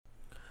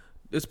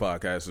This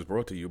podcast is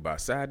brought to you by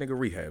Side Nigga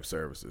Rehab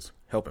Services,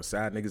 helping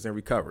side niggas in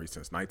recovery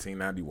since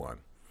 1991.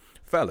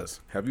 Fellas,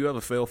 have you ever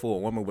fell for a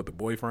woman with a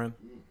boyfriend?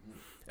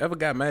 Ever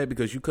got mad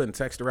because you couldn't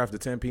text her after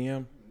 10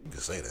 p.m.? You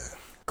can say that.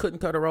 Couldn't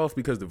cut her off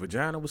because the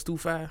vagina was too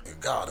fat?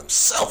 And God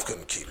himself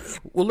couldn't keep me.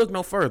 Well, look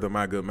no further,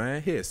 my good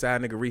man. Here at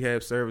Side Nigga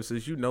Rehab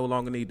Services, you no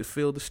longer need to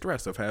feel the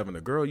stress of having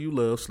a girl you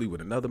love sleep with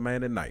another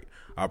man at night.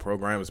 Our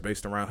program is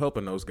based around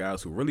helping those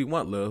guys who really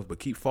want love but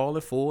keep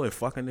falling for and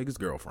fucking niggas'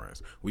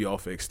 girlfriends. We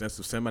offer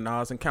extensive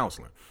seminars and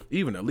counseling,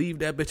 even a Leave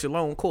That Bitch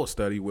Alone course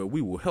study where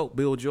we will help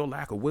build your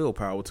lack of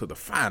willpower to the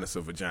finest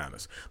of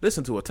vaginas.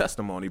 Listen to a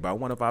testimony by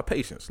one of our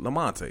patients,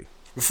 Lamonte.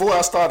 Before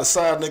I started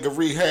Side Nigga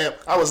Rehab,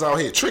 I was out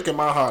here tricking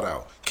my heart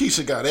out.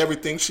 Keisha got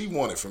everything she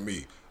wanted from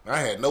me. I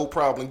had no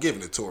problem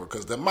giving it to her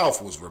because the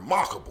mouth was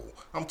remarkable.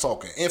 I'm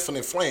talking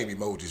infinite flame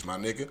emojis, my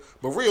nigga.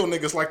 But real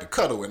niggas like to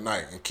cuddle at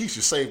night, and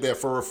Keisha saved that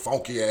for her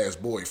funky-ass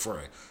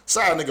boyfriend.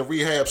 Side Nigga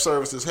Rehab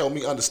Services help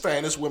me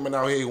understand there's women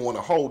out here who want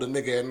to hold a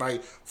nigga at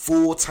night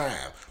full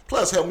time.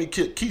 Plus help me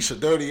kick Keisha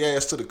dirty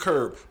ass to the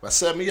curb by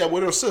setting me up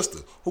with her sister,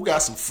 who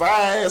got some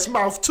fire-ass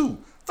mouth too.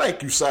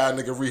 Thank you, Side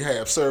Nigga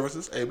Rehab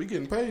Services. Hey, we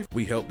getting paid.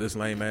 We help this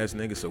lame ass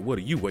nigga, so what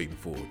are you waiting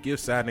for? Give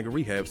Side Nigga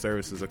Rehab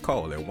Services a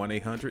call at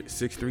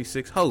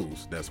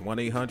 1-800-636-HOES. That's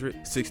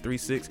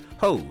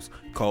 1-800-636-HOES.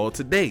 Call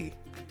today.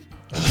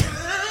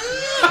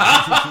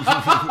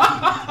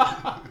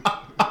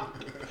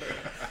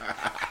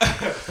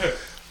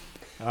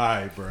 All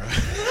right, bro.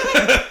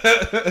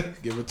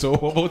 Give it to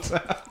him one more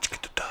time.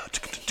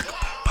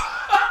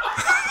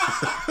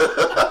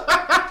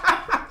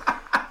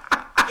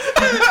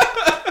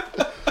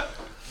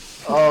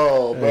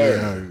 Oh,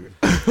 man.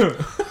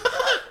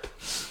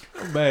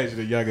 Imagine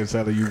the youngest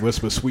telling you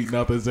whisper sweet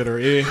nothings in her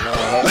ear. Hey,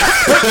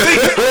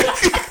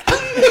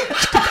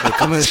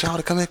 come here,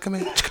 shawty. Come here.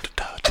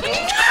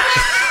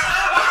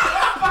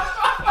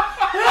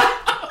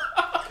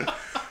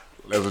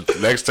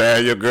 Next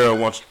time your girl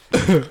wants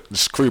to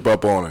just creep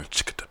up on her.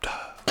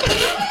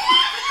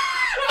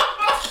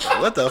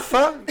 What the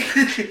fuck?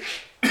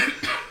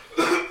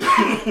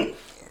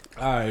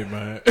 All right,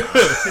 man.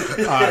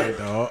 All right,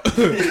 dog.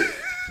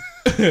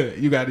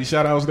 You got any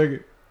shout outs,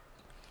 nigga?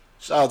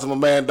 Shout out to my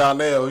man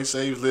Donnell. He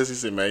said he was listening. He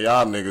said, man,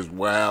 y'all niggas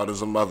wild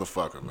as a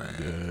motherfucker, man.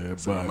 Yeah,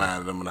 so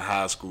reminded them of the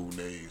high school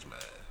days, man.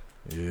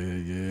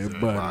 Yeah, so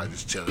but everybody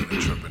just chilling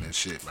and tripping and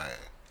shit,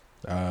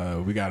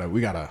 man. We got a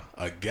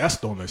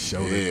guest on the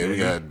show. Yeah, we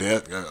got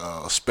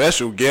a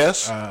special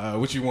guest.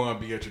 What you want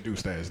to be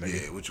introduced as,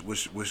 nigga? Yeah,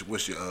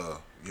 what's your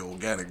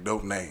organic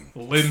dope name?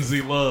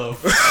 Lenzy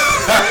Love.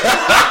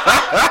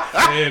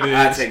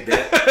 I take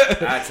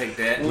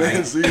that.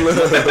 Lenzy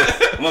Love.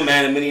 I'm a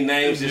man of many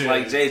names, just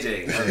like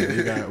JJ.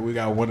 Hey, we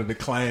got one of the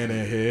clan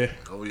in here.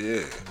 Oh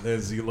yeah,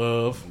 Lenzy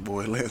Love.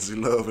 Boy, Lenzy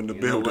Love in the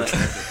building.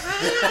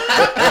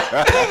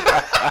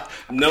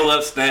 No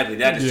Love Snappy.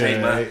 That just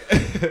changed my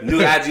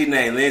new IG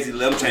name. Lenzy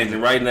Love. I'm changing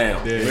it right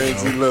now.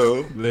 Lenzy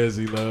Love.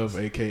 Lenzy Love,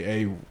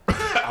 a.k.a.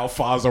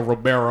 Alfonso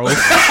Romero.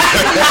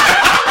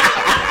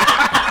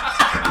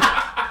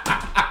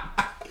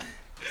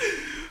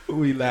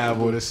 We live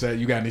on the set.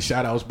 You got any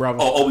shout outs, brother?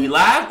 Oh, we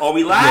live?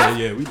 We live?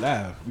 Yeah, we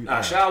live.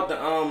 Shout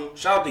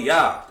out to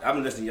y'all. I've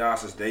been listening to y'all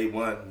since day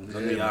one.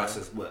 Y'all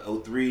since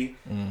 03.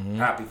 Mm-hmm.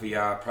 Happy for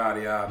y'all, proud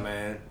of y'all,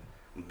 man.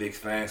 I'm a big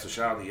fan, so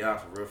shout out to y'all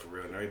for real,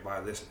 and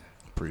everybody listening.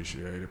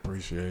 Appreciate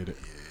it.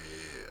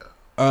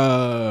 Yeah.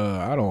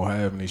 I don't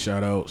have any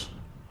shout outs.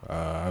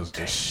 I was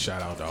just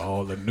shout out to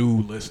all the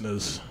new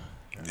listeners.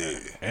 Yeah.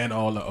 And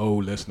all the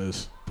old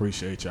listeners.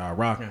 Appreciate y'all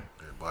rocking.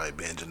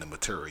 Everybody binging the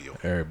material.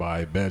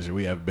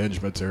 We have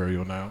binge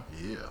material now.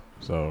 Yeah.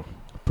 So,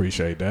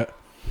 appreciate that.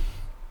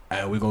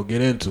 And we're going to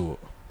get into it.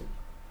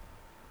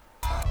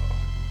 Time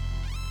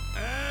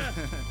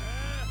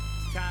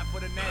for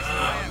the national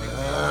anthem.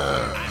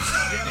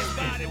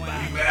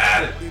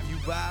 If you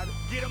bout it,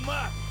 get 'em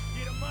up.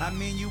 I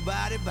mean you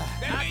bout it.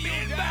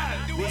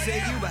 We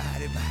say you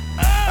bout it.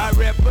 I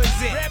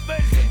represent.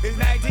 It's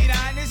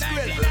 1990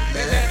 Skrilla.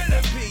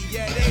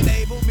 Yeah, they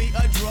label me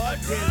a drug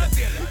dealer.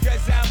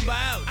 Cause I'm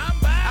bout.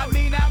 I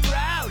mean I'm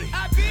rowdy.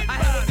 I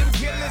heard them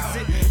killers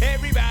and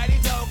everybody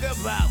talk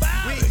about.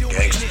 We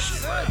doing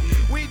this.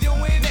 We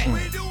doing that.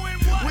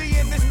 We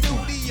in the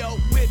studio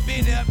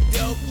whipping up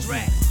dope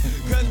tracks.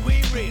 Cause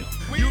we real.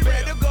 You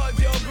better guard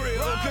your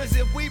grill. Cause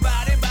if we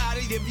bout it,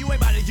 if you ain't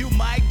bout it, you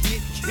might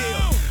get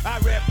killed. I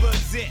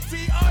represent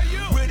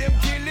where them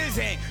killers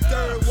ain't.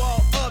 Third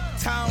wall,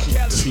 uptown,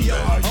 California.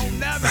 On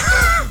number,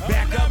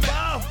 back up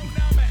off.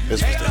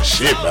 This was that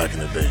shit back in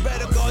the day.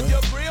 Better guard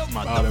your grill,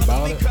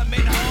 motherfucker. We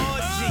coming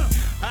hard, shit.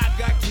 I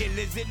got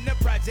killers in the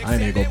project. I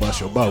ain't even gonna bust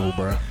your bubble,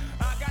 bro.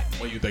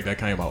 When you think that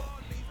came out?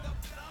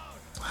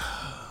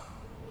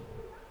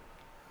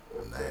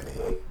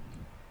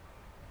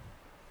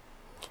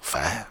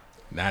 95.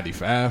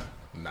 95?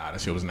 Nah,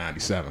 that shit was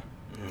 97.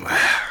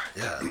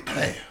 Yeah,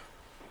 man.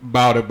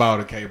 Bout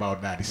it came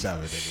out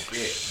 97,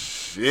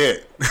 nigga.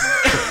 Shit.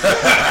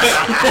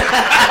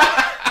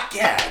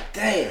 God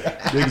damn.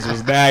 Niggas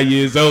was 9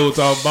 years old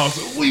talking about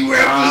some we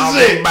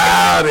represent.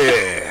 About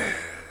it.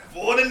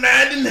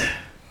 40-99.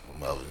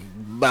 Well,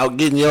 about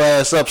getting your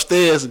ass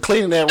upstairs and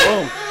cleaning that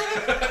room.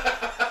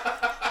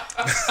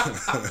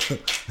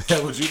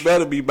 That's what you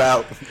better be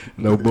about.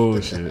 No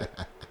bullshit.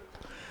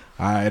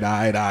 All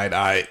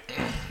right.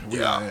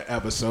 Yeah.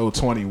 Episode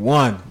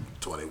 21.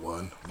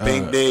 21.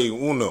 Big day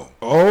uno.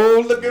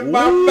 Oh, look at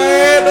my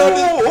man on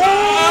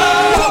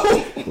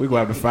this. We gonna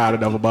have to find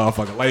another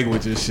motherfucking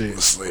language and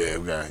shit. Yeah,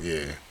 we got,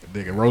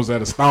 Nigga,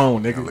 Rosetta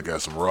Stone, nigga. Look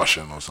at some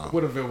Russian or something.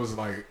 What if it was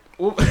like,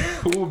 who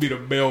would be the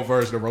male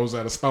version of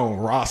Rosetta Stone?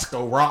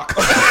 Roscoe Rock.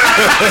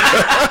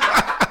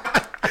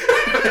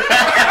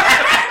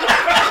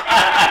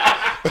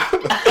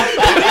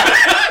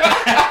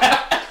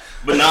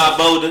 Bernard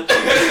Boulder.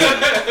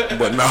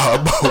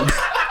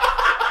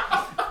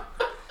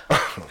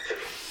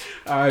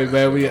 All right,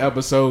 man. We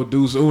episode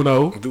Deuce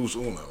Uno.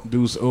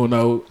 Deuce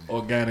Uno.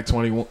 Organic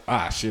 21.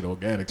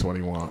 Organic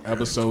 21.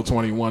 Episode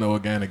 21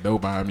 Organic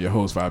Dope. I'm your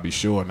host, Fabi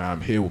Shore, and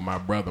I'm here with my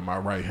brother, my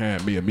right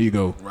hand, mi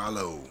amigo.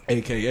 Rallo.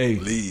 A.K.A.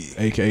 Lee.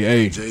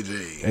 A.K.A.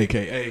 JJ.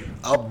 A.K.A.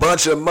 A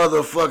bunch of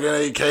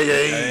motherfucking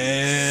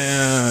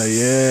AKAs.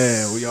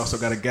 Yeah. We also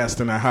got a guest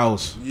in the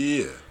house.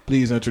 Yeah.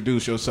 Please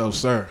introduce yourself,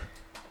 sir.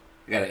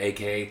 We got an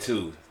AKA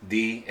too.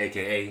 D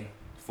AKA,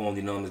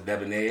 formerly known as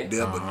Debonair.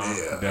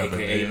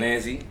 AKA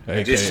Lenzy.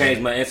 I just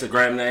changed my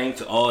Instagram name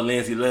to All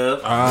Lenzy Love.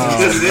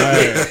 Because of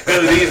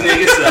these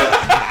niggas. So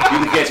you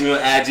can catch me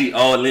on IG,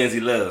 All Lenzy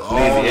Love.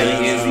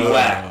 Lenzy Lenzy.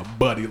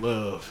 Buddy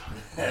Love.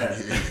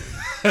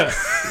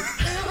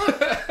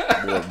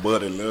 Boy,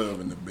 Buddy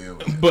Love in the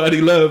building. Buddy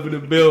Love in the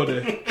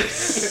building.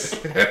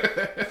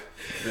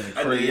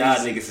 I knew y'all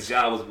niggas since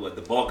y'all was what,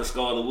 the Barker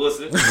Scarlet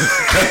Wilson.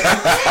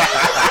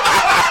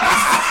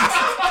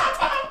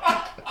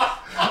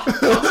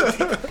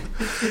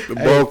 The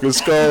Barker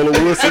Scarlet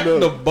Wilson.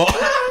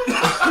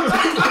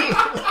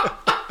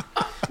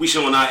 We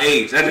showing our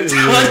age. If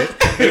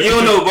you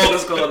don't know who Barker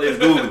Scarlet is,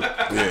 Google it.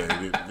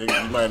 Yeah, you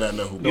might not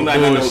know who. You might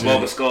not know who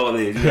Barker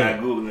Scarlet is. You gotta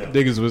Google them.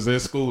 Niggas was in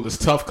school as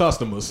tough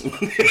customers.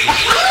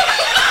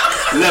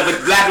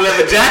 Black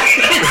leather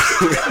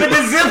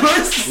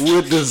jackets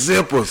with the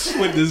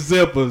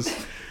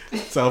zippers.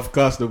 Tough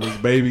customers,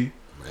 baby.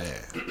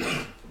 Man.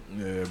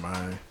 Yeah,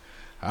 man.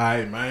 All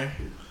right, man.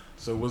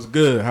 So what's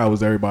good? How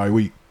was everybody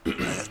week?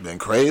 It's been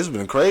crazy. It's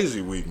been a crazy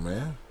week,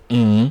 man.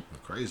 Mm-hmm. A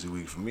crazy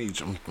week for me.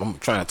 I'm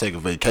trying to take a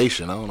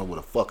vacation. I don't know where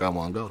the fuck I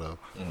want to go though.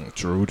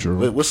 True.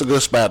 What's a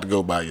good spot to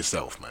go by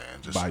yourself, man?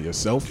 Just by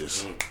yourself?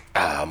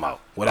 I'm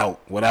out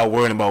without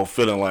worrying about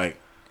feeling like,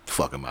 the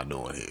fuck am I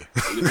doing here?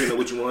 You know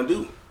what you want to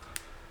do.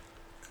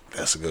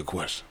 That's a good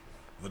question.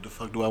 What the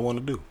fuck do I want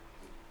to do?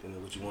 You know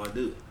what you want to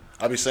do.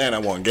 I be saying I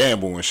want to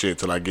gamble and shit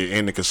till I get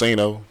in the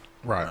casino.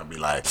 Right. I be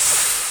like,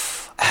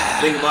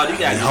 think about it. You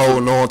got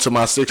holding on to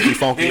my 60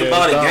 funky. Think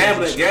about it.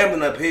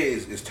 Gambling up here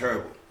is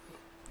terrible.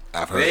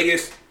 I've heard.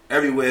 Vegas,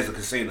 everywhere is a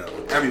casino.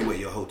 Everywhere,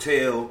 your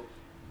hotel,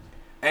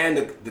 and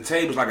the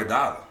table's like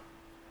 $1.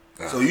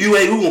 So you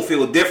gonna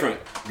feel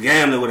different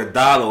gambling with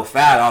 $1 or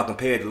 $5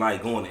 compared to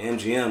like going to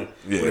MGM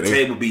where the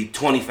table be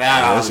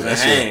 $25 in a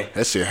hand.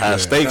 That shit high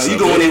stakes. You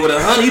go in there with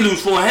 100, you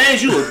lose 4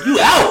 hands, you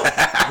out.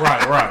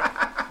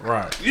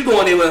 Right. You go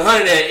in there with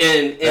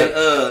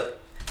 100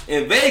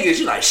 in Vegas,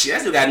 you like shit. I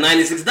still got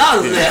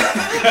 $96 in there.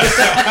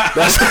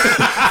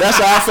 That's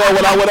how I felt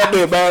when I went up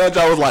there, man. That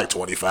job was like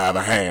 25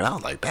 a hand. I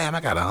was like, damn, I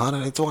got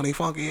 120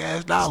 funky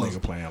ass dollars.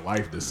 Nigga playing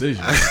life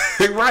decisions.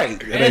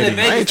 Right. And in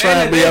Vegas, I ain't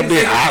trying to be up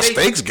there high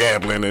stakes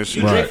gambling and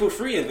shit. You drink for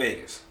free in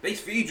Vegas. They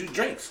feed you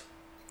drinks.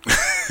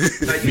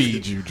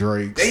 Feed you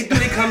drinks. They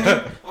come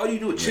in. All you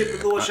do is chip the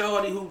little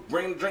shawty who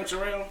bring drinks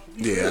around.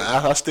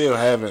 Yeah, I still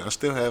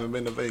haven't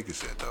been to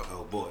Vegas yet though.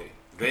 Oh boy,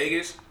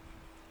 Vegas.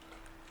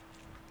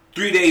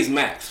 3 days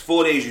max.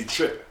 4 days you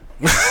tripping.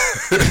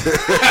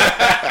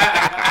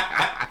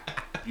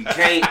 You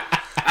can't.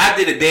 I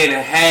did a day and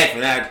a half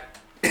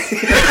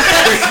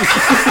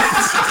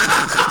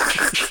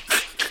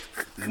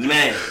and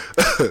man.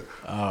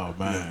 Oh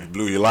man. You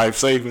blew your life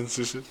savings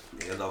and shit.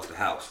 Yeah, I lost the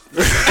house. It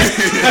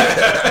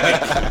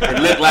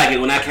looked like it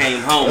when I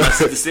came home. My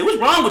sister said,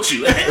 "What's wrong with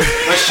you?"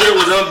 My shirt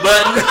was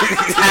unbuttoned,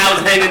 tie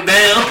was hanging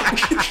down,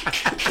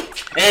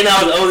 and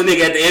I was the only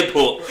nigga at the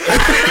airport.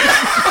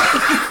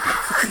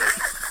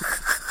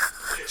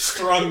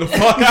 Strung the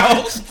fuck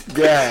out.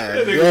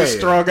 God, nigga was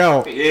strung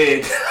out.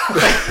 Yeah.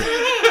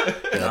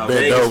 No,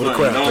 Vegas fun.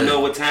 You don't know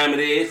what time it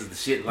is. The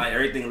shit like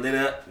everything lit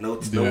up. No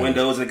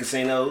windows in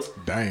casinos.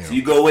 Damn. So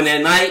you go in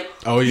at night.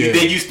 Oh yeah. You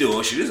think you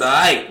still shit. It's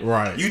alright.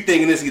 Right. You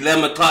thinking it's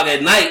 11 o'clock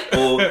at night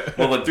or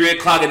 3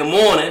 o'clock in the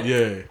morning.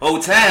 Yeah. Whole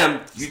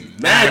time.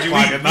 Mind you,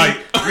 at night.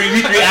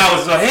 We 3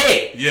 hours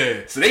ahead.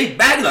 Yeah. So they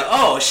back like,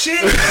 oh shit.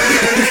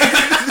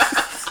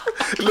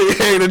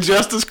 He ain't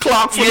adjust his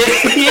clock for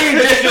he ain't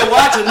adjust your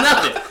watch or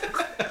nothing.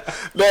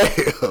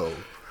 Damn.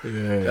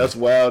 Yeah. That's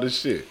wild as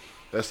shit.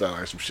 That sounds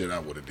like some shit I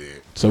would have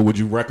did. So would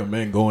you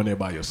recommend going there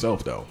by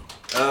yourself though?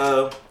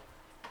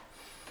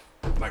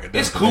 Like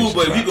it's cool,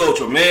 but if you go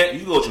to a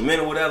man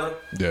or whatever,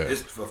 yeah,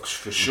 it's for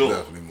sure. It's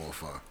definitely more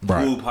fun.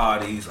 Right. Pool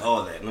parties,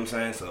 all that. You know what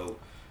I'm saying? So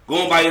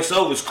Going by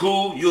yourself is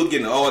cool. You'll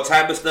get all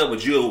type of stuff,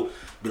 but you'll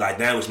be like,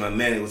 "That was my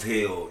man. It was hell."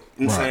 You know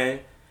what I'm saying?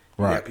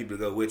 Right. You got people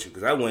to go with you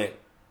because I went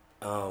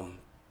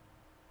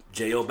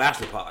J.O.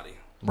 bachelor party.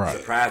 Right.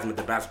 Surprised him at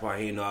the bachelor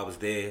party. He didn't know I was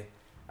there.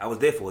 I was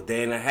there for a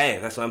day and a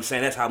half. That's what I'm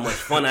saying. That's how much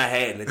fun I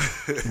had.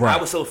 Right.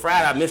 I was so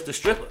fried I missed the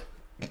stripper.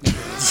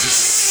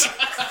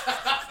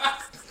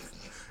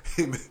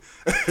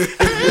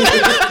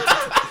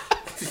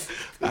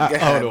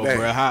 Hold on,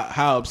 bro.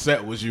 How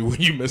upset was you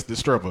when you missed the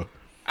stripper?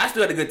 I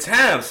still had a good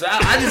time, so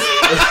I just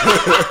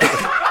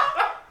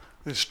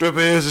the stripper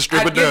is the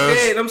stripper I get does.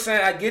 there, you know what I'm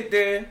saying? I get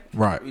there.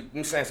 Right.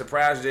 I'm saying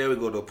surprise there. We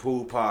go to a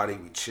pool party.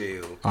 We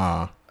chill.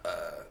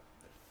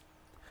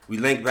 We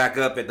link back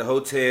up at the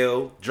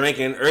hotel,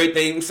 drinking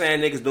everything. I'm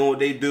saying niggas doing what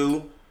they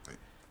do.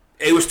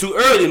 It was too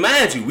early,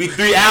 mind you. We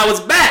 3 hours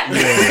back.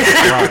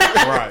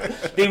 Yeah, right.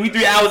 Then we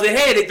 3 hours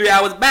ahead. They 3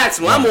 hours back.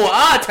 So I'm on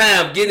our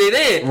time getting it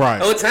in.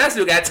 Right. Whole time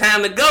still got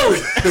time to go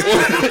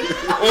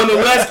on the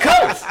West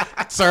Coast.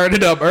 Started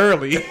it up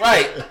early.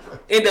 Right.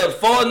 End up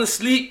falling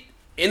asleep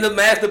in the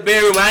master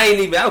bedroom. I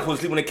was supposed to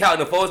sleep on the couch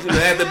and fall asleep in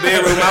the master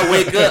bedroom. I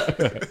wake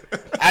up.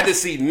 I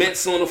just see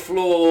mints on the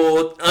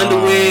floor,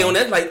 underwear on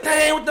that. Like,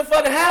 dang, what the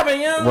fuck happened,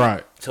 young?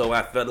 Right. So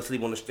I fell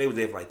asleep on the stage. Was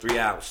there for like 3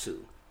 hours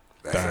too.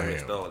 Damn. I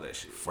missed all that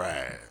shit.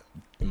 Fried.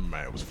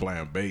 Man, it was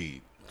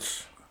flambéed.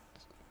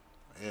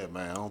 Yeah,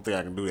 man. I don't think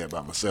I can do that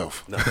by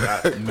myself. No,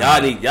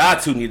 y'all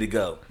two need to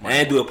go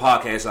and do a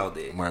podcast out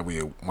there.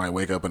 Might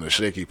wake up in a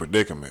shaky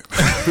predicament.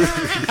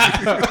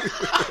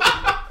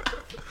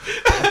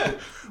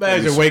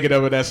 Imagine waking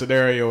up in that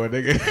scenario and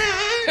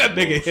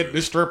nigga hit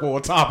the stripper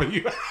on top of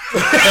you. That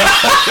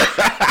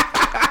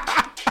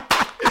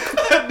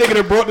nigga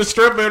that brought the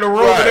stripper in the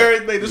room and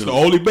everything. This is the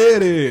only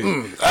bed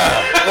in.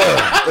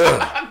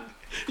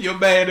 Your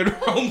man in the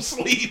room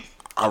sleep.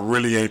 I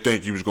really ain't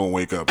think you was gonna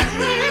wake up in the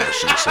middle of that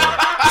shit, so.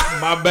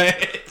 My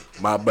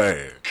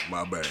bad.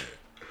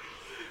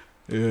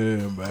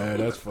 Yeah, man,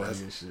 that's funny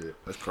as shit.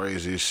 That's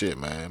crazy as shit,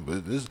 man.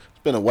 But it's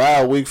been a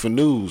wild week for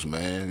news,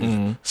 man.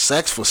 Mm-hmm.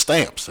 Sex for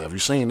stamps. Have you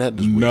seen that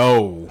this week?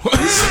 No.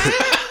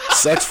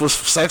 Sex for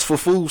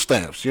food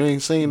stamps. You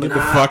ain't seen that? Get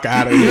the fuck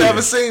out of here. You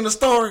haven't seen the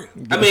story?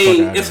 I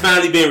mean, it's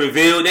finally been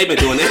revealed. They've been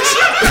doing this.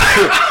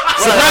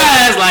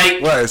 Surprise, like,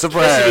 right,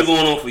 surprise. This shit been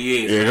going on for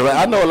years. Yeah,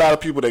 I know a lot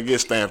of people that get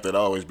stamped that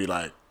always be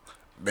like,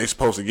 they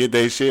supposed to get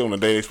their shit on the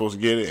day they supposed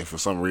to get it, and for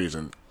some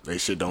reason, they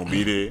shit don't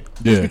be there.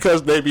 Yeah. It's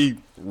because they be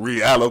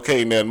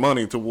reallocating that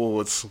money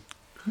towards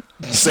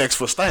Sex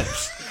for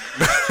Stamps.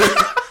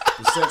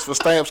 The Sex for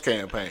Stamps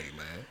campaign,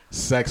 man.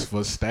 Sex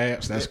for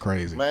Stamps? That's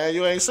crazy. Man,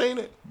 you ain't seen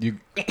it?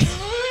 I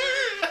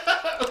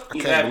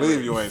can't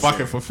believe you ain't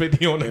fucking seen it. For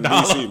 $50 on the in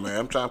dollar. DC, man.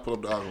 I'm trying to pull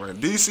up the article right now.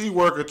 DC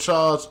worker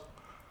charged,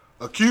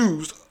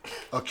 accused.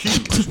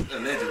 Alleged.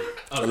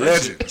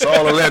 It's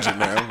all alleged,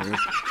 man.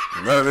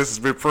 None of this has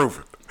been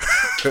proven.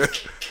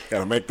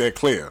 Gotta make that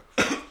clear.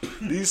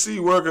 DC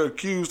worker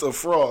accused of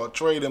fraud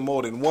trading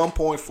more than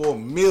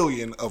 $1.4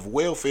 million of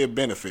welfare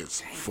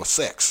benefits for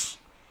sex.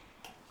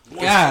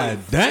 God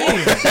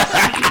damn.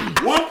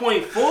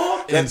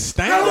 1.4? In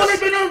stamps? How long they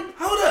been on?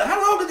 Hold up.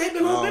 How long have they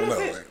been on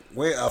benefits?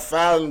 When a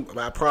filing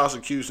by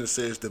prosecution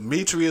says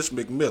Demetrius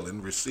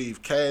McMillan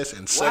received cash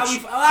and sex.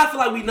 I feel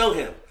like we know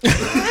him.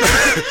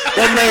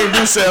 That name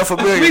do sound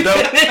familiar,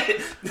 though.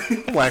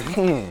 I'm like,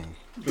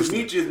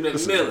 Demetrius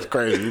McMillan. It's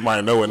crazy. You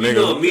might know a nigga. You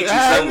know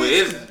Demetrius somewhere.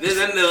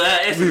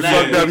 It's be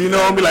fucked up. You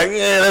know, and be like,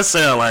 yeah, that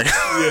sound like.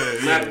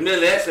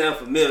 McMillan, that sound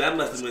familiar. That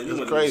must have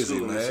been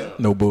crazy, man.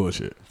 No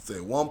bullshit. Say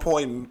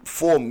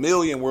 $1.4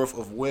 million worth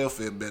of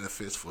welfare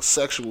benefits for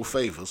sexual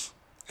favors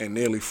and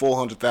nearly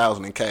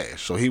 $400,000 in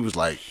cash. So he was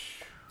like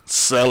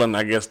selling,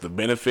 I guess, the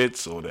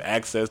benefits or the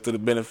access to the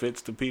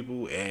benefits to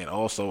people, and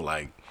also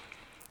like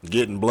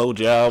getting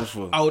blowjobs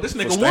for. Oh, this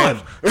nigga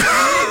won.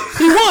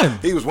 He won.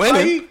 He was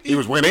winning. He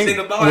was winning. I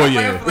feel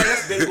like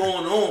that's been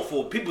going on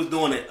for people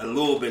doing it a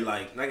little bit.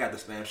 Like I got the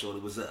stamp show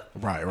that was up.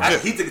 Right.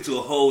 He took it to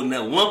a whole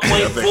nother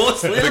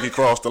 1.4. I think he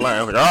crossed the line.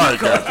 I was like, all right,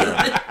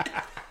 goddamn.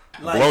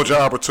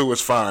 Blowjob or two is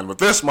fine, but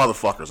this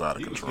motherfucker's out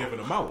of control. Giving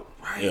them out.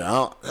 Right.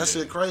 Yeah, that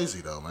shit crazy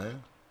though,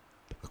 man.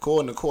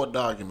 According to court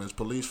documents,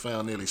 police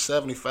found nearly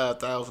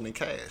 $75,000 in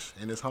cash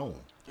in his home.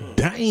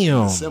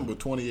 Damn. December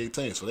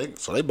 2018.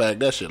 So they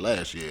bagged that shit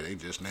last year. They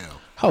just now.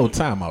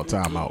 Time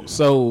out.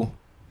 So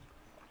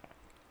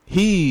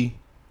he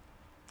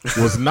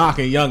was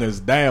knocking youngers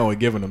down and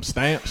giving them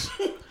stamps.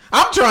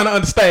 I'm trying to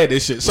understand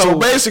this shit. So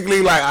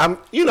basically, like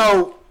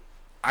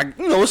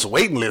it's a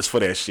waiting list for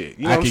that shit.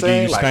 You know I what I'm can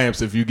saying? give you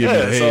stamps if you give me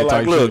a head so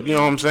type look, shit. you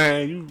know what I'm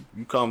saying?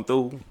 You come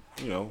through,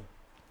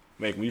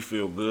 make me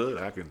feel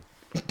good. I can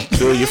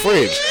fill your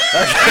fridge.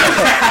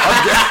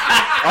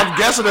 I'm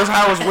guessing that's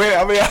how it's went.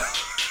 I mean,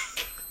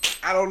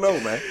 I don't know,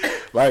 man.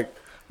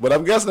 But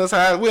I'm guessing that's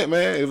how it went,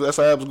 man. If that's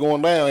how it was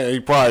going down,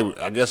 and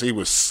I guess he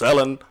was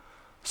selling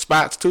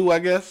spots too. I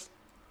guess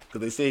because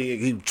they say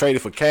he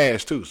traded for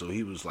cash too, so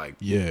he was like,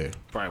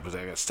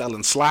 probably was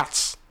selling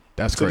slots.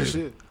 That's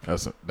crazy.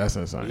 That's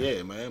insane.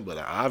 Yeah, man. But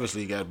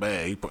obviously he got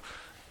bad.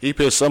 He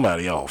pissed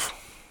somebody off.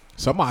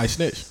 Somebody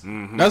snitched.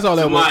 Mm-hmm. That's all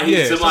that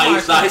was.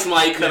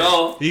 Somebody cut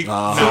off.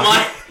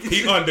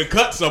 He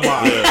undercut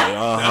somebody.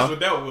 That's what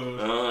that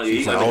was.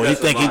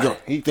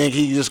 He think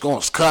he just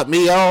gonna cut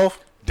me off?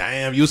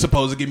 Damn, you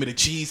supposed to give me the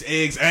cheese,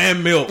 eggs,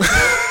 and milk.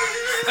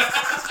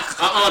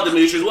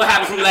 Demetrius, what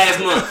happened from last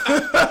month?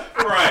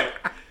 Right.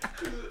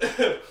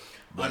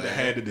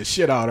 Underhanded the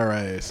shit out of her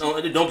ass.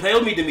 Don't play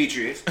with me,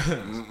 Demetrius.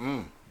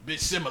 Bitch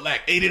Similac,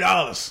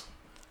 $80.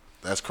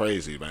 That's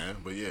crazy, man.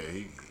 But yeah,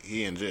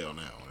 he in jail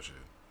now and shit.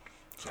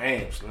 So,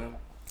 damn, Slim.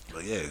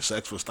 But yeah,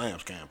 Sex for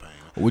Stamps campaign.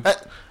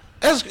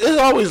 It's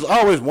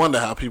always wonder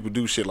how people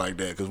do shit like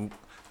that, because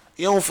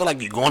you don't feel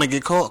like you're going to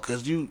get caught,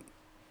 because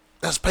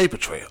that's paper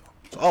trail.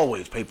 It's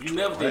always paper trail. You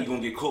never think you're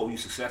going to get caught when you're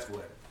successful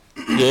at it.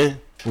 Yeah.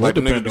 Well, it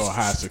depends on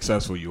how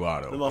successful you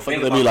are, though. The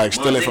motherfucker that be like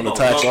stealing from the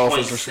tax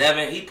office or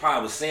something. He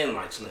probably was saying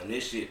like Slim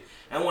this shit.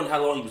 I wonder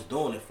how long he was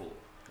doing it for.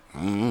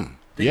 Mm-hmm.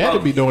 He had to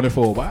be doing it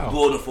for a while.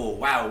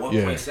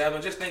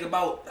 1.7. Just think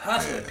about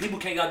hustling. Yeah. People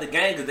can't get out the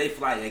game because they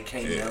feel like they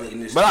can't get in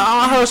this. But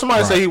I heard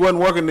somebody say he wasn't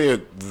working there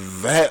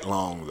that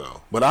long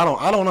though. But I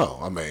don't know.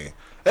 I mean,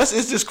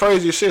 it's just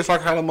crazy as shit. It's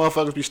like how the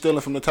motherfuckers be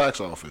stealing from the tax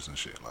office and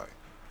shit. Like,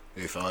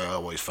 if I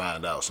always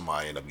find out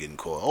somebody end up getting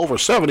caught over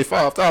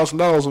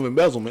 $75,000 of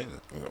embezzlement,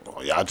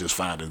 y'all just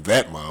finding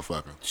that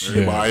motherfucker.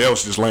 Everybody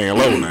else just laying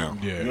low now.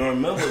 Yeah. You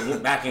remember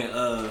back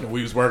in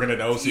we was working at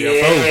the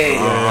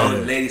OCFO.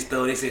 The lady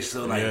stole. They said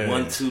so like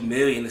 $1-2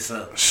 million or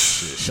something.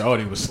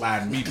 Shorty was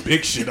sliding me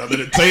big shit under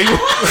the table.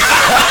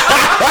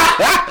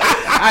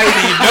 I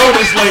didn't even know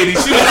this lady.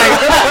 She was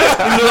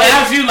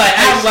like,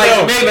 I was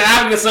like, baby,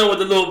 I'm the son with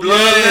the little blood.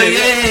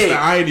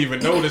 I didn't even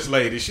know this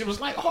lady. She was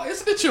like, oh,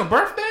 isn't it your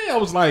birthday? I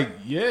was like,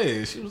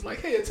 yeah. She was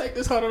like, hey, take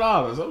this $100.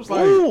 I was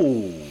like,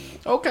 ooh.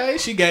 Okay.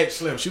 She gave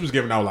Slim. She was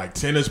giving out like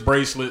tennis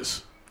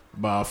bracelets,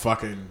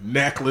 fucking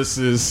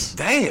necklaces.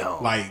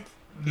 Damn. Like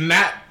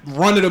not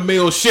run of the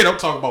mill shit. I'm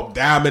talking about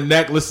diamond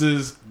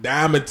necklaces,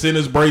 diamond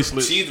tennis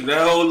bracelets.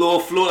 That whole little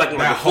floor, like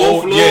a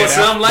full floor or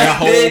something like that.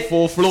 That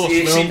whole full floor.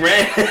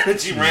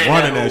 She ran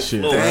running that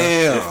shit. Floor.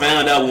 Damn. And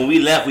found out when we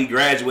left, we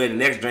graduated. The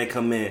next drink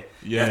come in.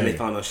 Yeah. That's when they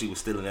found out she was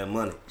stealing that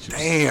money.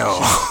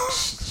 Damn.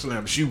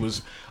 Slim, she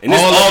was. And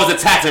this all was a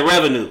tax and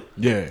revenue.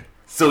 Yeah.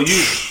 So you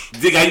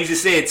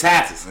just said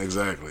taxes.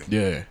 Exactly.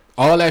 Yeah.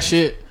 All that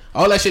shit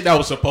that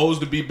was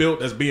supposed to be built,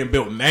 that's being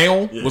built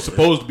now, was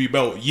supposed to be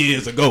built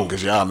years ago.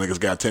 Because y'all niggas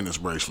got tennis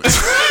bracelets.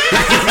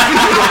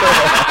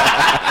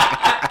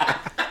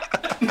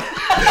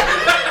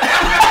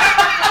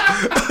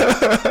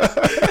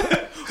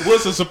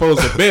 What's it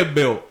supposed to be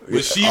built?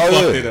 But she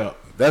fucked it up.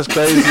 That's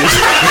crazy.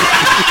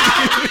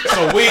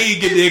 So we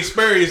ain't get the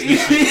experience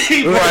this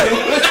shit.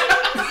 Right.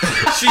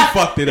 She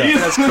fucked it up.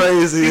 That's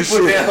crazy as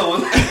shit.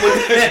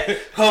 That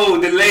whole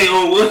delay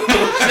on wood.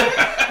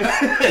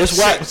 It's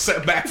what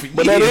set back for years.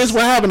 But that is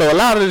what happened though. A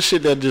lot of this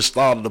shit that just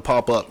started to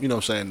pop up, you know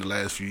what I'm saying, the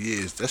last few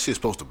years, that shit's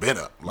supposed to been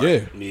up.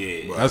 Like,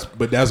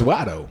 But that's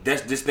why though.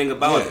 That's this thing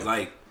about it.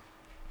 Like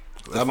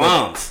the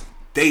moms,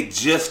 they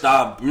just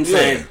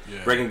started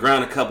breaking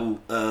ground a couple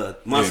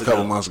months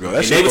ago.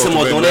 That and they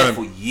were doing that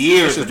for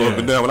years. That shit supposed to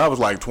been done when I was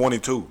like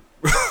 22.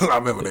 I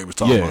remember they was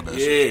talking about that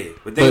shit. Yeah.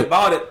 But think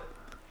about it.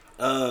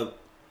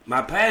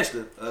 My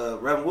pastor,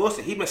 Reverend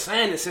Wilson, he been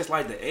saying it since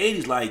like the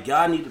 80s. Like,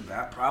 y'all need to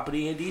buy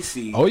property in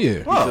D.C. Oh, yeah.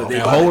 Because they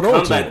hold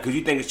on to it. Because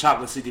you think it's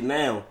Chocolate City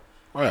now.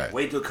 Right.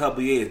 Wait till a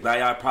couple years. Buy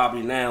y'all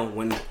property now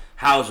when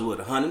houses were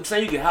 $100. I'm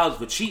saying you get houses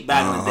for cheap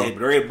back in the day.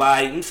 But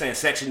everybody, I'm saying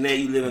Section 8,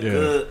 you living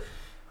good.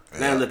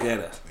 Now look at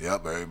us.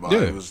 Yep,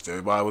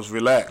 everybody was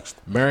relaxed.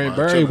 Marion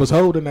Barry was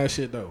holding that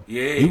shit, though.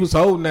 Yeah. He was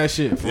holding that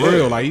shit, for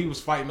real. Like, he was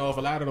fighting off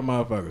a lot of them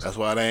motherfuckers. That's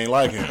why they ain't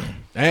like him.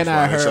 And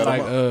I heard,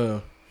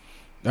 like,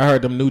 I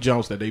heard them new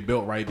Jones that they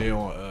built right there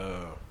on,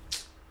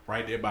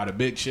 right there by the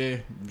big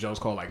shed. Jones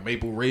called like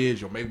Maple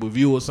Ridge or Maple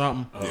View or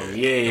something.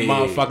 The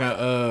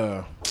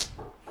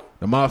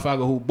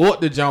motherfucker who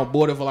bought the junk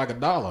bought it for like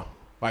 $1.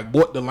 Like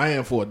bought the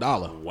land for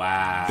 $1.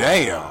 Wow.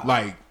 Damn.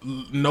 Like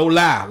no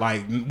lie.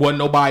 Like wasn't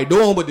nobody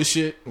doing with the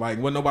shit. Like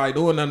wasn't nobody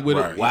doing nothing with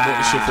it. He bought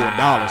the shit for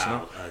 $1. You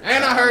know?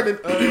 And I heard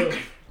that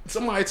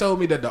somebody told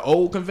me that the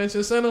old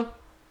convention center,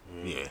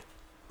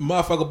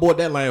 motherfucker bought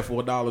that land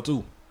for $1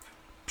 too.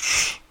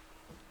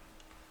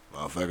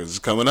 Motherfuckers is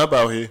coming up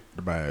out here.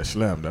 The bad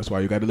slim. That's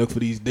why you got to look for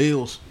these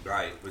deals.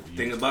 Right. But the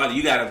thing about it,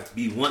 you got to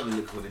be wanting to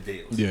look for the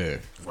deals. Yeah.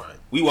 Right.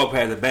 We both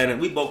pass abandoned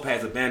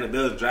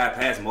buildings, drive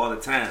past them all the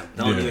time.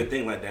 Don't even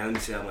think like that. Let me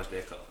see how much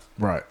that costs.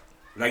 Right.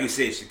 Like you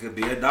said, shit could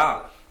be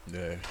 $1.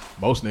 Yeah.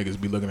 Most niggas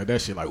be looking at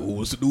that shit like, ooh,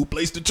 what's the new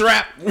place to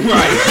trap?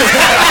 Right.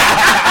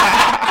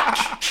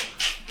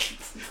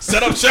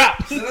 Set up shop.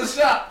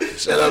 Trap,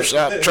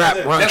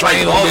 run, that's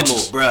train like on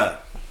bitches. Bruh.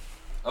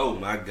 Oh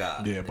my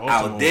God. Yeah,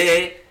 Baltimore. Out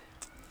there,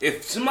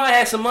 if somebody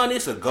has some money,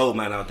 it's a gold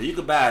mine out there. You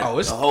could buy a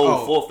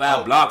whole 4 or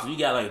 5 blocks. You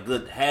got like a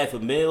good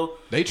 $500,000.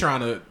 They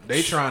trying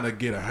to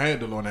get a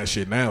handle on that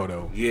shit now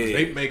though. Yeah.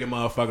 They making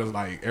motherfuckers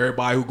like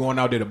everybody who going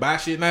out there to buy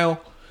shit now.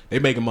 They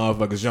making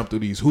motherfuckers jump through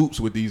these hoops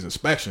with these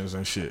inspections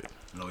and shit.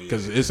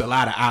 Because it's a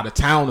lot of out of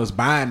towners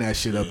buying that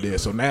shit up there.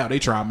 So now they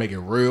try to make it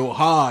real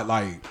hard.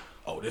 Like,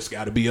 oh, this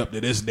got to be up to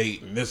this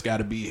date, and this got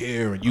to be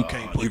here, and you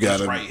can't put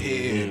this right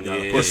here.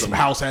 And put some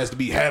house has to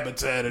be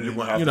habitated. You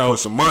have to put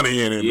some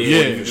money in it.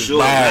 Yeah, sure.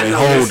 Buy and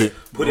hold it.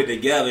 Put it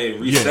together and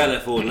resell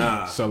it for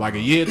 $9. So like a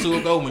year or two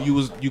ago, when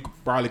you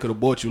probably could have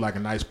bought you like a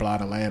nice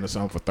plot of land or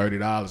something for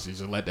 $30. You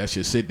just let that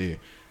shit sit there.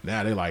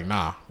 Now they're like,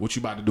 nah, what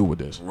you about to do with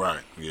this?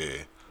 Right.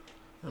 Yeah.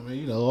 I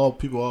mean, all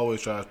people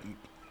always try to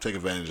take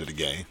advantage of the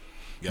game.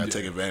 You gotta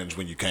take advantage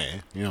when you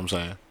can. You know what I'm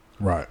saying?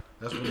 Right.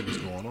 That's really what's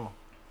going on.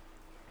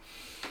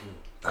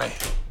 Damn.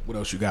 What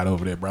else you got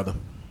over there, brother?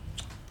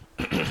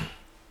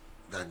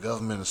 Got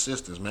government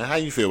assistance, man. How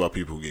you feel about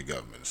people who get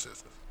government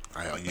assistance?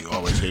 You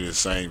always hear the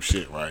same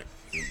shit, right?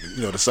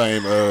 You know, the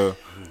same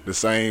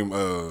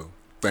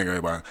thing,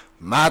 everybody.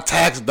 My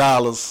tax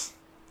dollars.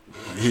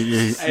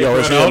 Hey,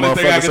 bro, the only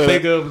thing I can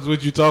think of is when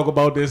you talk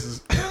about this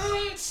is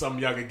some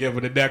y'all can give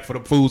her the deck for the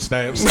food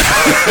stamps.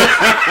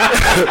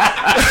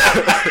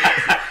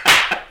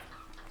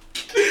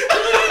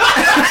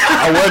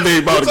 I wasn't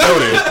even about to go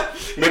there.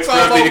 Next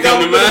person to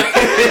come to mind.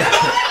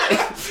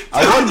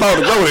 I wasn't about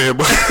to go there,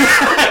 but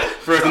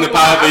first in the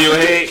pop in your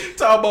head.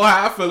 Talk about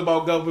how I feel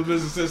about government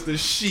business assistance.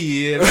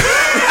 Shit.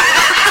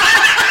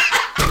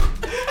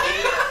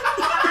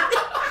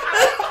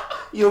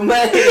 Your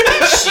man.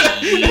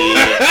 Shit.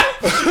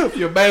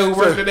 Your man who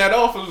worked in that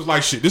office was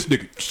like, shit, this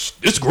nigga,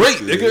 it's great,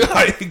 nigga.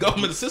 Like,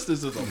 government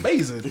assistance is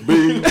amazing.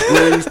 Beans,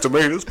 greens,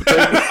 tomatoes,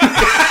 potatoes.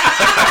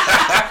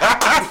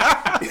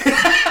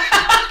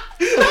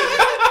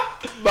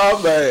 My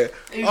man.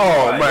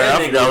 Oh, man.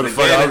 I forgot what the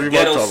fuck I was even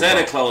talking about.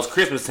 Santa Claus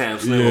Christmas time.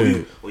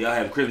 So well, y'all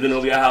have Christmas dinner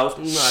over your house?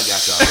 No, I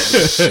got y'all.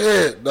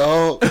 Shit,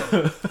 dog.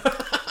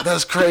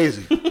 That's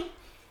crazy.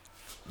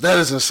 That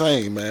is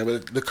insane, man.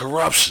 But the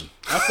corruption.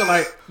 I feel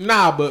like,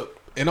 but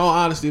in all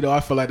honesty, though, I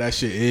feel like that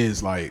shit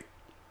is like,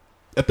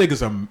 I think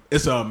it's an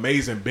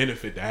amazing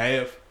benefit to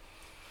have,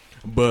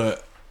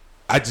 but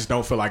I just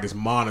don't feel like it's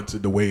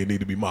monitored the way it need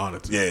to be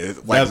monitored. Yeah,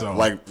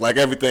 like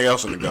everything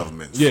else in the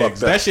government. Yeah,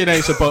 that shit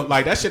ain't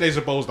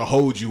supposed to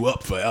hold you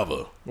up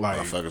forever. Like,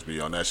 motherfuckers be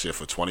on that shit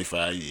for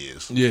 25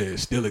 years. Yeah,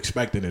 still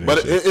expecting it.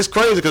 But it's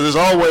crazy because it's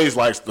always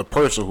like the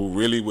person who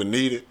really would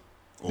need it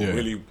or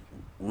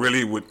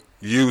really would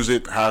use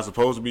it how it's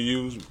supposed to be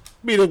used,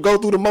 be to go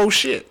through the most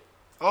shit.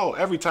 Oh,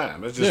 every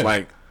time. It's just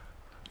like,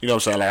 you know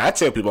what I'm saying? Like, I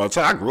tell people all the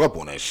time, I grew up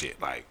on that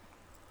shit. Like,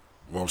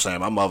 you know what I'm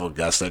saying? My mother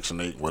got Section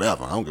 8,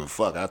 whatever. I don't give a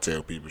fuck. I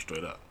tell people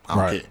straight up. I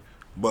don't care.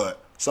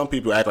 But some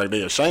people act like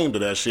they're ashamed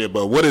of that shit.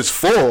 But what it's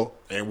for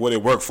and what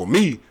it worked for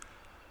me,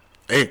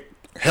 it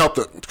helped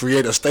to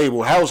create a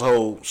stable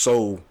household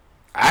so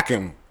I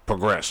can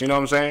progress. You know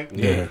what I'm saying?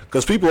 Yeah.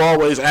 Because people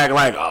always act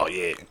like, oh,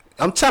 yeah.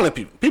 I'm telling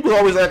people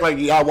always act like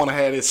y'all want to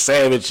have this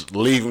savage,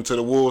 leave them to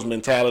the wolves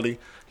mentality.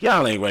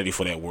 Y'all ain't ready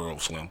for that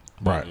world, Slim.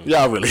 Right.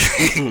 Y'all really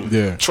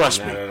yeah. Trust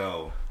me. Not at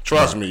all.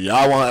 Trust me.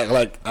 Y'all want to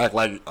act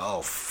like,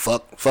 oh,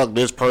 fuck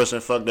this person,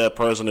 fuck that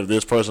person. If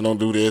this person don't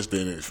do this,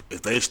 then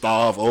if they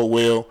starve, oh,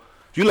 well.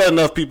 You let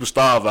enough people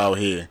starve out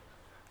here,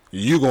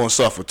 you going to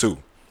suffer too.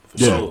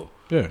 Yeah. So,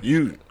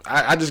 yeah.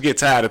 I just get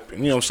tired of, you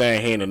know what I'm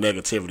saying, hearing the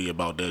negativity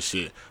about that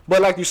shit.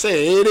 But like you said,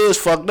 it is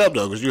fucked up,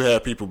 though, because you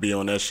have people be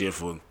on that shit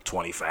for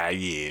 25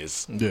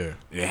 years. Yeah.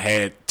 You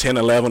had 10,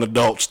 11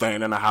 adults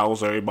staying in the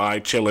house, everybody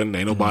chilling,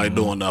 ain't nobody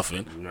doing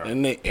nothing. No.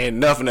 And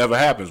nothing ever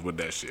happens with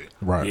that shit.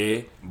 Right.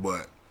 Yeah.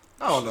 But,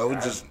 I don't know,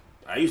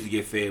 I used to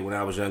get fed when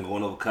I was young,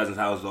 going over cousins'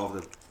 houses off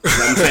the. You know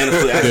what I'm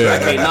saying? I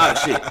can't knock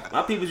shit.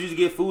 My people used to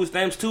get food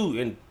stamps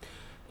too,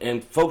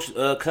 and folks,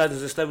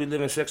 cousins and stuff, we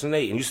live in Section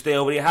 8, and you stay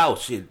over their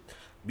house. Shit,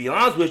 be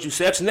honest with you,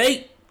 Section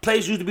 8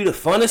 place used to be the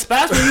funnest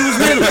spots when you was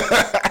little.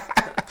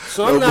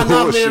 So I'm not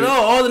knocking it at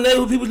all. All the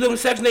neighborhood people living in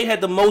Section 8 had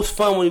the most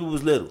fun when we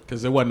was little.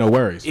 Because there wasn't no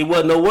worries. It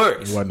wasn't no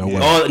worries. All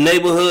the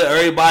neighborhood,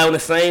 everybody on the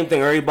same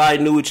thing. Everybody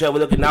knew each other,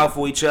 looking out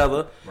for each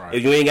other. Right.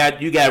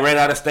 If you got ran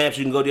out of stamps,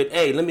 you can go there.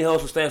 Hey, let me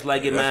hold some stamps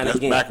like get mine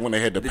again. Back when they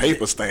had the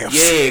paper stamps.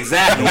 Yeah,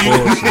 exactly. You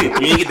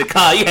didn't get the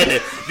car. You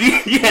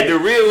had the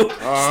real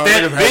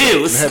stamp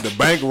bills. You had the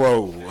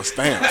bankroll or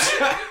stamps.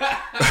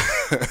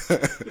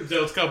 The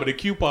Jones coming the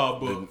coupon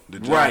book.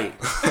 Right.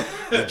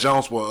 The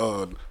Jones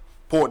were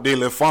Port de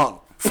l'Enfant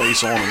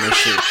face on him and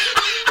shit.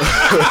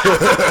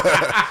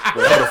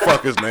 Whatever the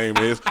fuck his name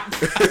is.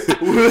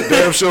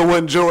 Damn sure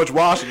wasn't George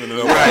Washington.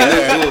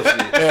 Right.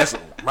 That's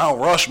Mount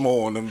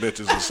Rushmore on them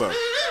bitches or something.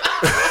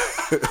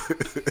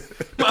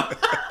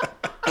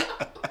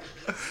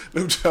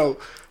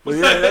 But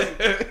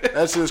yeah,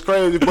 that's just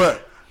crazy.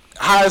 But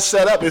how it's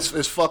set up,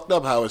 it's fucked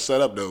up how it's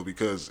set up though,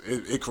 because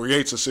it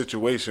creates a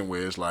situation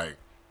where it's like,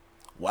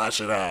 why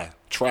should I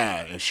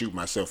try and shoot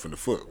myself in the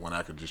foot when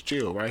I could just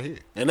chill right here?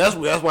 And that's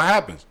what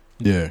happens.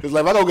 Yeah. It's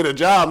like if I go get a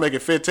job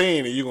making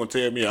 15 and you're going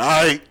to tell me, all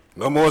right,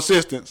 no more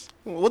assistance.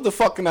 What the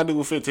fuck can I do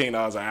with $15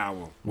 an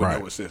hour with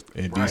no assistance?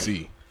 In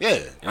D.C. Yeah.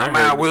 I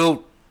might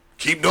will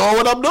keep doing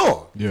what I'm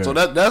doing. Yeah. So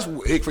that's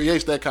it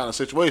creates that kind of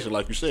situation.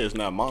 Like you said, it's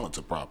not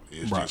monitored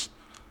properly. It's just,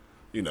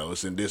 you know,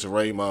 it's in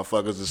disarray.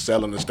 Motherfuckers is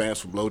selling the stamps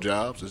for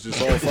blowjobs. It's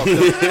just all fucked up.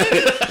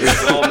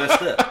 It's all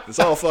messed up. It's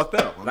all fucked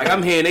up. Like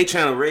I'm hearing they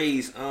trying to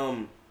raise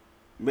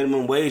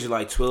minimum wage is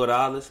like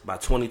 $12 by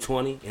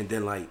 2020, and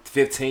then like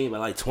 $15 by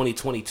like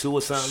 2022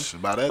 or something.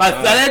 By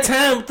that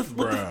time, what the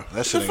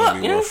that shit ain't fuck,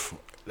 gonna be worth.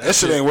 That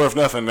shit ain't worth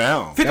nothing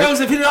now.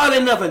 $50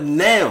 ain't nothing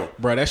now.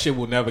 Bro, that shit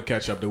will never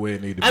catch up the way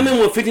it need to be. I mean,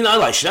 when $15,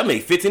 like, shit, I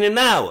make $15 an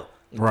hour.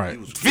 Right.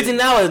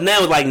 $15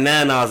 now is like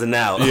 $9 an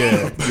hour.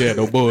 Yeah,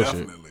 no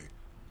bullshit. Definitely.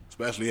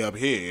 Especially up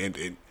here.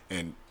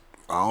 And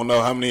I don't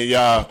know how many of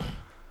y'all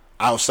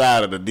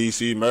outside of the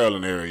D.C.,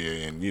 Maryland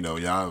area, and, you know,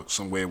 y'all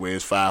somewhere where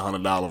it's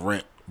 $500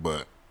 rent,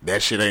 but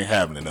that shit ain't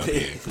happening up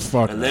here.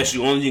 Unless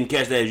you can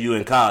catch that if you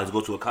in college, go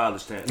to a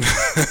college town.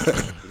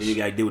 Then you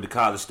got to deal with the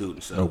college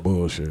students. So. No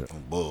bullshit. No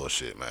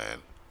bullshit, man.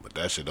 But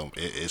that shit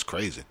it's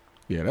crazy.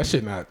 Yeah, that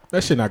shit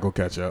not gonna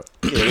catch up.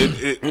 Yeah,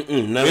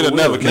 it'll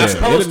never catch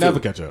up. It'll never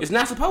catch up. It's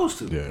not supposed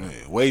to.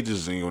 Yeah.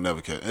 Wages ain't gonna never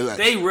catch up.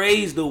 They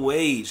raised the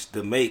wage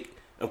to make,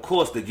 of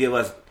course, to give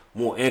us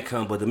more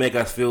income, but to make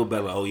us feel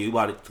better. Oh, you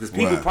about it? Because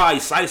people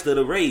probably sized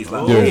the raise.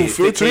 Like,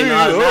 $15 an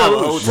hour the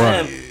whole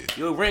time.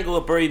 Your rent go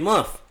up every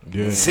month.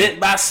 Yeah. Cent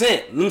by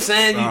cent. You know what I'm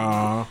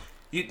saying?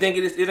 You think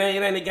it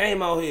ain't a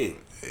game out here.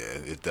 Yeah,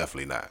 it's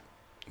definitely not.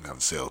 You have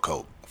to sell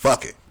coke.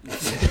 Fuck it.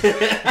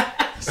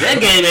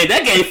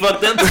 That game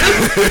fucked up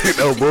too.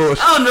 No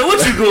bullshit. I don't know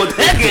what you going.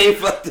 That game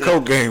fucked up.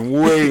 Coke game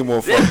way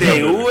more fucked up. That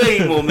game way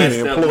more messed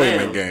up.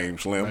 Employment game,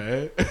 Slim.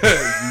 You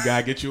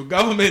gotta get you a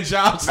government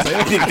job,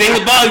 Slim.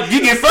 Think about it,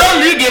 you get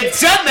fired, you get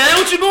shut down.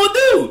 What you gonna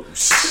do?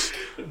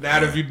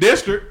 Not if you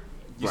district.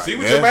 You see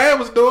what your man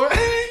was doing?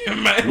 Your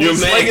man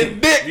was slinging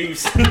dick.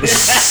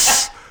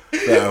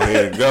 Down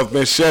here,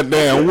 government shut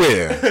down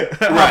where?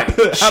 Right.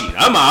 Shit,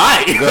 I'm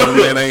alright.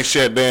 Government ain't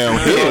shut down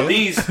here.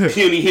 These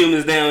puny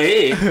humans down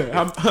here.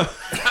 I'm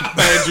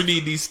bad you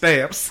need these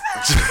stamps.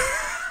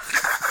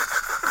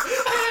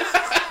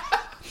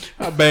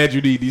 How bad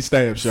you need these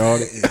stamps, y'all?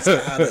 It's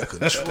out of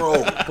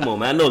control. Come on,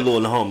 man. I know little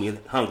homie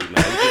hungry,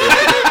 man.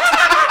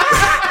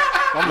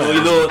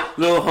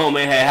 Little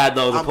homie had hot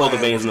dogs and poker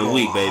beans in a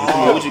week, baby.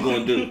 Come on, what you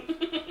gonna do?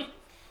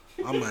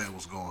 My man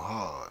was going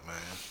hard, man.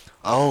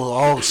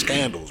 All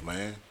scandals,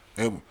 man.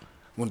 And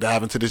we'll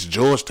dive into this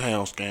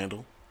Georgetown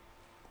scandal.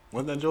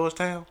 Wasn't that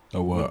Georgetown?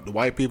 Oh, what? The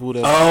white people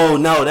that... Oh,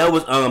 no, that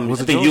was I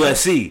think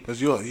USC. That's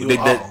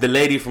the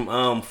lady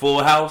from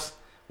Full House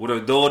with her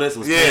daughters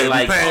was paying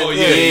like...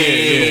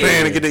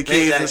 paying to get their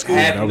kids in school.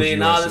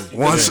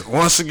 $500,000.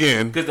 Once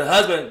again.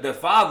 Because the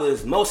father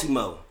is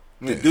Mosimo.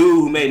 The dude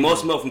who made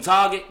Mosimo from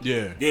Target.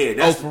 Yeah.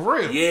 That's, for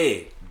real?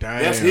 Yeah.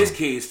 Damn. That's his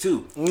kids,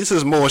 too. This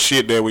is more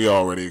shit that we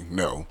already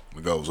know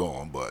that goes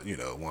on, but, you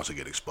know, once it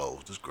get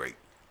exposed, it's great.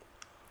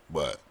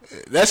 But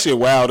that shit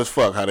wild as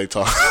fuck how they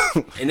talk.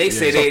 And they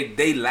say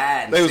they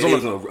lied. They was on a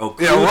rolling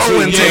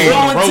team.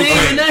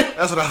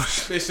 That's what I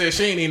was. They said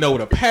she ain't even know what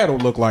a paddle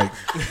looked like.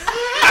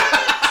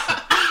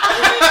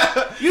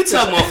 You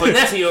talking about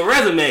finessing your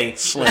resume.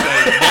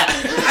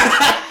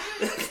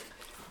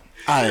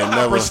 I ain't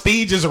never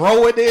prestigious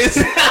role this.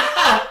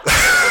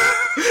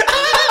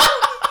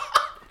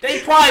 They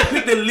probably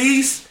picked the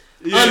least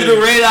under the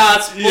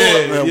radar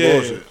sport.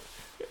 Bullshit.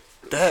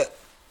 That,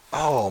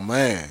 oh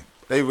man,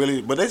 they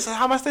really. But they said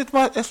how much they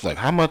bought. It's like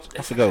how much?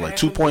 I forgot. Like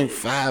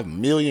 $2.5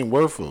 million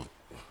worth of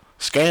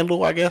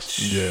scandal. I guess.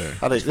 Yeah.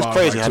 It's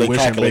crazy how they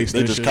calculate.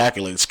 They just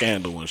calculate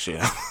scandal and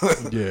shit.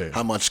 Yeah.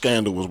 How much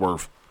scandal was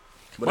worth.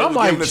 But I'm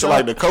like, giving it to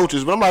like the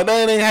coaches. But I'm like,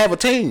 they ain't have a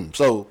team.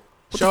 So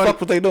what the fuck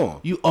was they doing?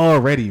 You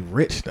already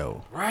rich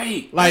though.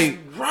 Right. Like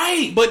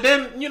right. But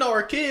then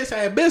her kids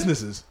had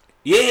businesses.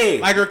 Yeah,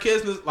 like her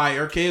kids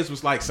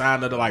was like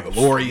signed under like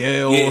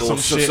L'Oreal or some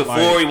shit.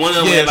 Sephora, one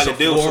of them had like a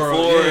deal with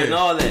Sephora and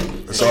all that.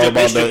 It's all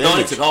about their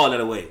image. Took all that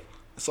away.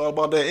 It's all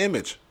about their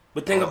image.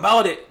 But think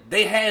about it,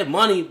 they had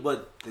money,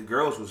 but the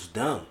girls was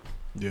dumb.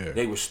 Yeah,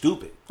 they were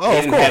stupid. Oh, they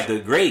of didn't course. have the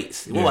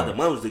grades. What about the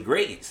money was the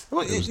grades?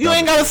 Well, you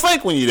ain't gotta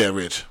think when you that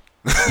rich.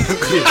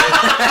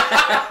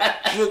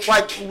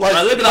 like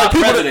look at our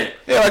president.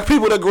 Like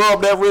people that grow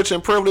up that rich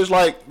and privileged,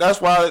 like that's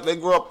why they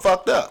grow up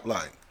fucked up.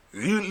 Like.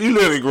 You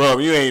literally grow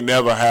up. You ain't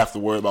never have to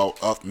worry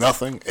about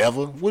nothing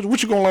ever.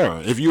 What you gonna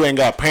learn if you ain't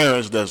got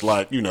parents that's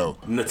like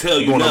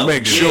gonna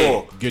make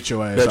sure get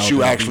your ass that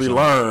you actually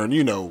learn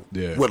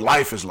Yeah. what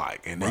life is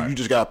like, and then you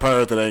just got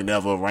parents that ain't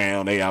never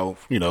around. They out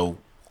on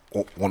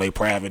a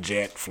private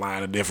jet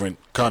flying to different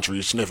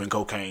countries sniffing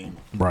cocaine,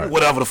 right?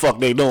 Whatever the fuck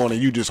they doing,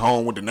 and you just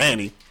home with the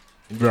nanny,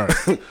 right?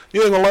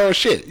 You ain't gonna learn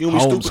shit. You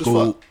gonna be stupid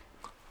as fuck.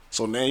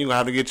 So now you gonna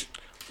have to get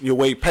your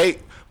way paid.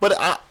 But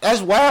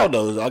that's wild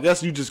though. I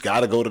guess you just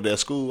gotta go to that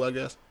school. I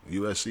guess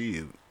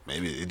USC.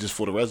 Maybe it's just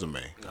for the resume.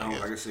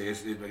 Like I said,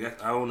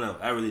 I don't know.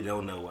 I really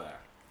don't know why.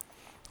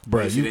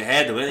 Bro, they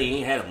had the money. He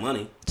ain't had the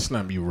money.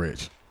 Slim, you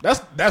rich.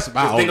 That's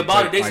about. Think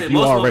about it. They said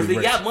most of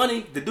them got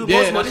money. The dude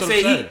most money.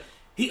 They say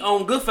he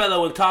owned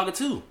Goodfellow and Target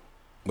too.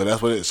 But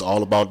that's what it's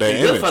all about. That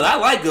image. Goodfellow, I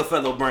like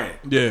Goodfellow brand.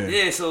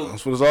 Yeah. So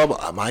that's what it's all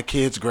about. My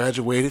kids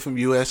graduated from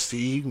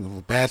USC, with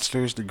a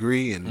bachelor's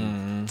degree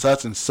and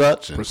such and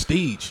such. And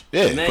prestige.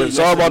 Yeah, but it's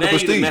all about the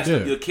prestige.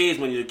 Your kids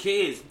when your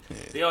kids.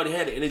 They already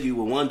had an interview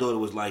where one daughter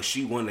was like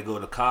she wanted to go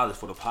to college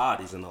for the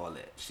parties and all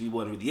that. She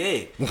wasn't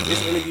really,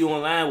 this interview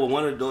online where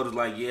one of the daughters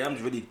like, I'm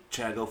just really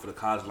trying to go for the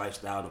college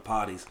lifestyle and the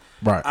parties.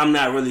 Right. I'm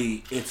not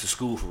really into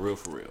school for real.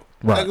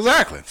 Right.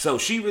 Exactly. So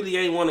she really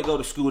ain't want to go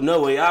to school.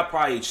 No way.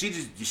 She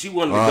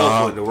wanted to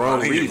go for the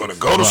wrong reasons. Going to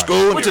go to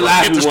school. Which a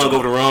lot of people want to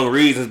go for the wrong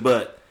reasons,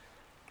 but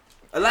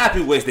a lot of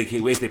people waste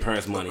their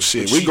parents' money.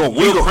 Shit,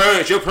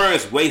 your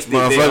parents waste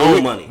their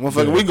own money.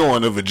 Motherfucker, we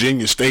going to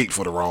Virginia State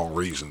for the wrong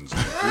reasons.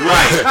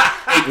 Right.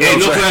 And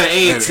no kind of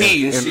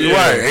A&T and shit.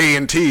 Right,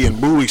 A&T and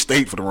Bowie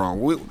State for the wrong.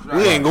 We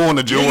ain't going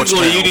to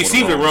Georgetown. You going to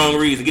UDC for the wrong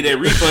reason. Get that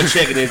refund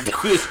check and then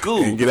quit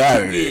school. And get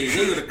out of here. Yeah,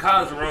 they go to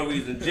college for the wrong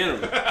reason in general.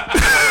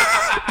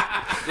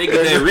 They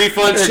get that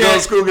refund check. They go to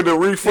school, get the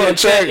refund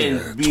check. And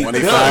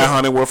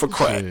 $2,500 worth of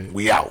crack. Yeah.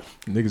 We out.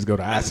 Niggas go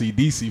to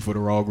ICDC for the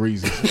wrong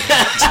reasons.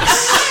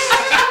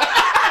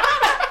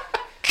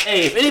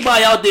 Hey, if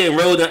anybody out there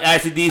enrolled in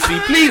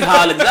ICDC, please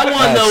holler. Cause I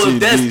want to know if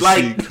that's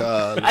like,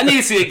 I need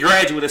to see a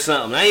graduate or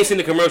something. I ain't seen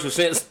the commercial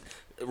since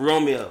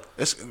Romeo.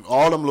 It's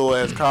all them little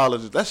ass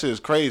colleges. That shit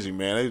is crazy,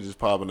 man. They just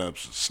popping up,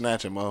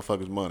 snatching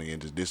motherfuckers' money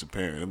and just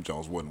disappearing. Them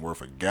Jones wasn't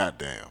worth a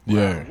goddamn.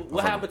 Yeah.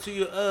 What happened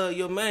to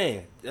your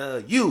man?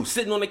 You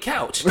sitting on the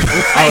couch.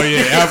 Oh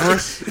yeah,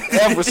 Everest.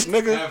 Everest,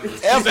 nigga.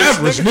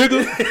 Everest,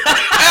 nigga.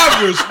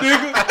 Everest,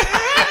 nigga.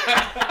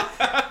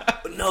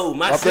 No,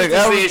 my sister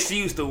said she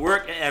used to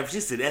work at Everest.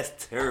 She said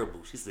that's terrible.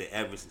 She said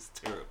Everest is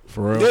terrible.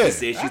 For real? Yeah. She said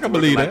she I used can to work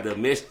believe like that. the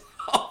mission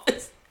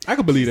office. I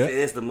can believe that.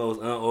 It's the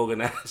most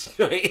unorganized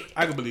joint.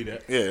 I can believe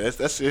that. Yeah,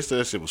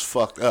 that shit was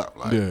fucked up.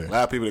 Like a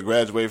lot of people that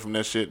graduated from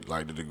that shit,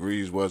 like the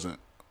degrees wasn't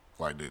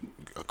like the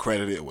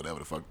accredited or whatever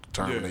the fuck the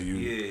term they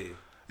use.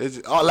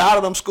 Yeah. A lot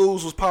of them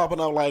schools was popping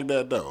up like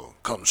that though.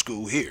 Come to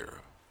school here.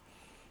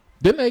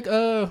 Didn't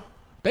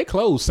they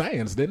closed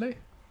science, didn't they?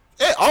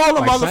 Yeah, all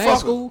them like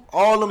motherfuckers.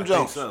 All them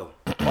Jones. So.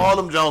 All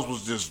them Jones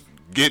was just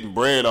getting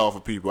bread off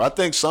of people. I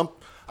think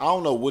I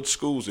don't know which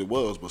schools it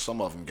was, but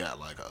some of them got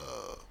like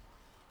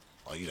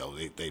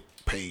they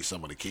paid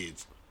some of the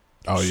kids.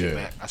 Oh yeah,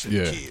 back. I said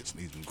the kids,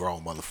 these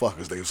grown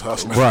motherfuckers. They was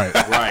hustling. Right.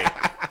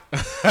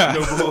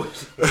 No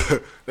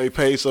bullshit. They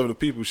paid some of the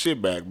people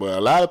shit back, but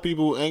a lot of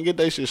people ain't get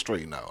their shit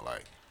straightened out.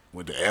 Like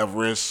with the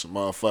Everest,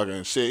 motherfucker,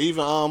 and shit.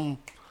 Even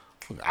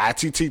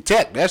ITT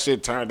Tech, that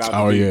shit turned out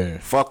to be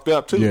fucked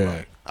up too. Yeah.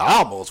 Like, I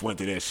almost went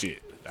to that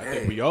shit. I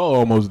think we all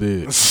almost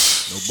did.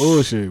 No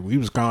bullshit. We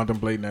was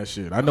contemplating that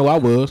shit. I know I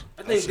was.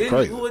 I think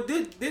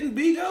didn't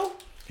B go?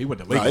 He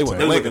went to Lincoln Tech.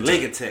 They went to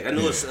Lincoln Tech. I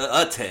know it's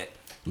a Tech.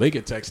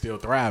 Lincoln Tech still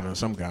thriving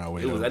some kind of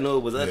way. I know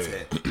it was a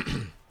Tech.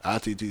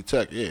 ITT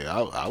Tech,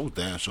 I was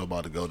damn sure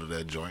about to go to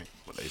that joint,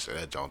 but they said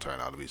that joint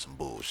turned out to be some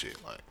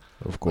bullshit. Like,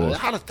 of course.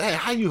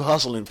 How you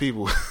hustling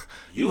people?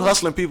 You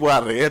hustling people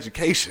out of their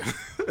education.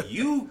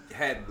 You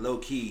had low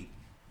key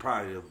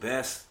probably the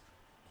best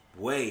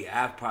way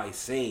I've probably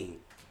seen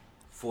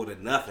for the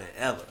nothing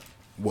ever.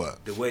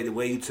 What? The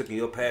way you took in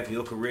your path in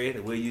your career,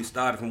 the way you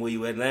started from where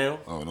you at now.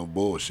 Oh, no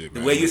bullshit,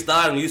 man. The way you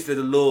started, you used to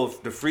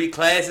the free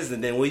classes,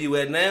 and then where you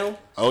at now.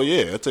 Oh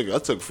yeah, I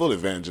took full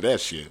advantage of that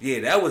shit.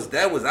 Yeah, that was.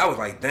 I was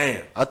like,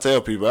 damn. I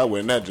tell people I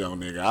went in that joint,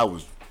 nigga. I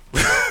was.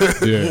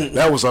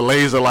 That was a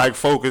laser like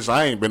focus.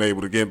 I ain't been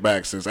able to get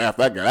back since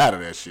after I got out of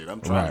that shit.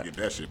 I'm trying to get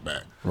that shit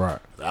back. Right.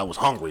 I was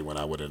hungry when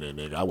I went in there,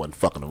 nigga. I wasn't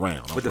fucking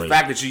around. But the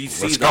fact that you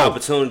see the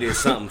opportunity as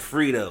something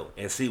free though,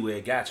 and see where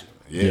it got you.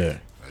 Yeah.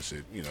 That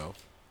shit,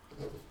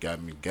 got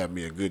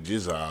me a good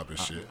job and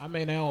shit. I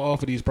mean, they don't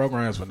offer these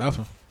programs for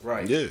nothing.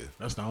 Right. Yeah.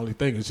 That's the only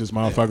thing. It's just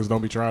motherfuckers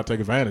don't be trying to take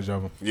advantage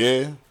of them.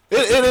 Yeah.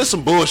 It is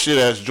some bullshit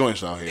ass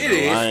joints out here. It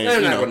is.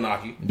 I'm not gonna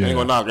knock you. I ain't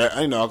gonna knock that.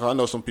 I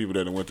know some people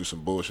that went through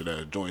some bullshit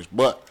ass joints,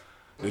 but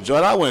the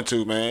joint I went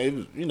to,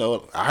 man, it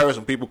was, I heard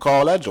some people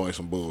call that joint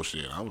some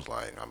bullshit. I was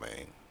like,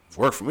 it's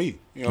worked for me.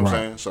 You know what I'm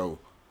saying? So,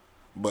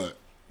 but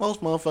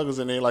most motherfuckers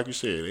in there, like you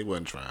said, they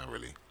wasn't trying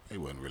really. They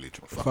wasn't really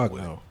trying to fuck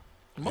with it.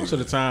 Most of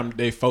the time,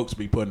 they folks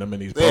be putting them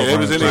in these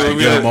programs. Even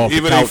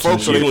they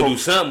folks, you gonna do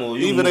something, or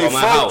you gonna go to my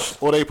house,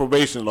 or they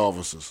probation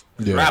officers.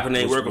 Yeah. Rapping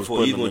ain't working for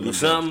you. You gonna do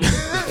something?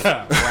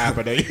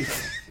 Rapping ain't.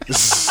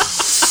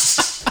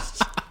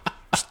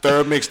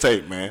 Third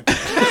mixtape, man.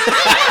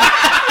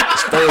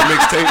 Third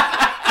mixtape.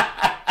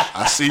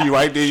 I see you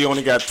right there. You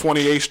only got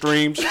 28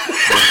 streams.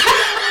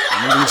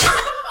 I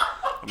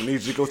need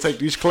you to go take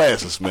these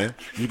classes, man.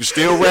 You can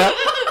still rap.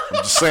 I'm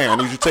just saying, I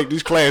need you to take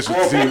these classes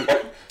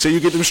till you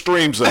get them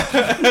streams up.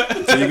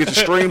 Till you get the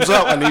streams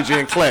up, I need you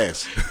in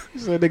class. He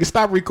said, nigga,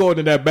 stop recording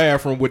in that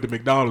bathroom with the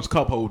McDonald's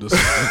cup holders.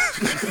 What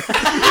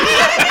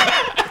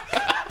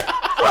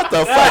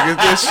the fuck is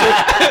this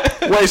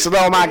shit? Wasting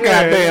all my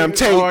goddamn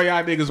tape. All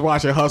y'all niggas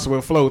watching Hustle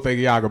and Flow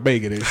thinking y'all can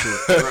make it and shit.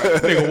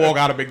 Nigga walk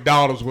out of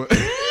McDonald's with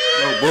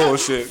no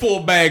bullshit.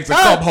 4 bags of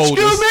cup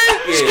holders. Excuse me?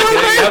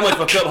 How much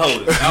for cup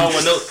holders? I don't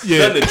want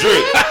nothing to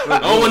drink. I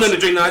don't want nothing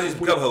to drink. No, I just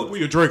cup holders. Where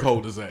your drink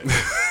holders at?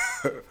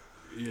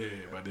 Yeah,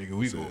 my nigga,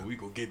 we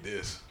go get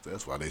this.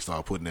 That's why they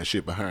start putting that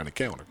shit behind the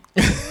counter.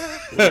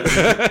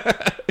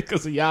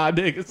 Because of y'all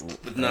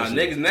niggas. Nah,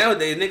 niggas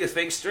nowadays, niggas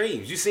fake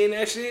streams. You seen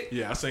that shit?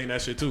 Yeah, I seen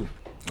that shit too.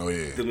 Oh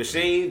yeah. The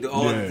machine,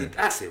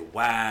 I said,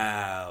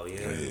 wow,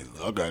 yeah.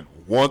 I got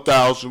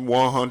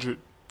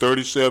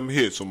 1,137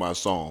 hits on my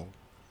song.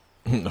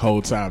 The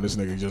whole time, this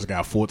nigga just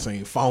got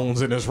 14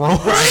 phones in his room.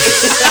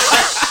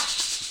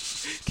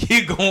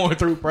 Keep going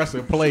through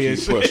pressing play and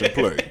shit. Keep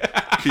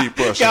pressing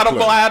play. Got to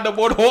blind them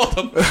with all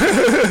them.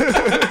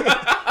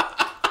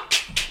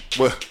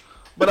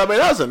 But I mean,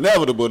 that's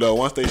inevitable though.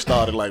 Once they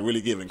started like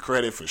really giving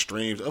credit for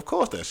streams, of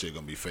course that shit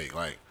gonna be fake.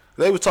 Like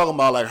they were talking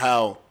about like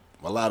how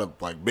a lot of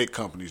like big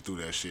companies do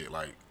that shit.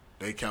 Like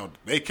they count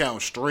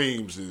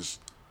streams as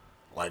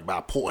like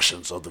by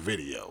portions of the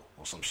video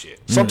or some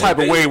shit. Some type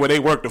of way where they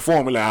work the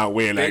formula out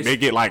where like they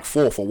get like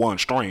 4 for 1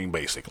 stream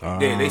basically.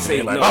 Yeah, they say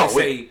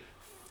I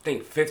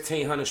think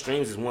 1,500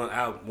 streams is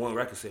one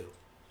record sale.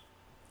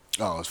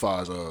 Oh, as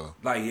far as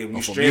like if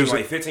you stream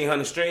like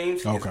 1,500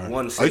 streams, okay. It's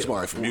one sale. Oh, it's more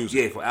like for music.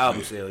 Yeah, for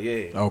album sale.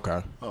 Yeah.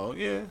 Okay. Oh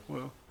yeah,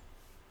 well.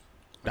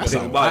 That's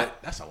a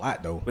lot. That's a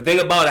lot though. But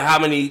think about it, how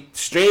many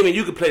streaming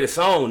you could play the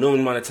song no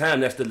amount of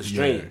time. That's still a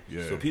stream.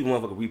 Yeah. So people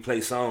motherfucker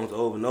replay songs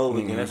over and over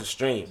again. That's a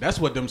stream. That's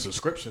what them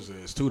subscriptions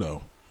is too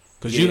though.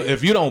 Because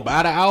if you don't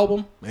buy the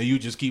album and you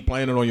just keep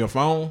playing it on your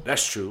phone,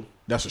 that's true.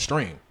 That's a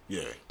stream.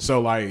 Yeah.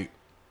 So like,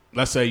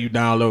 let's say you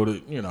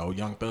downloaded,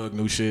 Young Thug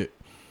new shit,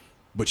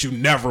 but you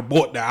never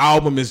bought the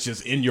album. It's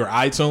just in your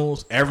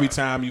iTunes. Every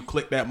time you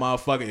click that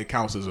motherfucker, it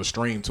counts as a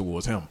stream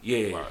towards him.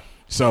 Yeah. Right.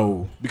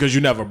 So because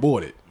you never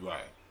bought it.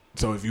 Right.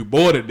 So if you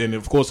bought it, then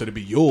of course it'll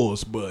be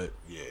yours, but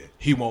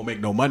he won't make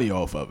no money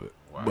off of it.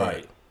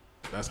 Right.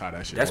 That's how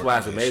that shit That's works. why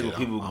it's amazing when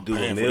people do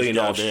 $1 million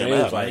off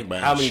streams. Like,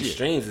 how many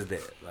streams is that?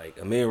 Like,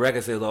 $1 million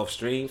record sales off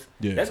streams?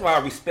 Yeah. That's why I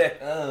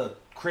respect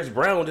Chris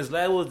Brown with this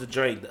last, what was the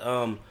drink?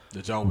 The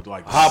joint with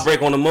like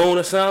Heartbreak on the Moon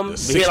or something? The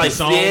 60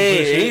 songs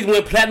and he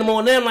went platinum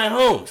on them like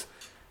Holmes.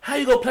 How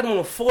you go platinum on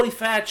a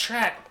 45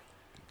 track?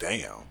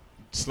 Damn.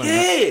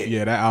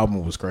 Yeah, that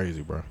album was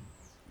crazy, bro.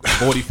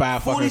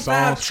 45 fucking songs.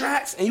 45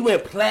 tracks, and you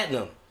went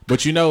platinum.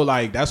 But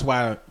like, that's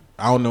why,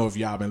 I don't know if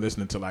y'all been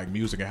listening to like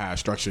music and how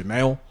it's structured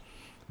now.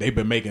 They've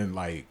been making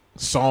like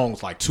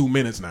songs like 2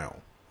 minutes now.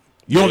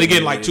 You only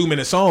get like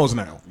 2-minute songs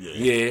now.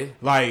 Yeah.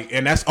 Like,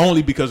 and that's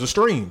only because of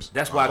streams.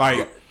 That's why.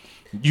 Like,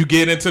 you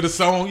get into the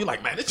song, you're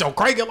like, man, this joint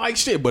cranking like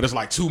shit, but it's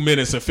like 2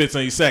 minutes and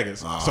 15 seconds.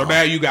 So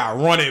now you got to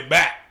run it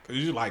back.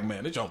 You're like,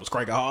 man, this joint was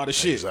cranking hard as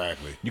shit.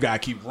 Exactly. You got to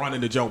keep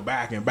running the joint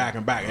back and back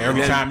and back. And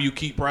every time you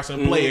keep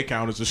pressing play, it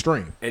counts as a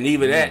stream. And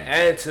even that,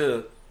 add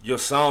to your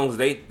songs,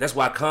 that's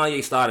why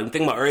Kanye started.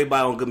 Think about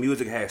everybody on Good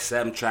Music has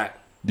 7-track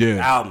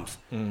albums.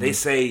 They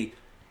say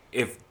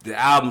if the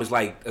album is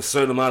like a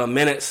certain amount of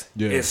minutes,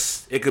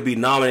 it could be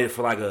nominated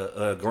for like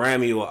a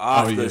Grammy or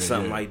Oscar or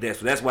something like that.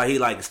 So that's why he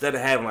like, instead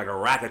of having like a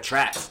rack of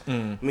tracks,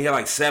 he had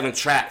like 7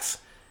 tracks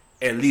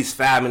at least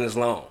 5 minutes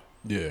long.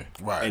 Yeah.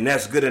 Right. And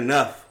that's good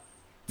enough.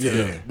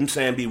 Yeah. I'm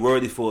saying be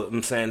worthy for it.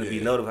 I'm saying to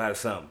be notified of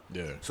something.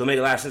 Yeah. So it make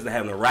a lot of sense to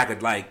having a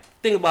record like,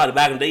 think about it,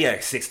 back in the day, you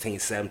had 16,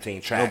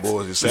 17 tracks. No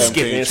boys, it's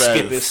 17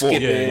 tracks.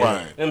 Skipping. Right. You know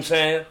what I'm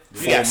saying?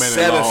 You got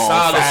 7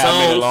 solid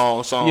songs.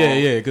 long songs.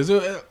 Yeah, because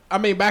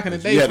back in the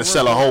day, you had to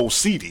sell a whole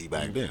CD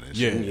back then.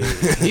 Yeah.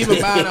 Even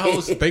buying a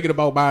whole, thinking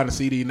about buying a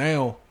CD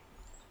now,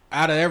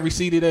 out of every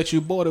CD that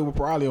you bought, it would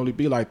probably only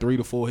be like 3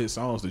 to 4 hit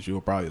songs that you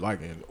would probably like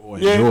or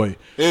enjoy.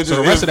 So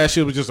the rest of that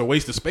shit was just a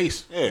waste of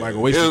space, like a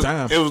waste of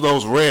time. It was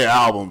those rare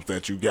albums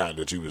that you got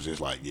that you was just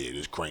like,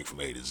 this crank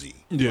from A to Z.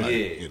 Yeah,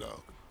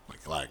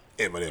 like, like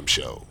Eminem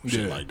show,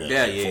 shit like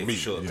that. For me,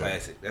 sure,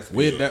 classic. That's a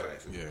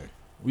classic. Yeah,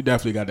 we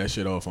definitely got that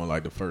shit off on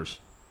like the first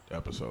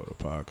episode of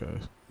the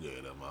podcast. Yeah,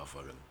 that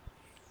motherfucker.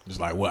 Just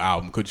like, what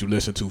album could you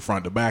listen to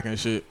front to back and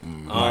shit?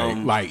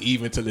 Like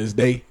even to this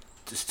day.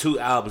 There's 2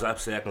 albums I'd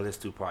say I can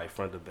listen to probably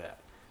front to back.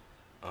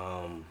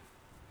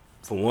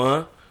 For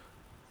one,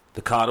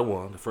 the Carter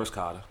one, the first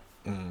Carter,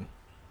 and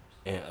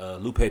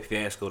Lupe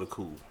Fiasco, the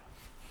Cool.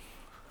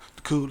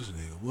 The coolest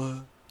nigga,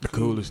 what? The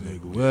coolest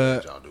nigga,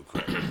 what? Y'all do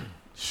crack.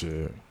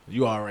 Shit,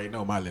 you already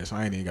know my list.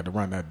 I ain't even got to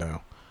run that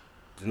down.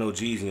 There's no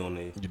Jeezy on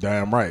there. You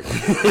damn right.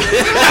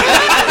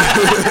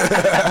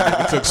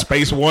 You took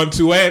space 1,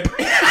 2, and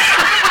 3.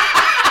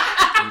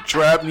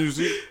 Trap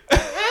music.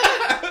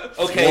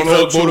 Okay,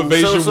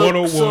 motivation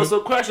 101. So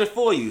question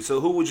for you. So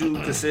who would you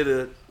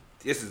consider?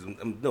 This is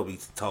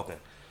nobody's talking.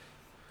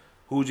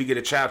 Who would you get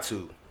a trap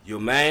to? Your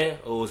man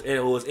or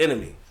his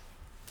enemy?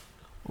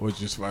 Or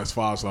just as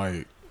far as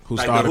like who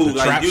like started the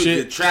trap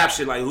shit? The trap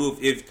shit, like who?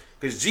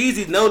 Because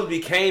Jeezy notably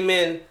came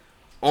in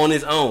on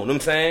his own. You know what I'm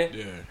saying?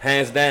 Yeah.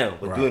 Hands down.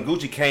 But then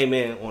Gucci came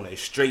in on a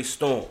straight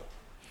storm.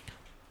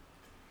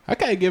 I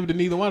can't give it to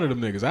neither one of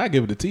them niggas. I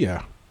give it to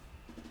T.I.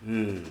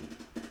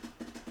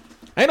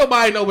 Ain't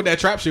nobody know what that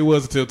trap shit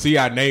was until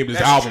T.I. named his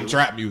album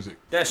Trap Music.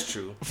 That's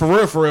true. For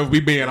real, we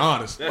being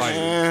honest. That's like,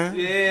 true.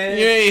 Yeah.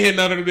 You ain't hit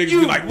none of the niggas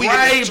You be like, we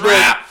right, get the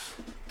trap.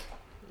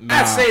 Nah.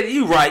 I say that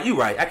you right.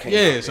 I can't.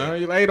 Yeah, son.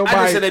 Ain't nobody. I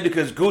just said that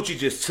because Gucci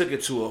just took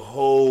it to a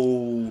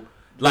whole.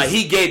 Like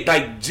he gave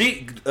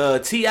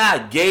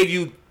T.I. gave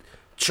you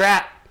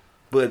trap,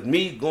 but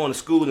me going to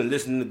school and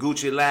listening to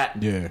Gucci a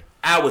lot. Yeah.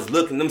 I was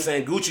looking. I'm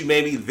saying Gucci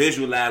made me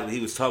visualize when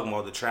he was talking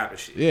about the trap and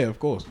shit. Yeah, of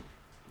course.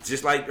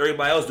 just like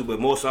everybody else do, but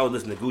more so I was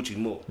listening to Gucci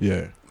more.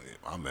 Yeah.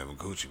 I remember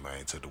Gucci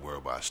Mane took the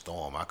world by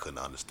storm. I couldn't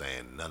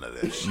understand none of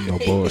that shit. No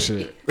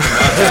bullshit.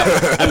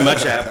 I'm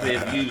much I play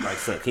for you. Like,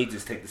 son, can you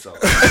just take this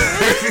off?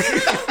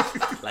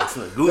 Like,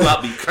 son, Gucci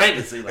might be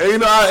cranking. So like, And, you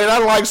know, I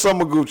like some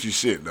of Gucci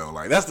shit though.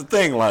 Like that's the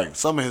thing. Like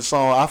some of his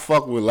songs, I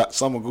fuck with like,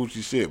 some of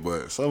Gucci shit,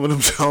 but some of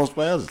them songs,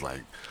 man, I was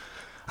like,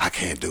 I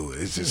can't do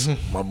it. It's just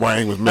my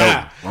brain was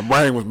melting. My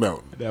brain was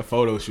melting. That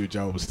photo shoot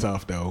job was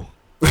tough though.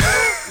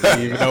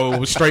 Even though it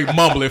was straight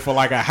mumbling for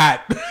like a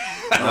hot.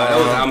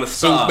 I'm a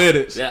star. 2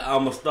 minutes. Yeah,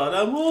 I'm a star.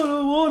 That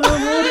water. Like,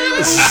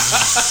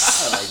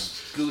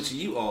 Gucci,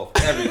 you off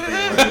everything.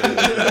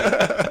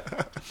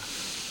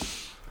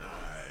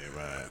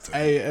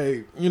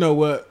 Hey, you know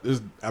what? It's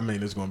going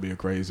to be a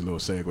crazy little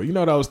segue. You know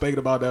what I was thinking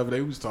about the other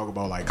day? We was talking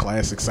about like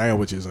classic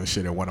sandwiches and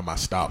shit at one of my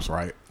stops,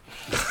 right?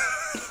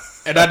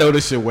 And I know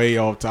this shit way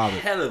off topic.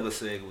 Hell of a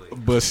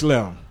segue. But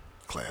Slim,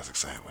 Classic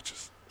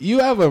sandwiches.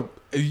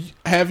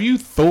 Have you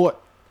thought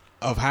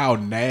of how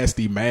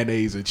nasty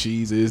mayonnaise and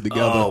cheese is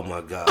together? Oh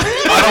my God.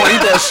 I don't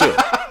eat that shit.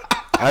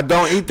 I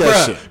don't eat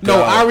that shit. No,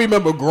 God. I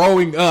remember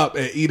growing up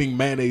and eating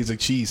mayonnaise and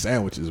cheese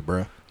sandwiches,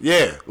 bruh.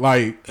 Yeah.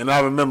 Like, And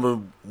I remember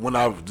when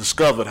I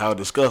discovered how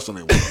disgusting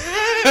it was.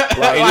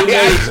 Like,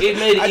 it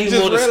made I it even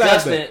just more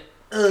realized disgusting.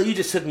 You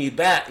just took me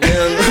back, you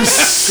know?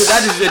 Because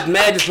I just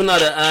imagine putting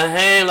out a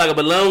ham like a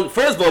bologna.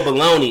 First of all,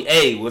 bologna,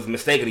 was a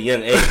mistake at a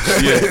young age.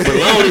 Yeah.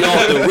 Bologna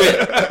off the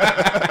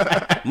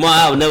rip. Ma,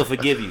 I will never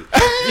forgive you.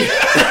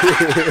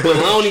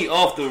 Bologna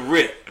off the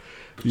rip.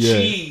 Yeah.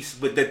 Cheese,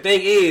 but the thing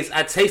is,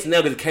 I tasted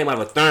it because it came out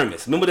of a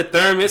thermos. Remember the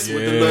thermos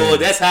with the little?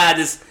 That's how I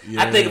just.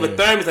 Yeah. I think of a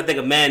thermos. I think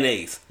of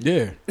mayonnaise.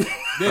 yeah.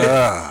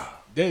 Yeah,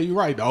 you're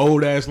right. The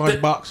old ass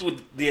lunchbox.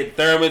 With the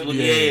thermos with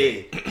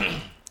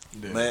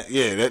Man,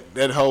 yeah,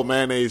 that whole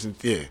mayonnaise and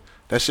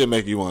that shit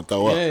make you want to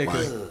throw up. Yeah,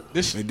 Like,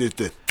 this. it did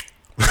that.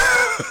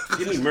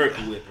 Give me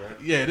Mercury whip, bro.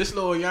 Yeah, this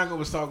little younger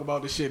was talking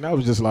about this shit, and I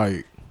was just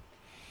like,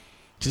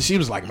 she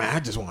was like, man, I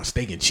just want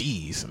steak and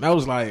cheese, and I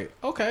was like,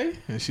 okay,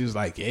 and she was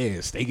like,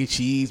 yeah, steak and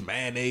cheese,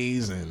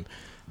 mayonnaise, and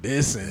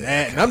this and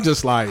that, and I'm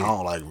just like, I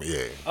don't like me.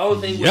 Yeah.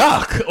 Only thing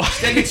yuck.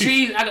 steak and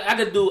cheese, I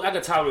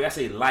could tolerate. I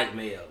say light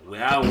mayo,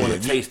 where I don't want to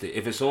taste it.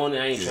 If it's on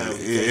there, I ain't trying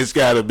to. It's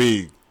got to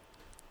be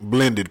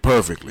blended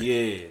perfectly.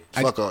 Yeah.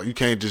 Fuck off. You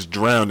can't just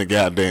drown the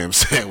goddamn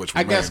sandwich.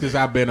 I guess because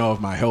I've been off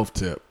my health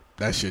tip,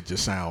 that shit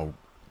just sound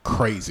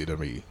crazy to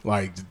me.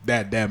 Like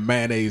that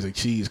mayonnaise and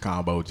cheese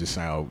combo just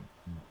sound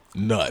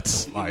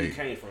nuts. Where you Like,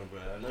 came from, bro?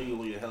 I know you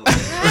on your health.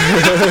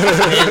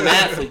 And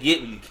not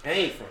forget where you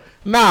came from.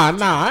 nah,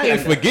 I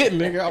ain't forgetting,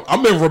 nigga.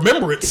 I'm in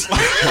remembrance.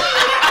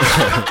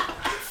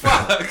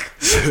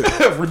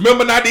 Fuck.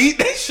 Remember not to eat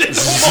that shit.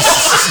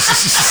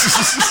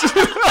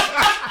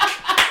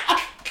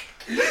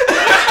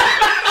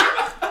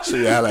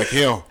 See, I like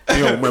him. He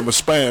don't remember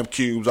Spam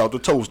cubes out the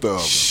toaster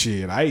oven.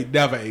 Shit, I ain't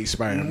never ate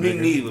Spam. Me nigga.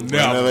 neither, bro.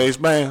 You never ate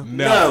Spam?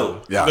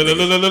 No. Y'all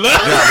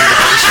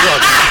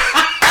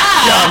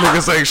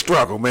niggas ain't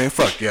struggle, man.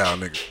 Fuck y'all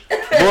niggas.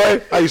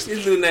 Boy, I used to.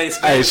 His new name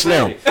Spam. Hey,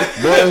 Slim.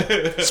 Boy,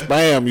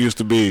 Spam used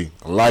to be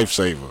a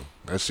lifesaver.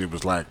 That shit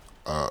was like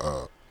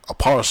a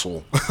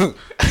parcel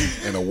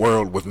in a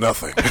world with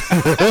nothing.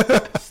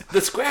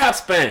 Describe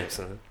Spam,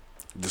 son.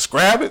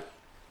 Describe it?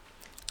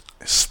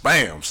 It's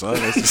Spam, son.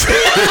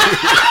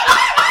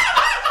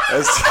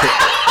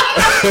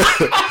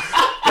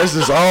 That's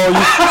just all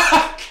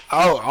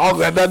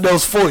that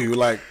does for you.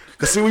 Like,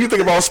 cause see, when you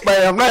think about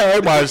Spam now,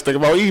 everybody just think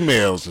about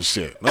emails and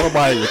shit.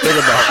 Nobody even think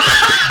about.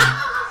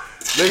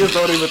 Niggas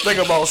don't even think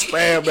about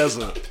Spam as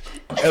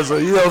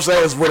a you know what I'm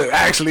saying, as what it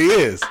actually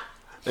is.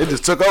 They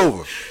just took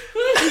over.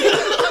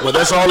 But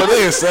that's all it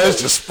is, son.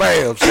 It's just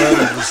Spam,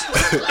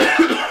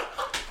 son.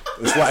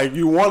 It's like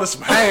you wanted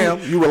some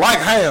ham, you would like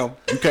ham.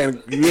 You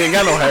ain't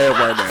got no ham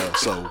right now,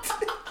 so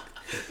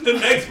The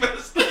next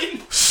best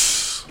thing.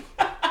 it's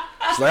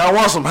like I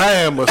want some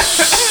ham, but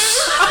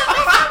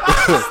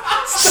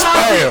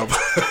Spam.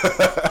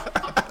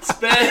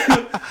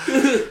 Spam.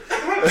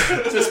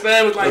 So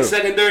Spam was like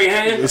secondary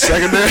ham. The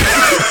secondary.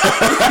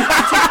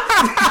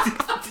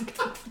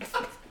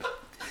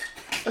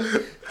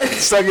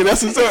 That's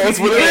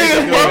what it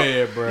is, Go bro.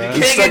 ahead, bro.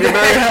 It's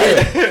secondary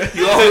ham.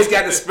 You always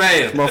got the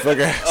Spam.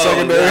 Motherfucker,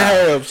 secondary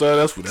ham, son.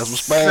 That's what Spam is.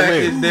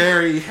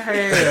 Secondary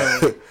ham.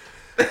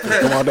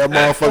 Come on, that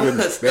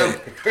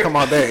motherfucker. Come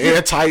on, that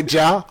airtight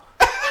jaw.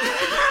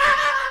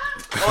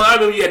 Oh, I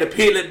remember you had to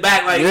peel it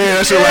back like Yeah,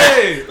 that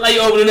shit like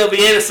you opening up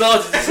Vienna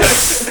sausage.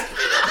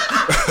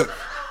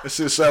 That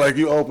shit sound like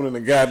you opening the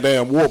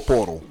goddamn warp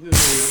portal.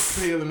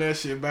 Peeling that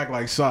shit back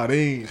like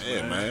sardines.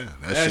 Yeah, man.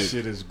 That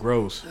shit is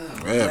gross.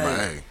 Yeah, man.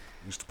 Hey,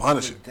 used to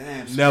punish it.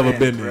 Damn, Never Spam,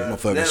 been bro. there.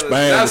 Motherfucking I've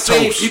Spam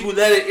seen toast. people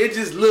let it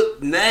just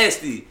look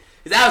nasty.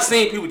 I've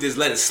seen people just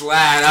let it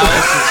slide out.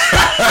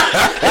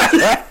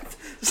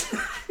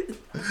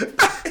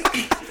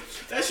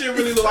 That shit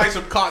really look like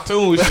some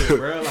cartoon shit,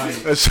 bro. Like,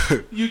 That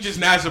shit, you just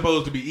not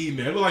supposed to be eating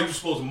that. It look like you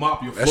supposed to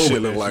mop your floor. that shit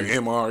with look like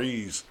shit.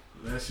 MREs.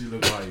 That shit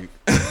look like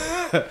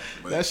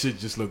that shit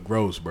just look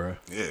gross, bro.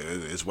 Yeah,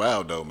 it's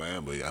wild though,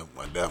 man. But I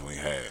definitely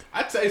had.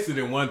 I tasted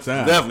it one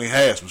time. Definitely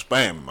had some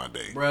spam in my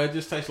day, bro. It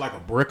just tastes like a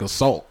brick of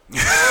salt.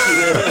 That's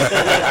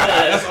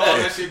all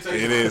that shit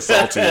tastes. It is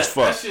salty as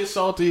fuck. That shit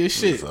salty as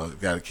shit. So you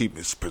gotta keep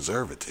its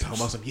preservatives. Talking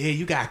about some,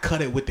 you gotta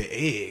cut it with the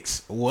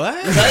eggs.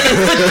 What?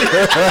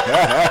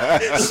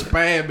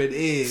 Spam and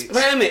eggs.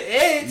 Spam and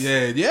eggs.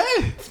 Yeah.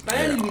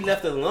 Spam need to be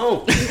left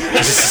alone.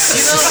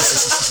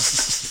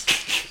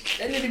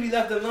 That need to be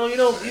left alone. You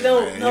don't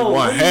know. You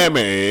want ham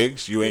and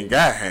eggs, you ain't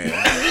got ham.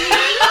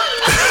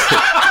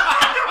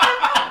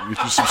 You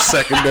do some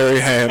secondary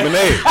ham and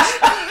eggs.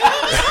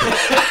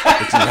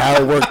 Which is how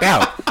it worked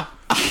out.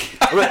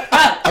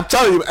 I'm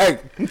telling you, hey,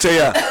 let me tell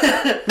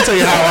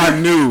you how I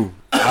knew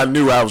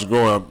I was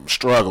growing up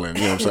struggling,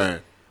 you know what I'm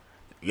saying?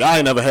 Y'all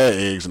ain't never had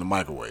eggs in the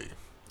microwave.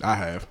 I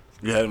have.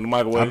 You had it in the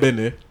microwave? I've been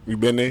there. You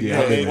been there? Yeah,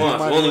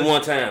 only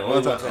one time.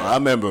 I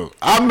remember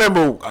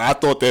I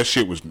thought that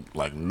shit was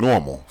like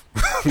normal.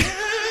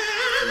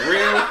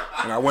 Real?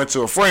 And I went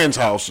to a friend's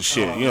house and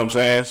shit, you know what I'm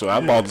saying? So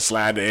I bought to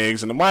slide the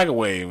eggs in the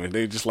microwave, and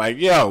they just like,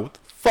 yo, what the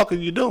fuck are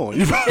you doing?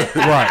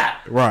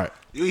 Right.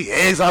 You eat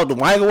eggs out the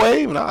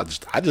microwave? And I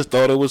just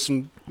thought it was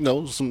some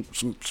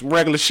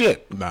regular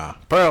shit. Nah.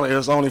 Apparently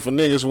it's only for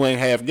niggas who ain't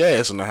have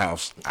gas in the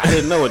house. I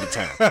didn't know at the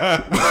time.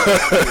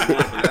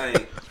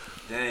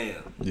 Damn.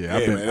 Yeah,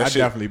 I've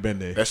definitely been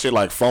there. That shit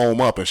like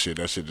foam up and shit.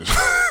 That shit just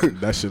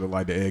that shit look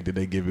like the egg that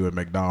they give you at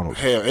McDonald's.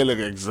 Hell, it look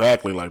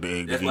exactly like the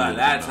egg. That's why a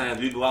lot of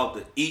times we go out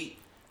to eat,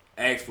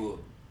 ask for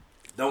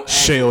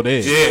shelled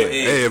eggs.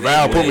 Yeah,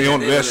 Val put me on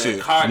that shit.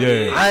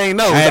 Yeah, I ain't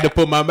know. I had to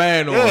put my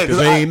man on because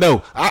I ain't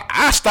know.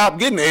 I stopped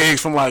getting the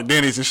eggs from like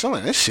Denny's and shit.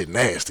 Like, that shit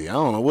nasty. I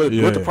don't know what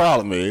the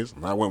problem is.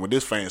 I went with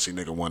this fancy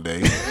nigga one day.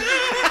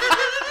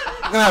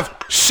 Can I have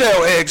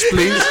shell eggs,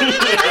 please?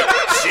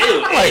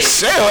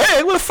 Shell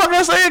egg? Where the fuck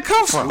else egg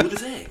come from? Smooth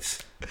as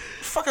eggs. Where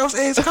the fuck else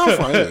eggs come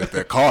from?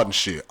 That carton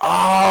shit.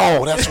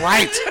 Oh, that's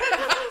right.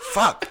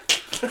 Fuck.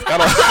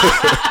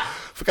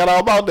 Forgot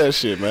all about that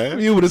shit, man.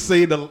 You would have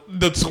seen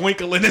the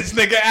twinkle in this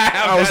nigga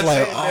eye. I was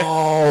like,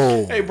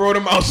 oh. They brought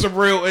him out some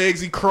real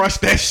eggs. He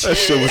crushed that shit. That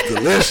shit was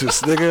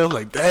delicious, nigga. I was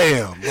like,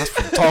 damn, that's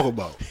what I'm talking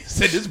about. He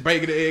said this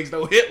bacon and eggs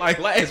don't hit like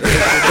last week.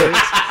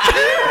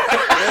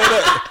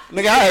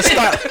 Nigga, I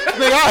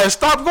had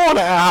stopped going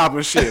to IHOP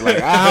and shit. Like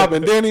IHOP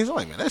and Denny's. I'm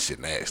like, man, that shit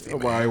nasty.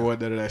 Nobody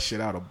want none of that shit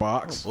out of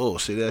box. Oh,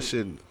 bullshit, that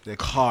shit. That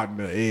carton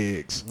of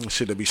eggs.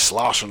 Shit that be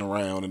sloshing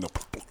around in the.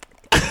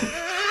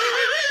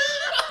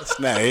 That's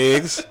not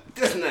eggs.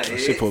 That's not eggs. That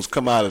shit supposed to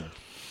come out of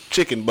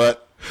chicken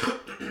butt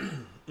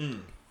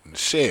and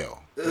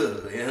shell.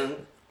 Yeah.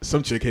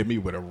 Some chick hit me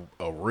with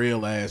a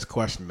real ass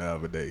question the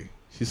other day.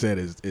 She said,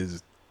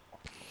 "Is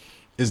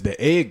the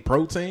egg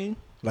protein?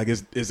 Like,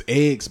 is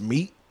eggs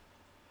meat?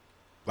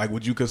 Like,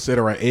 would you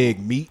consider an egg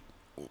meat?"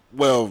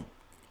 Well,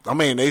 I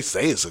mean, they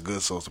say it's a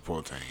good source of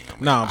protein. I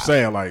mean, I'm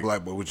saying like,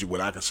 but would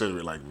I consider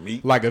it like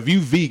meat? Like, if you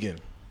vegan,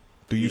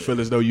 do you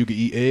feel as though you could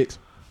eat eggs?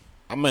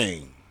 I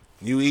mean,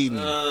 you eating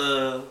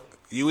the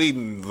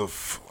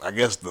I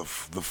guess the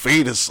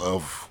fetus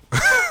of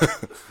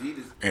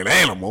an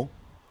animal.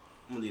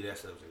 I'm gonna leave that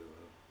subject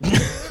alone.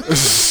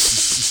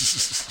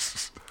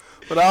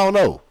 But I don't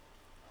know.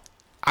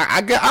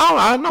 I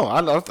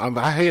don't know.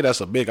 I hear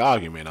that's a big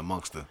argument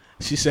amongst the.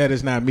 She said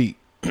it's not meat.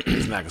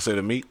 It's not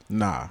considered meat.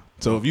 Nah.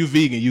 So if you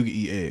vegan, you can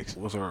eat eggs.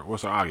 What's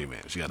her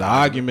argument? She got the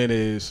argument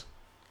is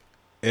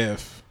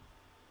if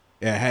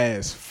it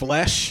has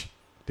flesh,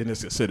 then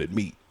it's considered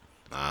meat.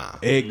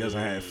 Egg doesn't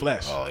have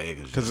flesh. Oh, egg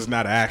is because it's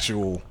not an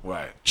actual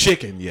right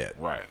chicken yet.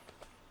 Right.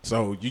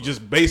 So you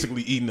just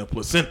basically eating a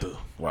placenta.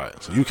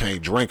 Right. So you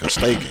can't drink a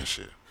steak and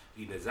shit.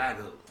 Eat a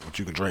zygote. But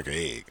you can drink an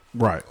egg.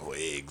 Right. Or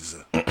eggs.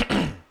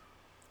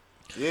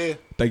 Yeah.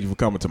 Thank you for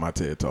coming to my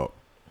TED Talk.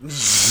 Man,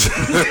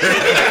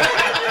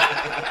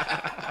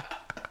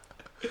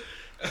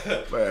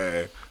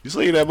 you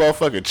seen that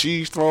motherfucking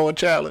cheese throwing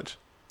challenge?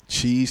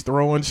 Cheese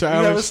throwing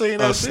challenge? You never seen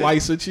that a shit?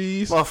 Slice of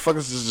cheese?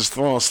 Motherfuckers is just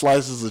throwing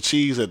slices of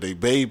cheese at their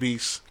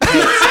babies. Y'all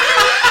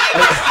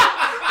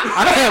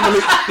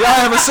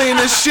haven't seen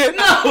this shit?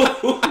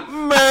 No.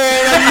 Man,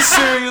 are you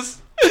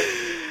serious?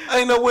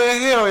 Ain't nowhere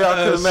in hell y'all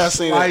could have not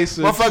seen it.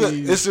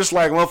 Motherfuckers, it's just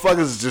like motherfuckers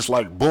is just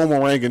like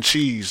boomeranging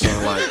cheese,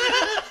 son.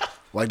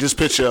 Like just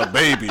picture a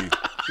baby.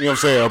 You know what I'm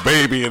saying? A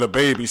baby in a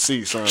baby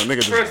seat, son.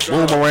 Nigga just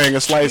boomerang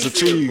a slice of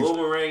cheese.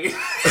 Boomerang.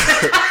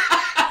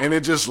 And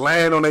it just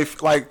land on they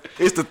like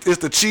it's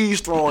the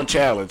cheese throwing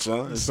challenge,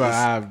 son.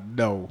 I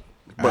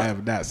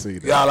have not seen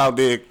that. Y'all out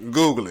there,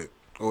 Google it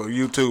or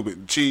YouTube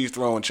it. Cheese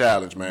throwing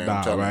challenge, man.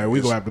 Nah, right.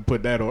 We gonna have to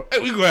put that on.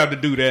 We gonna have to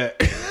do that.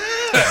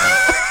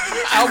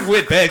 I'm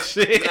with that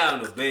shit. Not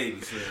on the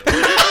baby, son.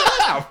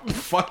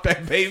 Fuck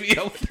that baby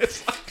over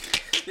this.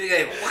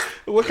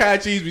 What kind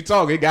of cheese we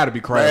talking? It gotta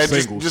be Kraft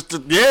Singles.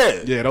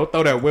 Yeah. Don't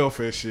throw that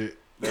welfare shit.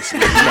 That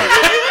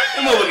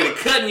motherfucker gonna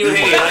cut in your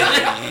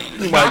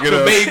head. You might get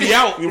the baby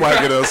out. You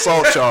might get an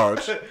assault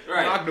charge.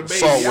 Right. Knock the baby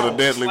assault out. with a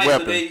deadly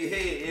weapon. Head,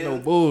 yeah. No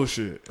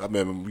bullshit. I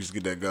remember we used to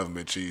get that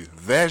government cheese.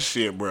 That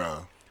shit,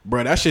 bro.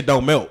 Bro, that shit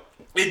don't melt.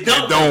 It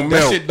don't melt.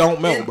 That shit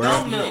don't melt, bro.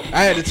 Don't melt.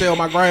 I had to tell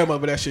my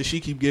grandmother that shit. She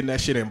keep getting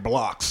that shit in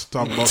blocks.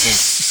 Talking about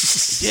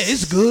some, yeah,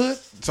 it's good.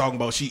 Talking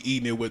about she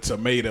eating it with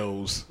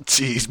tomatoes.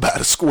 Cheese by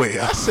the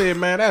square. I said,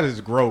 man, that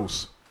is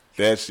gross.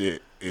 That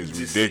shit is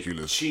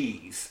ridiculous.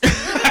 Cheese.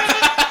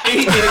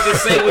 He didn't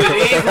just say what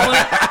it is,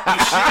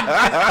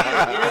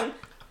 man.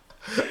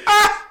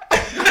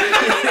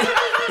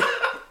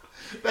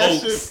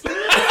 Oats.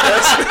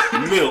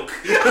 Milk.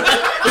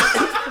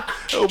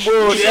 Oh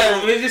boy.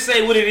 Yeah, let's just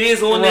say what it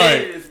is on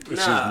there. This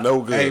is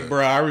no good. Hey,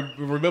 bro, I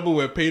remember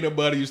when peanut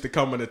butter used to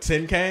come in a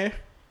tin can?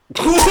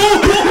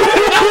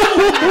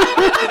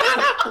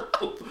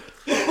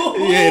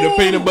 Yeah, the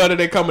peanut butter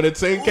that come in a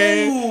tin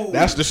can. Ooh.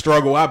 That's the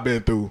struggle I've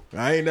been through.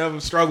 I ain't never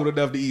struggled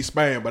enough to eat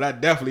Spam, but I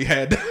definitely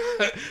had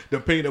the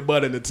peanut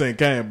butter in the tin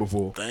can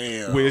before.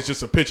 Damn. Where it's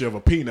just a picture of a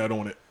peanut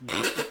on it.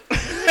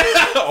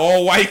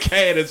 All white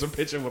can is a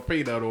picture of a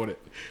peanut on it.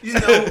 You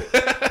know,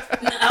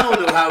 I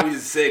don't know how we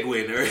just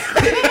segue there.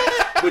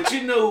 But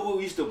you know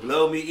who used to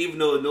blow me, even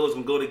though it knows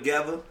them go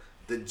together?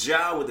 The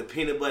jar with the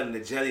peanut butter and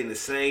the jelly in the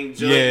same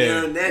joint. Yeah, you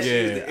know, that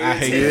shit used to I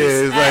hate irritate it.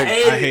 me. It's like,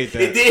 I hate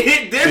that. It did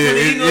hit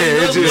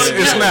different.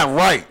 It's not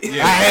right.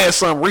 Yeah. I had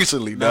some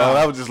recently, dog.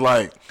 I was just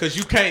like, because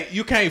you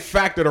can't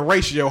factor the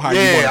ratio how you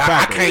want to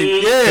factor. I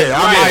can't. Yeah,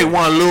 I might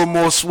want a little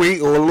more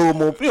sweet or a little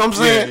more. You know what I'm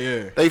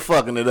saying? Yeah. They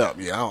fucking it up.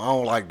 Yeah, I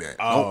don't like that.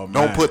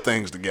 Don't put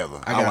things together.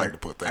 I like to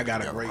put things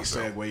together. I got a great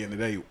segue in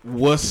today.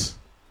 What's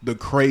the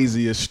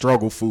craziest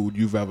struggle food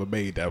you've ever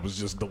made that was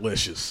just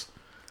delicious?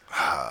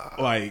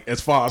 Like,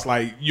 as far as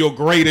like your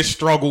greatest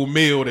struggle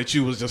meal that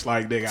you was just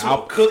like, nigga,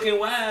 so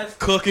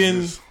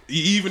cooking,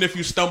 even if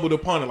you stumbled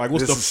upon it, like,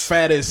 what's the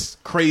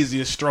fattest,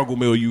 craziest struggle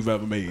meal you've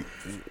ever made?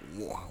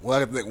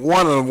 Well, I think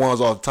one of the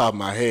ones off the top of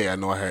my head, I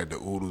know I had the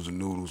oodles and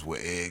noodles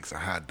with eggs and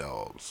hot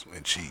dogs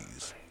and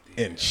cheese.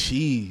 And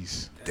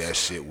cheese. That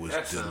shit was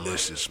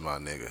delicious, my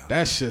nigga.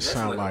 That shit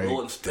sound like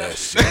that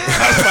shit.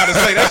 I was about to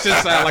say that shit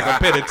sound like a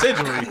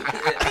penitentiary.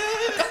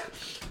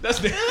 That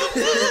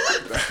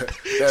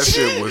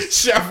shit was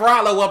Chef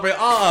Rollo up in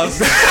Oz.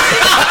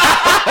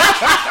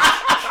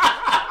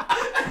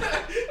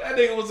 That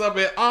nigga was up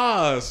in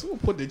Oz. We'll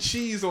put the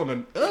cheese on the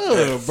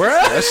bruh.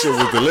 That shit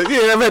was delicious.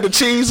 Yeah, I've had the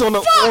cheese on the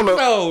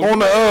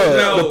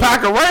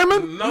pack of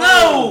ramen.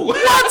 No.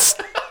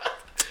 What?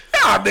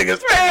 Y'all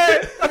niggas,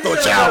 man. I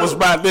thought y'all was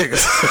my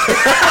niggas.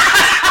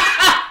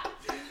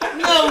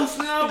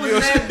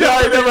 Y'all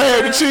ain't never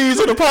had the cheese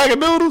on the pack of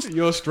noodles?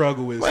 Your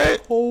struggle is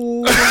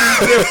totally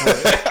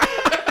different.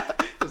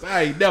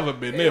 I ain't never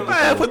been there before.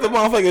 Man, put the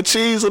motherfucking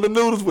cheese on the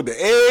noodles with the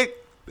egg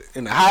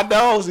and the hot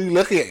dogs. You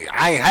look at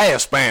I ain't had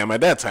Spam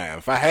at that time.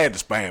 If I had the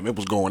Spam, it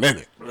was going in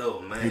it.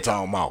 Oh, man. You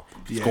talking about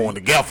it's going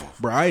together.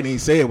 Bro, I ain't even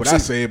said what I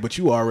said, but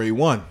you already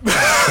won.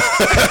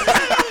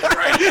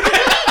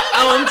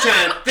 I'm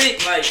trying to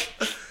think, like,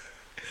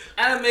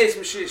 I done made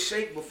some shit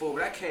shake before,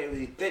 but I can't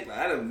really think. Like,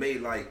 I done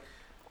made, like,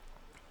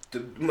 the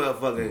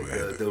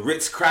motherfucking the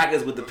Ritz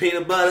crackers with the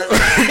peanut butter.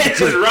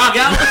 Just rock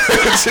out.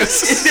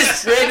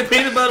 just spread the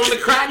peanut butter on the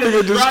crackers.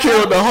 Nigga just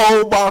killed the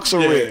whole box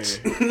of Ritz.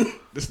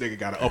 This nigga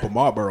got an Upper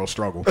Marlboro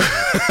struggle.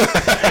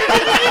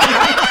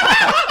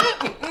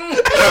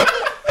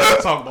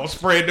 Talking about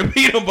spreading the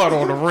peanut butter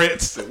on the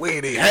Ritz. We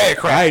ain't even had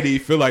crackers. I ain't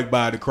even feel like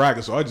buying the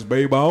crackers, so I just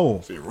made my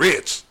own.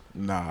 Ritz.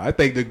 Nah, I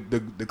think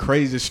the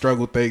craziest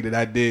struggle thing that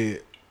I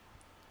did,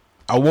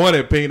 I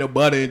wanted peanut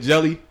butter and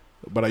jelly,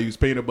 but I used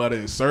peanut butter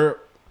and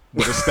syrup.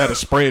 But instead of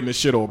spreading the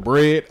shit on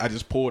bread, I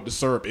just poured the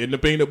syrup in the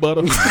peanut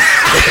butter. And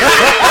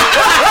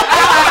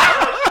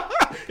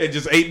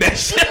just ate that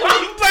shit.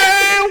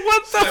 Man,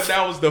 what the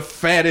that was the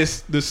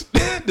fattest,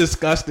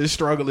 disgusting,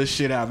 struggling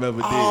shit I've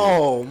ever did.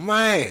 Oh,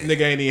 man.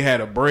 Nigga ain't even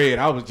had a bread.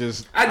 I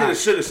did a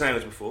sugar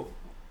sandwich before.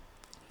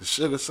 The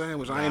sugar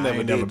sandwich? I ain't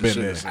never did the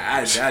sugar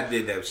sandwich. I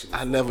did that shit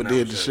before. I never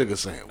did the sugar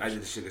sandwich. I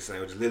did the sugar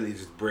sandwich. Literally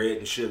just bread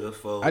and sugar.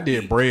 I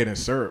did bread and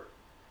syrup.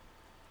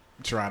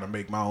 Trying to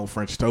make my own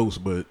French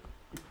toast, but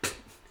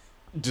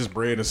just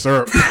bread and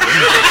syrup.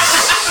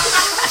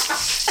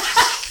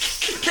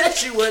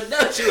 That you was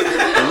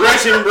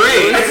Russian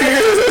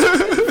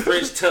bread.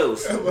 French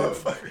toast.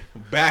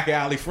 Back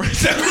alley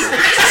French toast.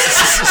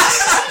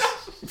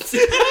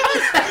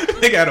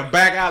 They got a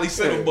back alley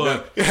cinnamon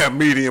bun. Yeah,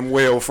 medium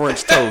well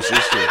French toast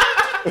and shit.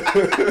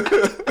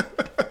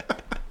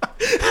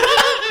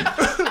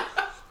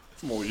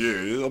 Come on,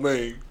 yeah. I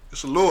mean,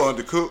 it's a little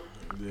undercooked.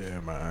 Yeah,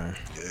 man.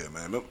 Yeah,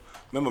 man.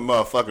 Remember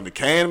motherfucking the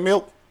canned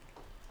milk?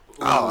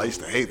 Oh, I used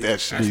to hate that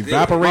shit.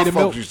 Evaporated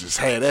milk? Used to just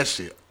have that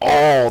shit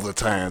all the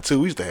time, too.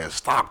 We used to have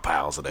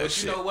stockpiles of that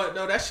shit. You know what?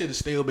 No, that shit is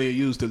still being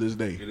used to this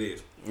day. It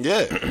is.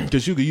 Yeah.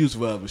 Because you can use it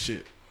for other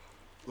shit.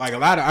 Like,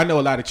 I know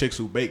a lot of chicks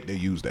who bake, they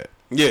use that.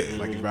 Yeah.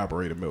 Like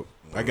evaporated milk.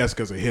 I guess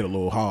because it hit a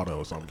little harder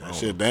or something. That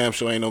shit damn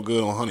sure ain't no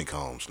good on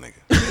honeycombs, nigga.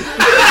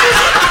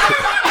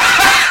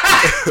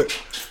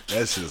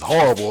 That shit is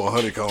horrible on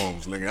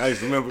honeycombs, nigga. I used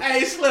to remember.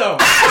 Hey, Slim.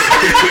 I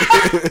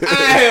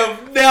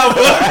have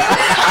never.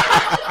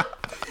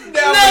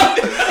 You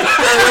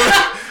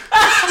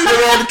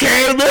know the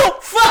canned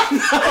milk? Fuck no.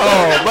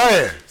 Oh,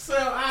 man. So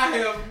I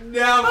have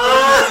never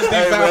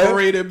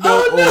evaporated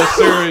milk or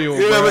cereal,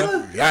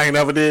 bro. I ain't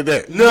never did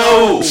that.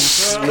 No.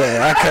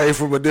 Man, I came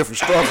from a different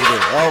struggle there.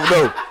 I don't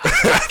know.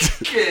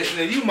 Yes,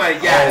 man, you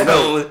might got it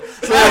on.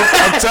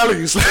 I'm telling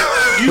you.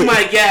 You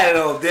might got it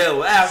on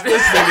devil.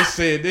 This nigga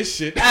said this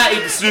shit. I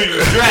eat the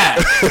cereal dry.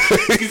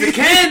 Cause the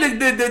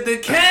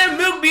canned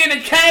milk be in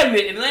the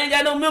cabinet and I ain't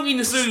got no milk in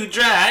the cereal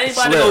dry. I ain't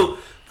about to go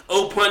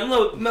open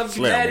look, mother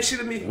be mad as shit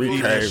at me. We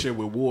Eat that shit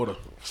with water.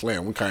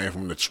 Slim, we came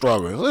from the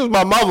struggle. This was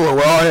my mother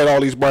who all had all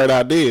these bright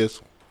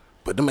ideas.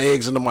 Put them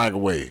eggs in the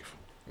microwave.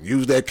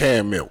 Use that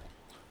canned milk.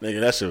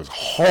 Nigga, that shit was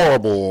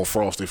horrible on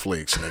Frosted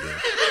Flakes,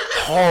 nigga.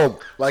 Horrible.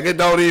 Like it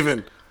don't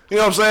even, you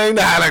know what I'm saying? You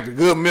know how like the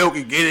good milk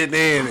you get it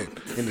in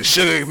and the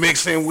sugar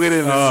mixed in with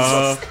it.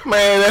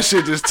 Man, that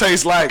shit just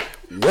tastes like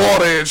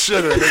water and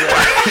sugar,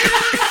 nigga.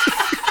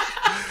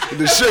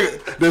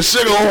 the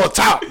sugar on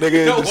top, nigga.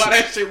 You know why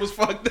that shit was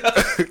fucked up?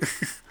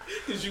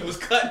 Because you was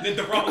cutting it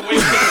the wrong way.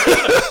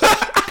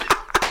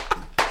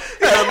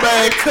 Had a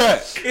bad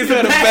cut. It's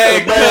a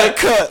bad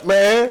cut,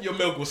 man. Your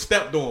milk was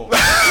stepped on.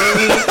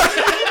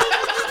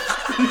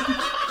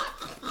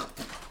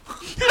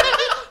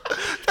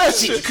 That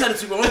shit, you cut it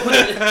too long. Put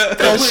it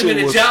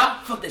in the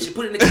jar. Fuck that shit.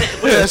 Put it in the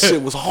can. That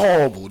shit was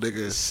horrible,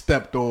 nigga.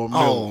 Stepped on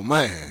milk. Oh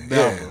man,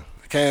 yeah.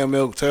 Canned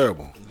milk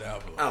terrible. I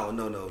don't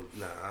know.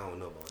 Nah, I don't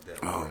know about that.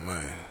 Oh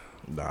man,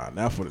 nah,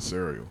 not for the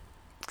cereal.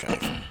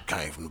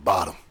 Came from the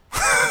bottom.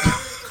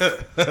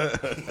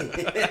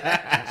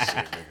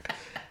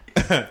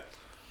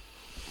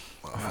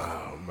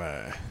 Oh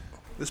man.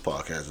 This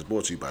podcast is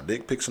brought to you by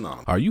Dick Pics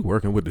Anonymous. Are you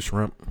working with the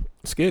shrimp?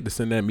 Scared to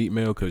send that meat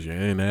mail because you're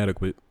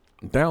inadequate?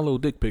 Download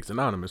Dick Pics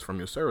Anonymous from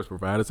your service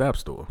provider's app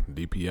store.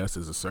 DPS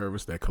is a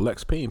service that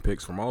collects peen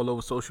pics from all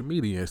over social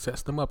media and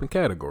sets them up in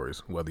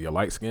categories, whether you're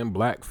light-skinned,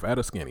 black, fat,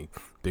 or skinny.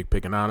 Dick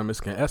Pic Anonymous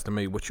can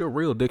estimate what your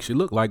real dick should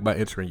look like by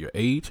entering your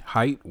age,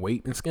 height,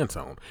 weight, and skin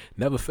tone.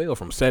 Never fail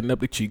from setting up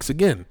the cheeks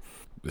again.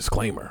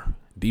 Disclaimer.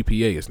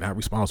 DPA is not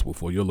responsible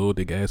for your little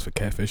dick ass for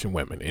catfishing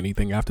women.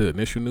 Anything after the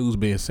initial news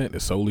being sent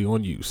is solely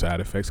on you.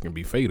 Side effects can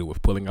be fatal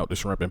with pulling out the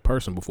shrimp in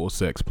person before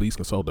sex. Please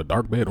consult the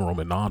dark bedroom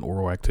and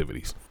non-oral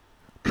activities.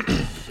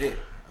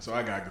 So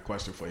I got a good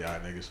question for y'all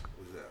niggas.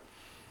 What's that?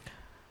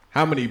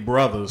 How many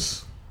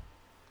brothers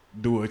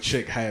do a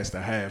chick has to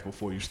have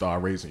before you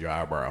start raising your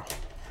eyebrow?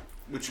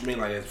 What you mean,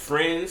 like as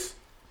friends?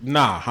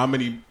 Nah, how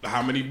many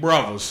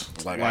brothers?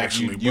 Like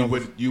actually you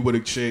with a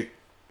chick,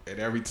 and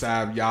every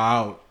time y'all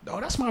out, oh,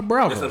 that's my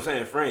brother. That's what I'm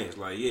saying, friends.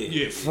 Like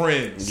yeah,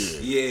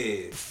 friends.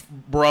 Yeah.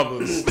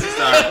 Brothers.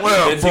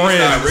 Friends.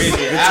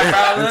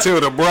 Until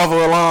the brother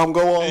alarm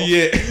go on.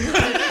 Yeah.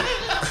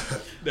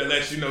 That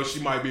lets you know she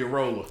might be a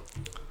roller.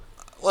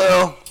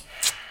 Well,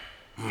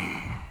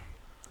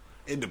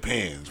 it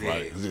depends,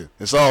 right?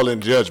 It's all in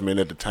judgment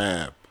at the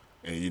time,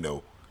 and you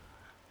know,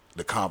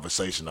 the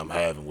conversation I'm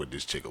having with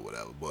this chick or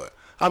whatever. But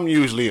I'm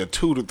usually a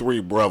 2 to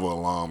 3 brother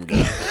alarm guy.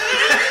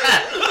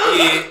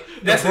 Yeah,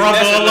 that's brother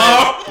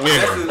alarm.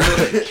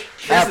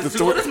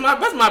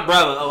 That's my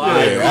brother. Oh,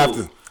 yeah,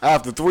 cool.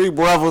 After 3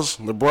 brothers,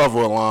 the brother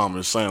alarm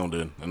is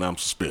sounding, and I'm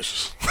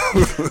suspicious.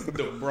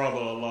 The brother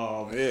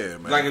alarm. Yeah,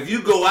 man. Like if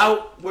you go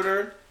out with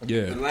her,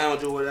 yeah,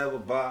 lounge or whatever,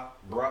 bar,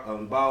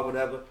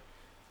 whatever.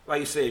 Like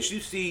you said, if you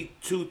see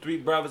 2, 3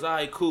 brothers, all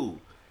right, cool.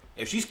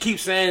 If she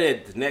keeps saying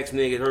that the next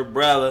nigga her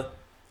brother,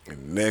 the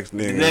next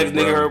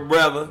nigga her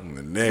brother,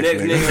 the next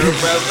nigga her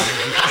brother.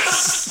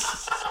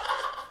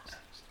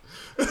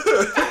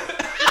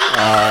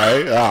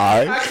 All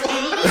right.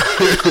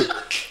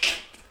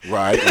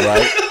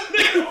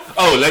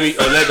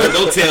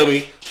 Don't tell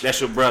me that's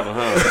your brother,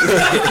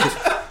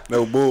 huh?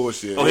 No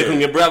bullshit. Oh, here come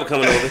your brother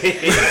coming over.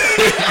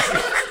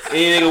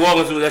 Any nigga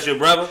walking through, that's your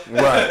brother?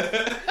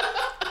 Right.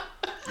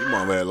 Your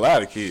mom had a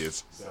lot of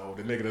kids. So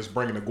the nigga that's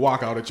bringing the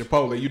guac out at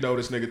Chipotle, you know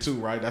this nigga too,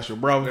 right? That's your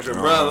brother. That's your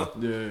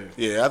brother.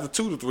 Yeah. After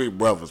 2 to 3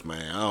 brothers,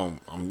 man, I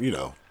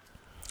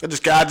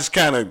just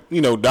kind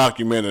of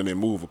document it and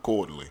move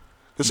accordingly.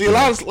 Cause see, a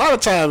lot of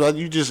times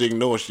you just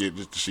ignore shit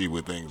just to see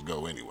where things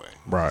go anyway.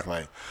 Right. It's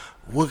like,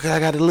 what I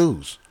got to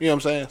lose? You know what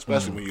I'm saying?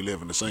 Especially when you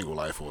live in a single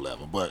life or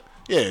whatever. But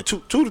yeah,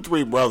 2 to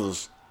 3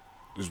 brothers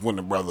is when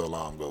the brother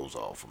alarm goes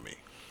off for me.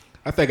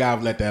 I think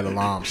I've let that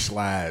alarm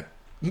slide.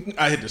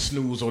 I hit the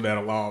snooze on that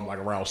alarm like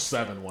around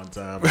 7 one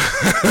time.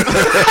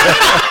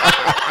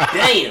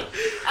 Damn.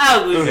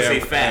 I was going to say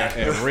 5.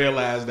 And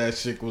realized that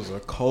shit was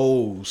a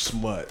cold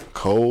smut.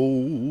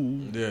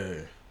 Cold.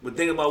 Yeah. But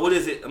think about what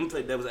is it? I'm going to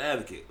play devil's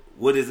advocate.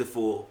 What is it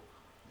for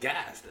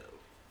guys, though?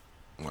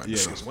 Like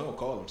because we don't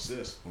call them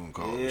sis. We don't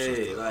call them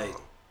sister. Like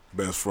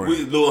best friend.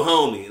 We little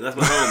homie. That's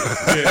my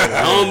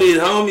homie.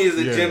 Homie is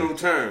a general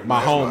term. My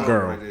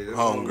homegirl.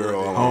 Homegirl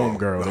alarm.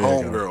 Homegirl. The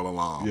homegirl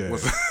alarm. Yeah.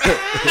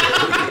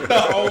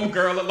 The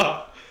homegirl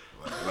alarm.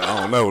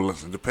 I don't know.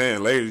 Listen,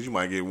 depends. Ladies, you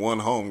might get one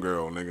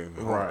homegirl, nigga.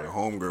 Right. The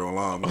homegirl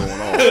alarm going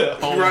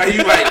on. Right,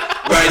 you right.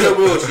 Right, no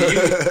bullshit.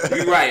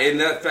 You right. And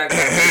that fact,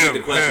 that's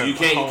the question. You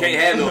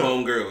can't have no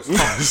homegirls.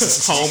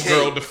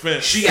 Homegirl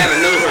defense. She gotta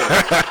know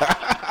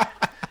her.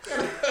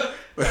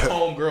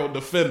 Homegirl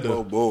defender.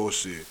 No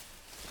bullshit.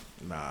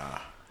 Nah.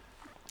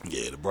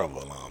 Yeah, the brother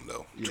alarm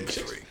though. Yeah,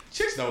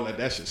 chicks don't let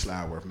that shit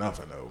slide worth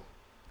nothing though.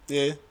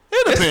 Yeah,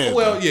 it depends.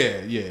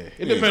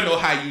 It depends on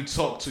how you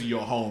talk to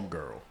your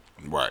homegirl.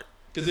 Right.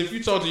 Because if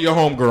you talk to your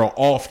homegirl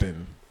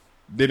often,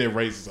 then it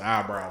raises an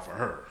eyebrow for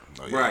her.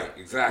 Oh, yeah. Right,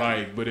 exactly.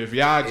 Like, but if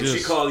y'all and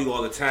she call you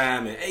all the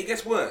time, and hey,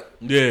 guess what?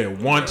 Yeah,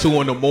 1,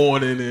 2 in the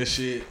morning and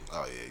shit.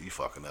 Oh yeah, you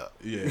fucking up.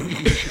 Yeah,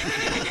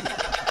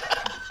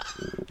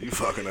 you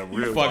fucking up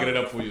real. You fucking it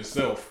up for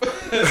yourself.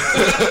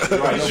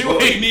 Right, you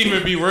ain't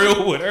even be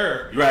real with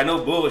her. Right,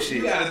 no bullshit.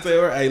 You gotta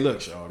tell her, hey, look,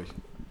 shawty,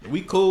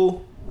 we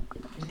cool,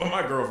 but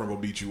my girlfriend gonna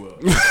beat you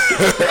up.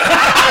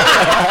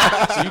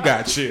 So you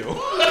gotta chill.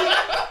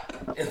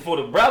 And for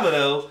the brother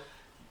though,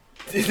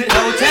 the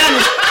whole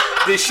time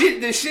the shit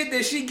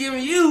that she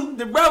giving you,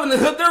 the brother done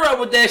hooked her up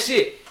with that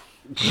shit.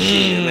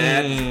 Yeah,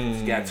 man.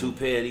 She got 2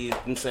 pair of these.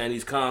 I'm saying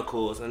these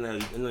Concords. I know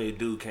your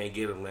dude can't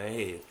get them, man.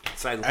 Hey,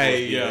 cycle.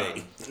 Hey, yeah.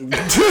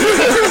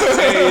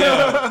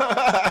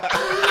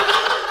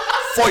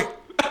 Fight.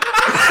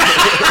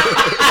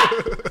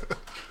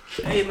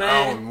 Hey,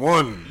 man.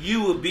 One.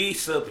 You would be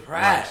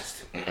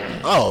surprised.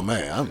 Oh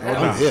man,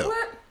 I'm hip.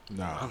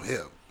 Nah, I'm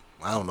hip.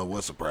 I don't know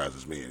what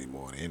surprises me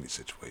anymore in any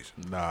situation.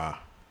 nah.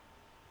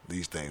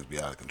 These things be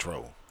out of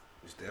control.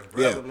 It's that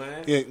brother,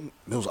 man. Yeah,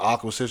 those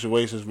awkward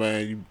situations,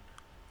 man. You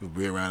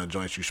be around the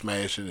joints you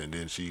smashing, and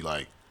then she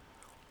like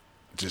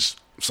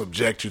just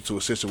subject you to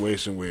a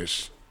situation where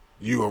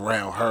you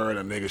around her and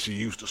a nigga she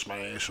used to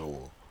smash,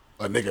 or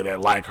a nigga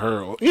that like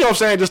her, or, you know what I'm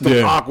saying? Just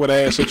an awkward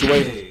ass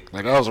situation.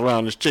 Like I was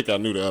around this chick I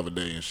knew the other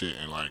day and shit,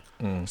 and like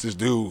it's this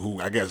dude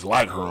who I guess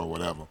like her or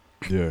whatever.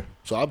 Yeah.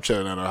 So I'm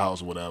chilling at her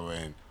house or whatever,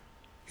 and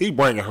he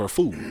bringing her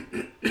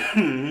food.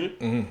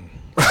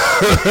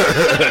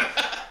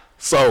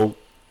 So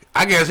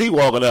I guess he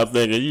walking up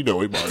thinking, he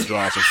about to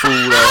drop some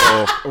food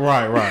off.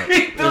 Right.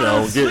 Get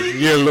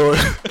a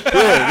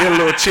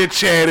little chit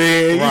chat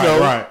in.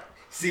 Right.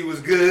 See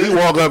what's good. He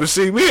walk up and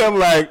see me. I'm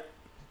like,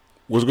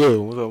 what's good?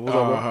 What's up,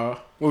 bro?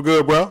 What's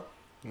good, bro?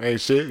 Ain't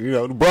shit.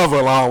 The brother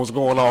alarm was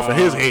going off in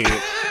his head.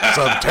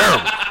 Something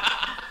terrible.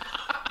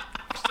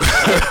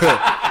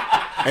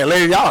 And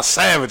lady, y'all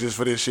savages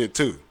for this shit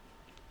too.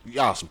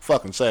 Y'all some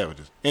fucking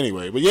savages.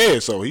 Anyway, but yeah,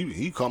 so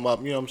he come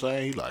up, you know what I'm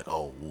saying? He like,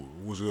 oh,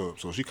 what's up?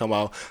 So she come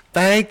out,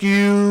 thank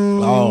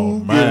you. Oh,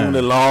 man. Give him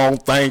the long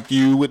thank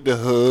you with the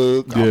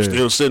hug. Yeah. I'm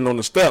still sitting on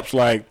the steps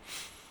like,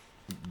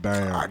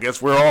 damn. I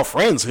guess we're all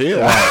friends here.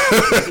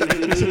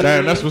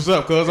 Damn, that's what's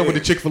up, cuz. I went to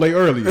Chick-fil-A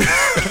earlier.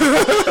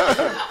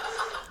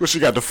 Well, she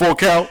got the 4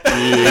 count?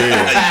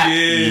 Yeah.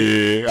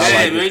 Yeah.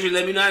 Hey, man, you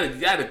let me know. You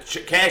got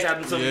to cash out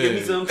and something. Give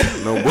me some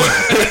too. No boy.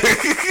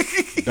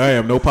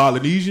 Damn, no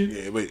Polynesian?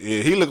 Yeah, but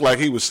he looked like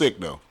he was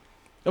sick, though.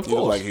 Of course. He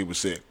looked like he was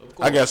sick.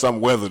 I guess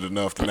I'm weathered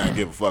enough to not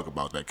give a fuck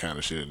about that kind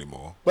of shit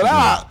anymore. But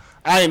I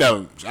ain't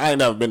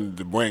never been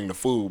to bring the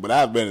food, but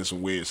I've been in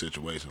some weird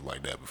situations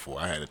like that before.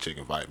 I had a chick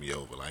invite me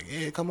over, like,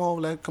 yeah, come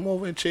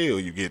over and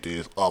chill. You get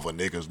this other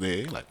niggas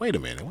there. Like, wait a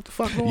minute, what the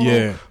fuck going on?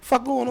 Yeah.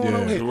 Fuck going on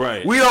over here?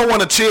 Right. We don't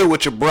want to chill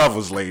with your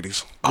brothers,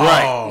 ladies.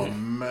 Right. Oh,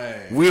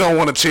 man. We don't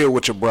want to chill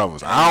with your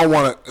brothers. I don't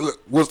want to.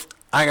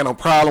 I ain't got no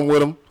problem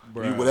with them.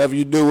 Whatever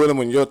you do with them,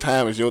 when your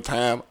time is your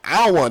time.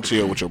 I don't want to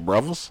chill with your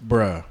brothers.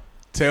 Bruh,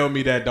 tell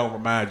me that don't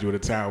remind you of the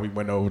time we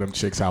went over them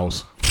chicks'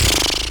 house.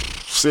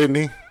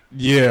 Sydney?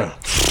 Yeah.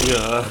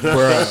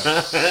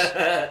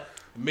 Bruh.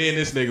 Me and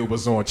this nigga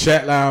was on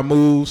chat line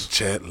moves.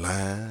 Chat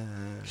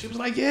line. She was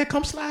like, yeah,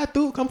 come slide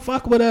through. Come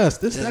fuck with us.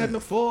 This, that, and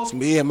the fourth. It's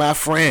me and my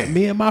friend.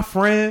 Me and my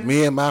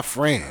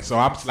friend. So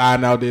I'm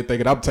sliding out there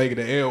thinking I'm taking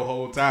the L the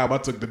whole time. I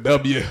took the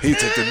W. He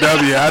took the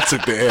W. I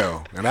took the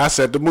L. And I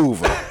set the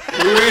move up.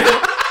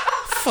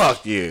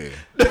 Fuck yeah.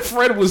 The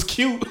friend was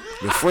cute.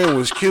 The friend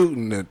was cute,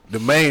 and the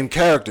main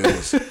character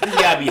was. You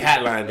gotta be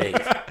hotline days.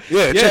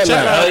 Yeah, chat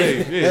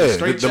line. Yeah,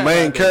 the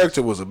main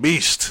character was a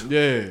beast.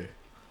 Yeah.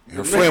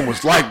 Her friend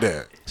was like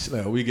that.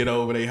 Slim, we get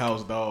over their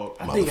house, dog.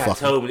 I think I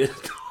told me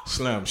this.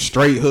 Slim,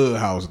 straight hood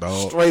house,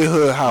 dog. Straight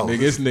hood house.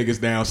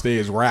 Niggas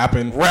downstairs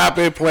rapping,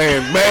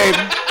 playing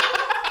Madden.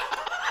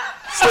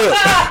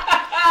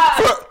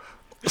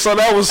 So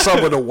that was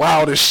some of the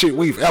wildest shit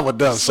we've ever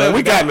done. So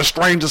we got in the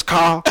stranger's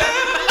car.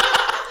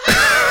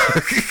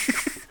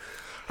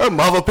 Her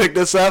mother picked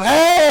us up.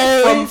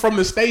 Hey, from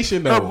the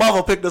station though. Her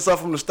mother picked us up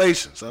from the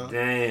station. So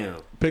damn.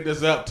 Picked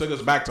us up, took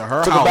us back to her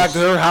house. Took us back to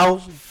her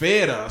house.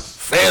 Fed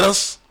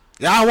us.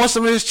 Y'all want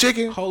some of this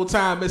chicken? Whole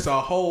time it's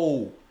a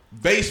whole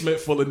basement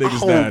full of niggas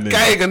whole down there.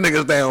 Gang of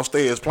niggas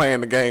downstairs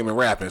playing the game and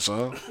rapping,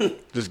 son.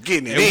 Just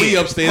getting it. And in. we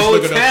upstairs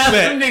looking upset.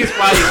 Them niggas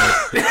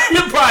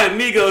probably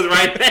Migos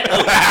right now.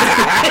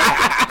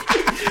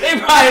 They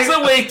probably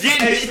somewhere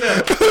getting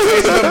it.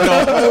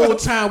 The whole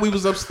time we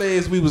was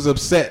upstairs, we was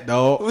upset,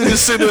 dog. We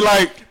just sitting there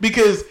like,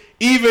 because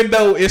even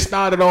though it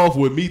started off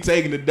with me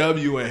taking the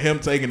W and him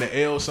taking the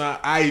L sign,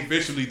 I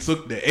eventually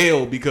took the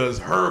L because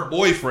her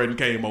boyfriend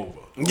came over.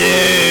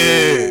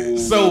 Yeah.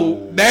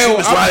 So now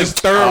I'm like, just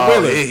third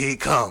wheeling. Here he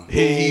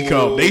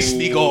come. They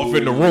sneak off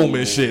in the room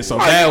and shit. So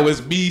now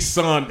it's me,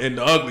 son, and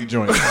the ugly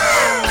joint.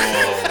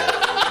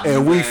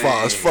 And we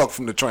far as fuck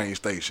from the train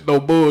station. No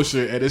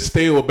bullshit. And it's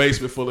still a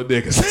basement full of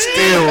niggas.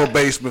 Still a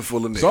basement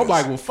full of niggas. So I'm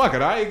like, well, fuck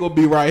it. I ain't gonna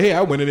be right here.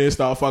 I went in there and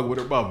started fucking with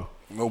her mama.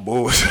 No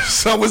bullshit.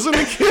 Someone's in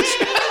the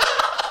kitchen.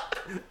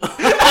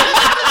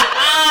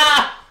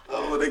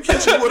 I'm in the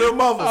kitchen with her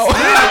mother.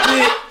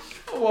 I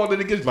walked in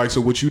the kitchen like,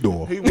 so what you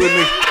doing? He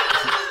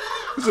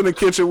was in the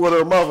kitchen with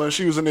her mother, and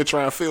she was in there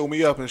trying to fill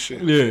me up and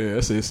shit. Yeah, I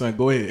said, son,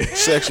 go ahead.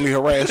 Sexually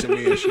harassing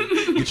me and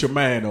shit. Get your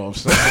man off,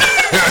 son.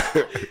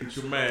 Get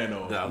your man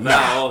off.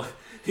 No.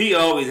 He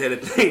always had a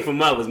thing for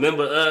mothers.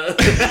 Remember?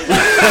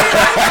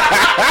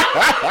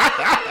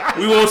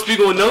 We won't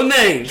speak on no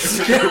names.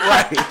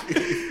 Right.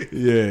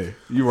 Yeah,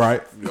 you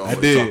right. I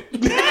did.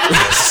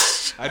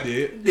 I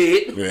did.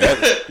 Yeah,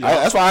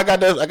 that's why I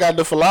got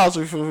the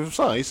philosophy from his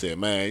son. He said,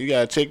 man, you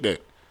got a chick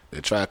that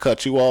try to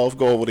cut you off,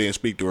 go over there and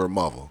speak to her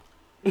mother.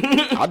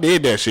 I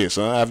did that shit,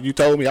 son. After you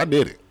told me, I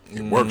did it.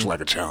 It works like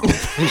a charm.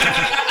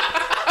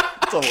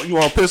 So you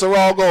want to piss her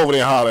off? Go over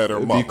there and holler at her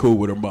mother. Be cool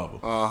with her mother.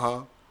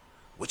 Uh-huh.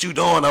 What you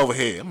doing over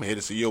here? I'm here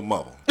to see your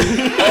mother.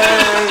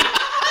 Hey,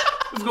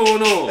 what's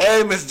going on?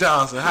 Hey, Miss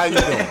Johnson, how you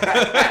doing?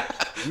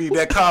 Need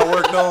that car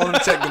worked on?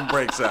 Check them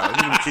brakes out.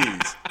 Give them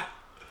keys.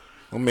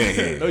 I'm in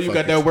here. Oh, you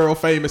got that world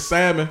famous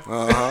salmon.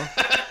 Uh-huh.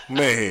 I'm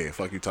in here.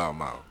 Fuck you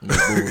talking about? No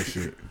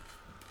bullshit.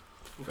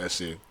 That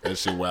shit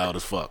wild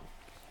as fuck.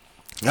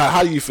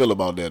 How do you feel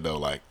about that though?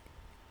 Like,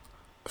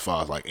 as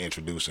far as like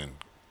introducing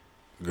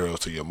girls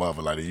to your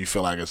mother, like, do you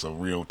feel like it's a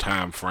real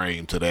time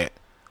frame to that,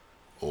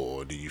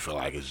 or do you feel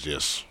like it's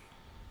just,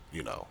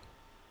 you know?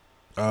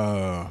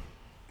 I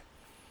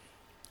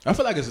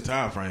feel like it's a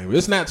time frame.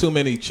 It's not too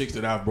many chicks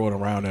that I've brought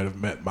around that have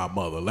met my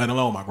mother, let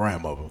alone my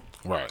grandmother.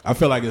 Right. I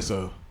feel like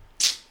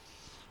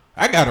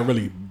I gotta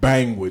really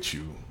bang with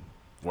you,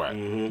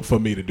 right, for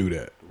me to do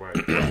that. Right.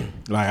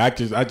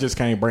 Like I just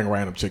can't bring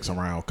random chicks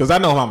around because I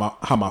know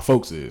how my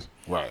folks is.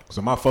 Right.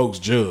 So my folks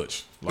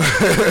judge like,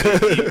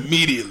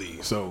 immediately.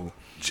 So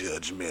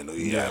judgmental.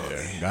 Yeah.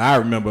 I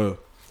remember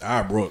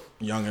I brought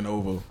youngin'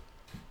 over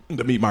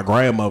to meet my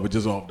grandmother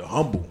just off the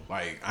humble.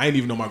 Like I didn't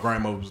even know my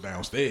grandmother was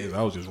downstairs.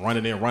 I was just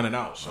running in, running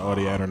out.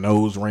 Shorty had her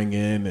nose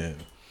ringing and,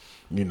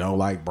 you know,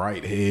 like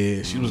bright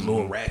hair. She was a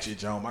little ratchet,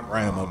 John. My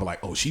grandmother like,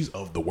 oh, she's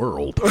of the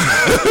world.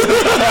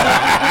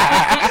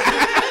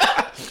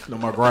 You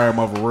know, my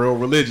grandmother real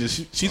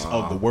religious. She's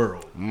of the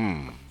world.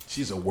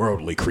 She's a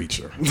worldly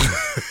creature.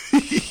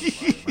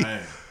 Like,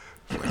 man,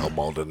 I'm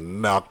about to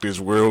knock this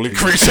worldly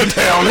creature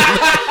down.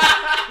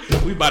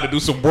 We about to do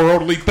some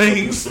worldly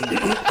things. Some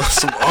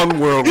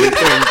unworldly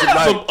things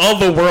tonight. Some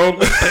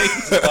otherworldly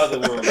things.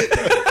 Otherworldly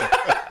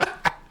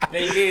things.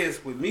 Thing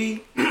is, with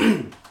me,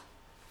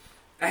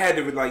 I had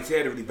to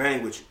really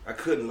bang with you. I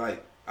couldn't I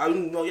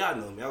don't know, y'all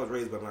know me. I was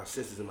raised by my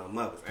sisters and my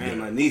mothers and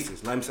my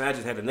nieces. Like I'm saying, I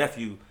just had a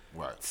nephew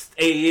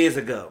 8 years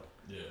ago.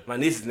 Yeah. My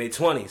nieces in their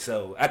 20s,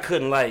 so I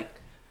couldn't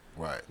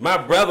Right. My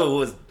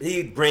brother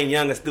he'd bring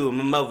youngest through, and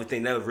my mother would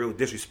think that was real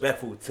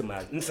disrespectful to my. You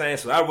know what I'm saying?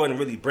 So I wasn't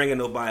really bringing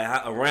nobody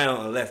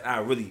around unless I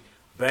really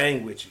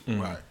bang with you.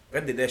 Right. I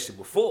did that shit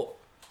before.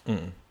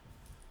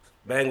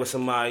 Bang with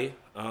somebody.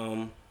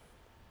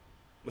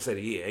 Let's say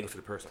the year, ain't to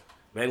the person.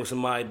 Bang with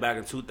somebody back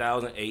in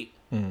 2008.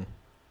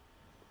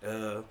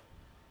 Was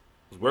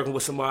working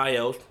with somebody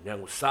else.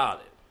 Young was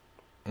solid.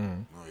 Oh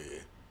yeah.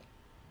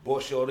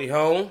 Brought Shorty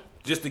home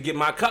just to get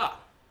my car.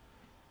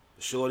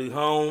 Shorty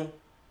home.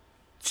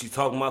 She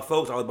talking to my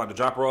folks. I was about to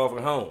drop her off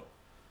at home.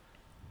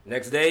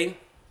 Next day,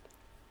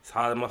 it's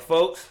hollering at my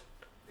folks.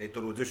 They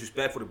thought it was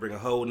disrespectful to bring a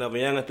whole another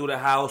youngin' through the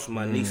house.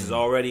 My nieces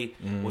already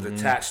was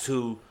attached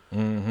to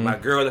my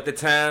girl at the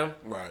time.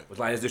 Right. Was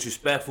like, it's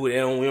disrespectful. We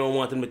don't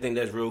want them to think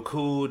that's real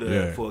cool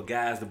for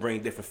guys to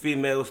bring different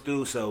females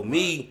through. So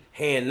me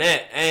hearing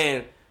that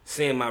and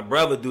seeing my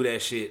brother do that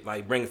shit,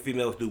 like bringing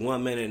females through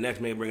 1 minute and the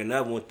next minute bring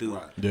another one through.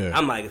 Right. Yeah.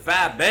 I'm like, if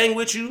I bang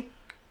with you,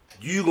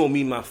 you gonna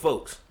meet my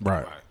folks.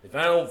 Right. If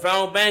I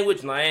don't bang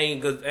with you, I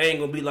ain't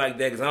gonna be like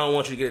that because I don't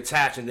want you to get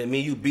attached and then me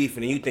and you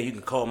beefing and you think you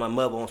can call my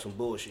mother on some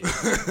bullshit.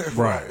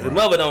 Right. The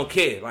mother don't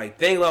care. Like,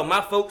 thing about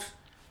my folks,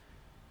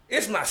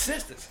 it's my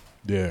sisters.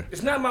 Yeah.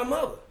 It's not my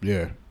mother.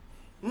 Yeah.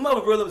 My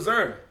mother real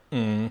observant.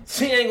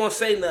 She ain't gonna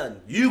say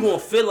nothing. You gonna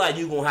feel like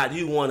you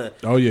wanna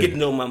get to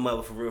know my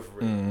mother for real.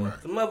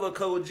 Right. The mother of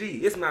Code G.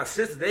 It's my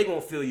sister. They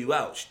gonna fill you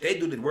out. They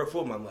do the work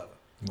for my mother.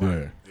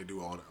 Yeah. They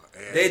do all the.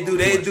 They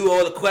do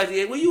all the questions.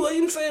 Yeah, you know what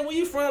I'm saying? Where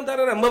you from? Da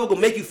da da. Mother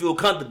gonna make you feel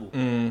comfortable,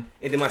 and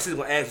then my sister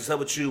gonna ask what's up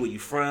with you. Where you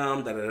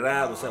from? Da da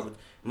da. What's up with?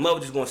 Mother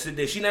just gonna sit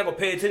there. She not gonna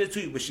pay attention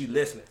to you, but she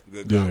listening.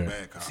 Good cop,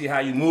 bad cop. See how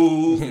you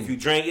move. If you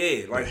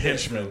drink, like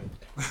henchman.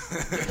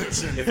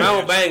 If I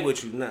don't bang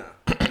with you, nah,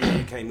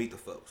 you can't meet the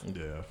folks.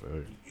 Yeah, I feel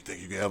you. You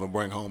think you can ever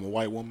bring home a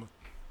white woman?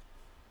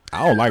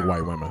 I don't like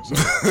white women. So.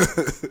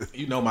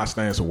 You know my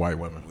stance with white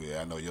women.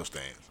 Yeah, I know your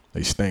stance.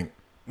 They stink.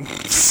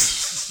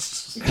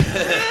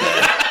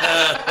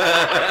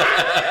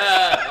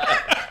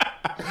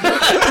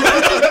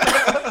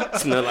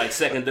 Smell like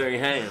secondary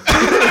ham.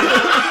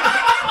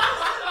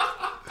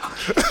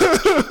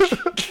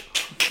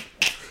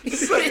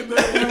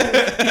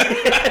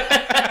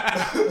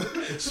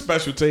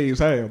 Special teams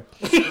ham.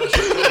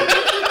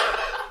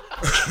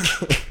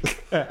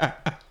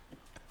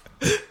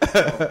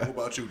 What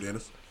about you,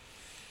 Dennis?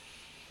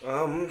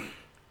 Well,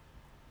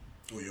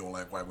 you don't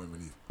like white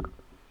women either.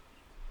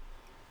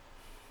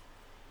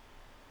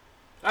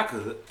 I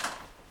could.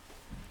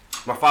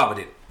 My father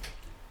did it.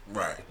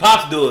 Right.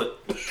 Pops do it.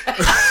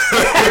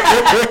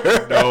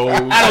 No,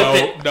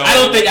 I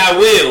don't think I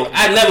will.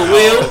 I never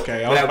will.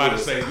 Okay, I was about to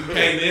say, you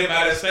came in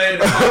by the saying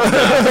Nah,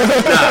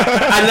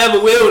 I never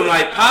will. I'm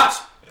like,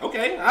 Pops,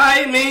 okay,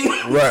 I mean.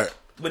 Right.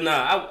 But nah,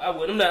 I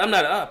would. I'm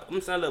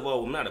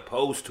not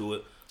opposed to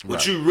it.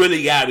 But you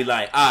really gotta be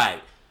like, all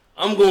right,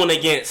 I'm going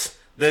against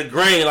the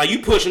grain. Like, you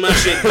pushing my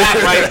shit back,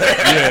 right?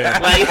 Yeah.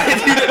 Like,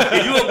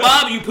 if you a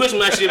Bob, you pushing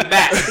my shit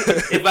back.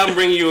 If I'm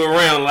bringing you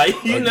around, like,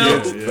 you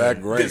know,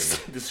 back grain.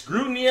 the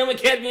scrutiny I'm gonna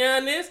catch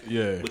behind this.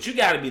 Yeah. But you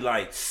gotta be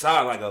like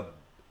solid, like a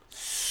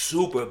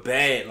super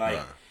bad. Like,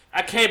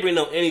 I can't bring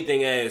no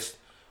anything as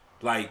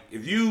like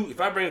if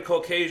I bring a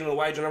Caucasian or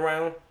white joint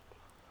around,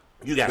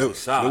 you gotta be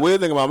solid. The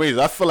weird thing about me is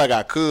I feel like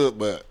I could,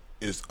 but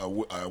it's a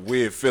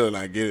weird feeling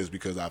I get is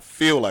because I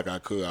feel like I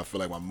could. I feel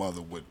like my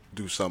mother would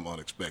do something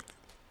unexpected.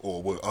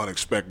 Or would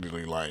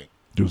unexpectedly like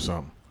do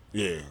something.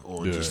 Yeah,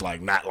 or just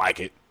like not like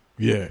it.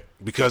 Yeah.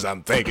 Because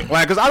I'm thinking.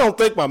 Like, because I don't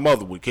think my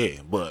mother would care,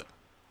 but.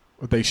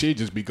 They should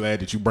just be glad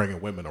that you bringing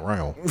women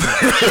around. Hey,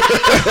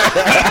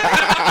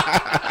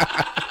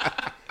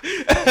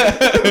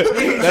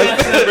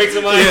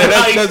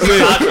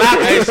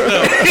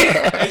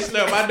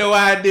 Slim, I know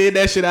I did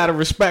that shit out of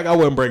respect. I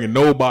wasn't bringing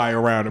nobody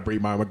around to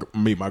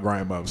meet my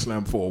grandmother.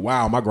 Slim, for a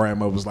while, my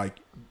grandmother was like,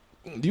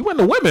 you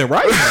into women,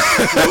 right? Ooh.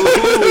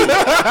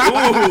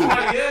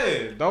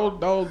 Yeah, don't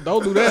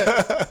do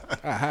that.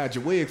 I hide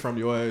your wig from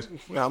your ass.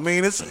 I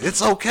mean,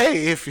 it's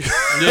okay if you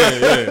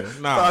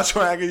nah. start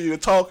trying to get you to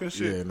talk and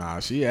shit. Yeah, nah.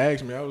 She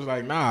asked me. I was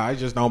like, nah. I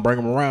just don't bring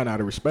them around out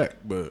of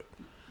respect. But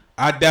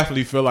I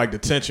definitely feel like the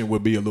tension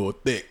would be a little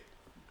thick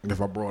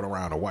if I brought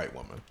around a white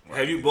woman.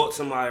 Have you brought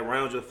somebody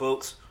around your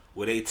folks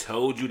where they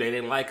told you they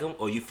didn't like them,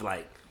 or you feel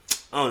like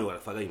I don't know what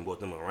the fuck I even brought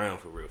them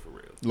around for real?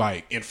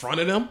 Like in front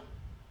of them?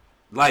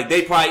 Like,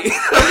 they probably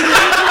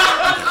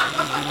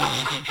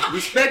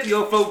respect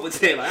your folk for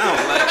saying, like, I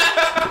don't like her.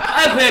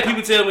 I've had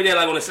people tell me that,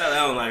 like, on the side,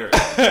 I don't like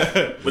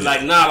her. But,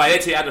 like, nah, like, they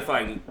tell you after the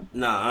fight,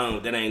 nah,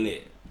 that ain't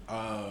it.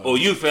 Or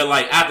you feel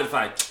like after the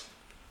fight.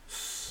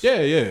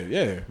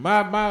 Yeah.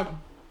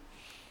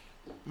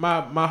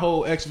 My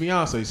whole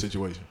ex-fiance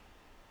situation.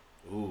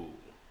 Ooh.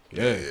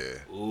 Yeah.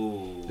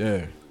 Ooh.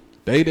 Yeah.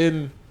 They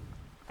didn't,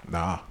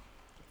 nah.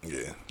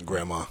 Yeah,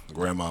 grandma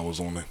was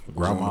on it.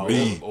 Grandma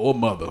or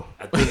mother.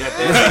 I think I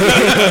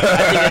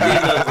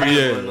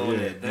did know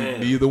that.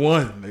 Neither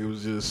one. They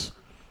was just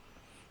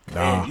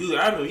nah. Man,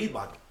 I know you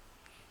about to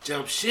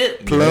jump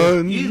shit.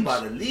 Plunge. You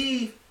about to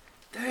leave.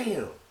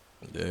 Damn.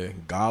 Yeah,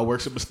 God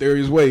works in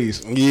mysterious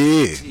ways.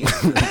 Yeah.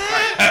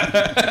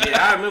 Yeah,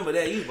 I remember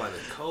that. You was about to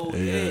cold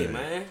head,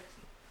 man.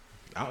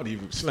 I don't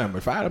even Slim.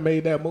 If I'd have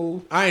made that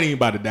move, I ain't even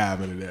about to dive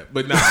into that.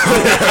 But nah.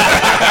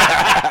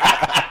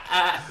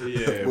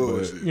 Yeah,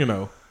 but, you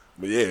know.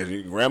 But yeah,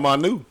 grandma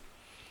knew.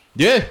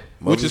 Yeah,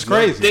 which is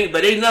crazy.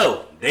 But they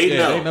know. They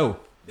know.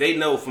 They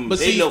know from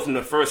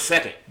the first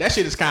second. That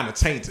shit is kind of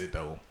tainted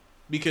though,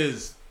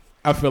 because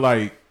I feel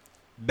like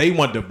they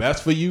want the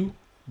best for you,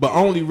 but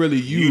only really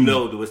you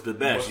know what's the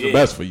best. The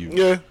best for you.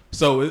 Yeah.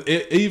 So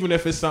even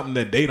if it's something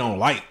that they don't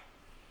like,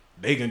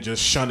 they can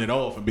just shun it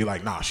off and be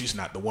like, "Nah, she's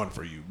not the one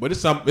for you." But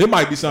it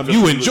might be something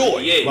you enjoy.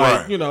 Yeah, like,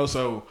 right. You know,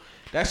 so.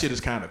 That shit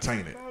is kind of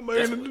tainted. Oh,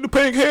 man, the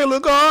pink hair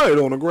look alright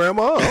on the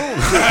grandma.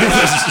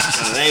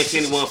 I ain't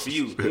seen one for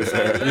you.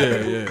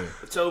 Yeah.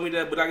 They told me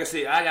that, but like I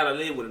said, I gotta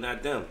live with it,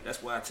 not them.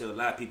 That's why I tell a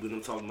lot of people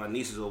them talking to my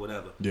nieces or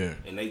whatever. Yeah.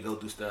 And they go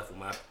through stuff and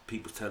my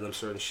people tell them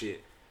certain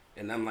shit.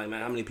 And I'm like,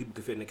 man, how many people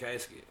can fit in the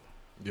casket?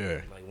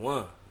 Yeah. Like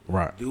one.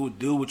 Right. Do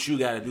what you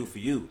gotta do for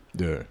you.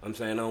 Yeah. I'm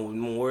saying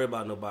don't worry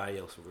about nobody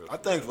else for real. I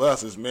think for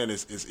us as men,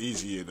 it's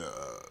easier to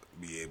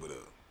be able to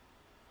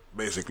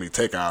basically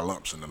take our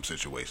lumps in them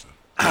situations.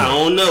 I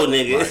don't know,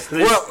 nigga.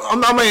 Right. Well,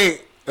 I mean,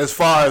 as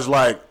far as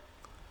like,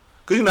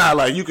 cause you know how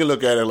like you can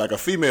look at it like a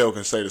female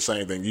can say the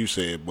same thing you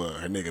said, but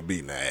her nigga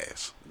beating her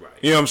ass. Right.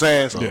 You know what I'm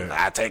saying? So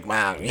I take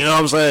mine. You know what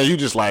I'm saying? You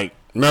just like,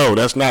 no,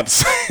 that's not the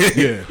same.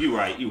 Yeah. You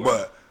right.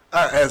 But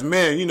as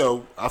men, you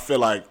know, I feel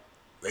like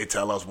they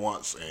tell us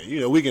once, and you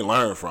know we can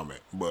learn from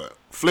it. But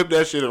flip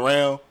that shit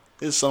around.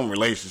 There's some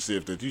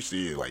relationship that you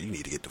see like you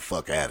need to get the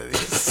fuck out of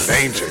this.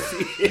 Danger,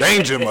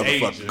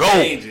 motherfucker. Go.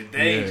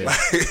 Danger.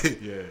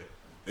 Yeah.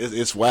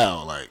 It's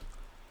wild. Like,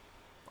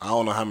 I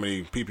don't know how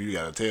many people you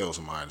got to tell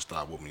somebody to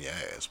stop whooping your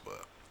ass,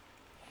 but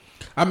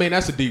I mean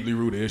that's a deeply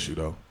rooted issue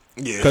though.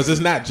 Yeah, because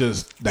it's not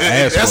just the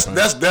ass.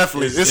 That's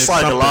definitely it's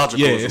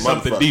psychological. Yeah, it's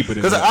something deeper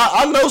than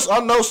that. Because I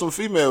know some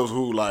females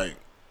who like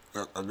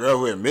a girl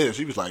who admitted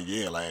she was like,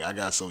 yeah, like I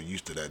got so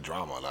used to that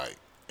drama, like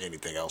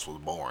anything else was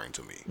boring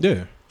to me.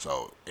 Yeah.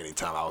 So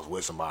anytime I was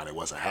with somebody, it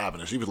wasn't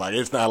happening. She was like,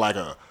 it's not like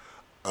a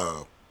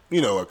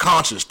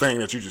conscious thing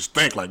that you just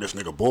think like this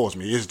nigga bores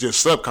me. It's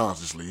just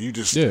subconsciously. You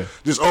just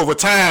over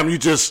time you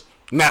just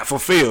not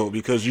fulfilled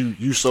because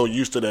you so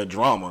used to that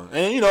drama.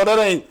 And you know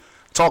that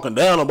talking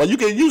down on, but you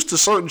get used to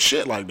certain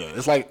shit like that.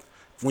 It's like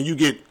when you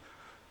get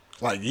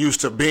like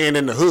used to being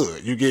in the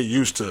hood, you get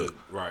used to,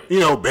 you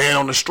know, being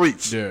on the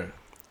streets. Yeah.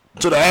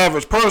 To the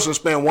average person,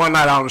 spend one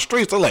night out on the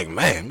streets, they're like,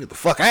 man, get the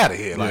fuck out of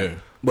here. Like,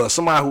 but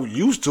somebody who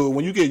used to it,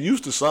 when you get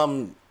used to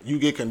something, you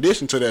get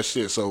conditioned to that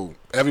shit. So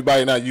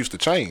everybody not used to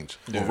change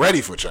or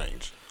ready for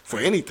change for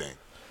anything.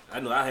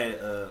 I know I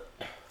had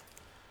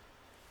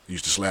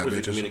used to slap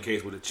bitches.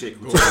 Communication with a chick.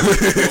 Go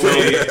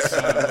ahead.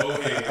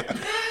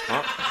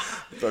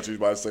 I thought you was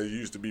about to say you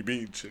used to be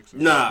beating chicks.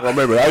 Nah. Well,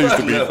 maybe I used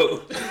to be. No.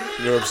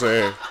 You know what I'm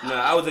saying? Nah,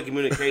 I was in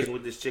communication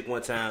with this chick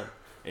one time,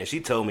 and she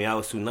told me I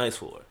was too nice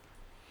for her.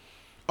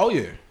 Oh,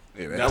 yeah.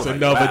 That's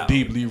another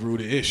deeply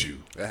rooted issue.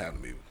 That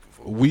happened to me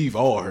before. We've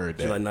all heard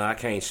that. She's like, nah, I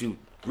can't shoot.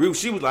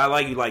 She was like, I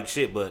like you like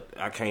shit, but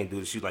I can't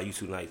do this. She was like, you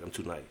too nice. I'm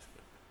too nice.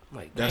 I'm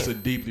like, that's a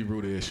deeply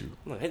rooted issue.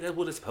 I'm like, hey, that's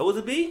what it's supposed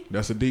to be?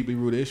 That's a deeply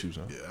rooted issue,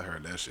 son. Yeah, I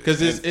heard that shit.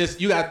 Because it's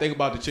you got to think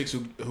about the chicks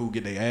who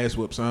get their ass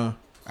whooped, son.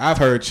 I've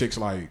heard chicks,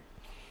 like,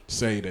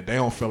 say that they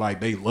don't feel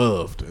like they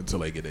loved until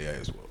they get their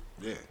ass whooped.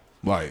 Yeah.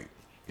 Like,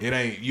 it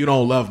ain't, you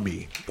don't love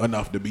me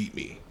enough to beat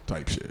me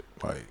type shit.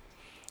 Like,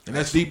 and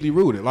that's deeply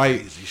rooted.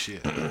 Like, easy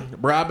shit.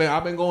 Bro,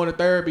 I've been going to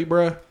therapy,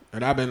 bro,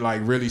 and I've been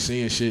like really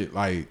seeing shit.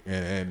 Like,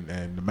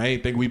 and the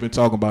main thing we've been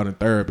talking about in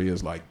therapy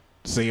is like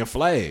seeing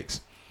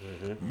flags.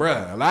 Mm-hmm.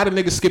 Bruh, a lot of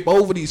niggas skip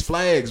over these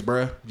flags,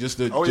 bruh, just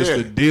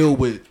to deal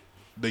with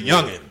the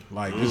youngin'.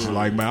 Like, this is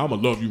like, man, I'm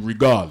gonna love you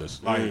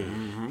regardless. Like,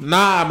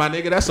 nah, my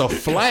nigga, that's a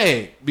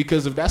flag,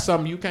 because if that's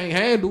something you can't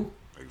handle,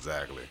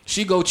 exactly.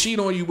 She go cheat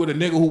on you with a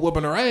nigga who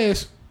whooping her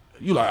ass.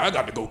 You like, I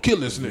got to go kill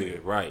this nigga.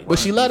 Right. But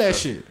she love that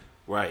shit.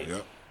 Right.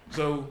 Yep.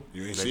 So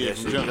you ain't see it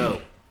from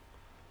jump.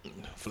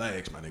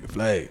 Flags, my nigga,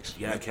 flags.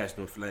 You gotta catch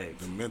them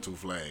flags. The mental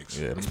flags.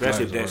 Yeah,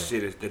 especially if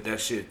that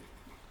shit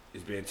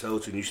is being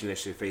told to you, and you should that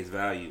shit face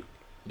value.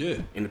 Yeah.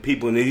 And the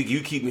people, and you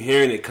keep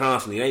hearing it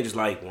constantly. It ain't just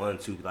like one,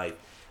 two. Like,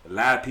 a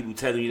lot of people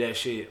telling you that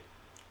shit.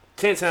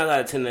 10 times out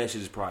of 10, that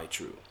shit is probably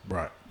true.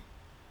 Right.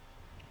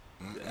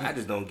 I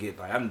just don't get,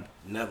 like, I'm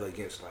never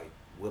against, like,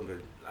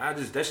 women.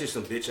 That's just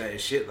some bitch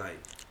ass shit. Like,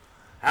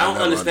 I don't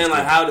understand,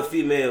 like, how the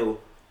female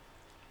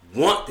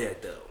want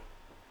that, though.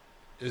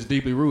 It's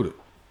deeply rooted.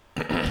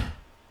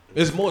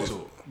 It's more to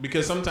it.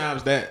 Because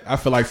sometimes that, I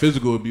feel like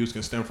physical abuse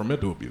can stem from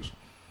mental abuse.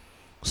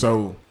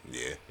 So,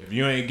 if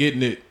you ain't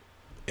getting it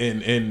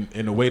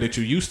in the way that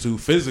you used to,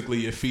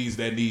 physically, it feeds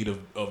that need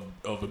of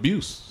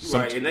abuse.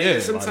 Right,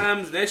 and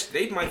sometimes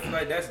they might feel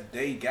like that's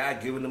they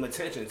God giving them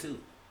attention, too.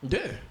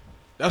 Yeah.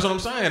 That's what I'm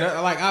saying.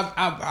 Like,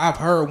 I've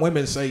heard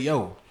women say,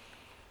 yo,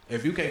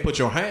 if you can't put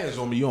your hands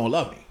on me, you don't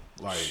love me.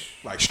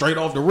 Like straight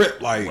off the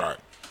rip. Like,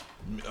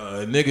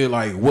 nigga,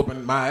 like,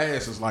 whooping my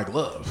ass is like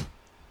love.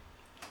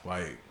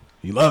 Like,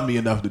 you love me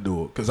enough to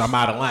do it because I'm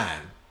out of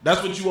line.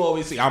 That's what you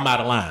always see. I'm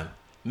out of line.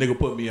 Nigga,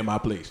 put me in my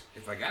place.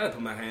 If I gotta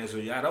put my hands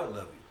on you, I don't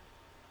love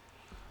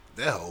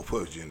you. That whole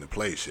puts you in the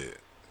place shit.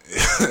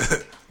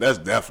 That's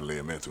definitely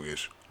a mental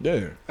issue.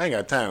 Yeah. I ain't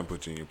got time to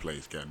put you in your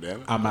place,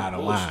 goddammit. I'm out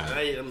of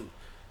line.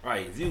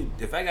 Right.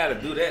 If I gotta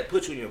do that,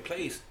 put you in your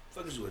place,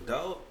 fuck is you a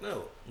dog?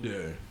 No.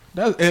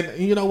 Yeah. And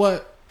you know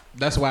what?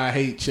 That's why I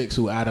hate chicks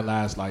who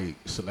idolize like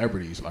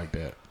celebrities like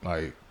that.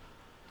 Like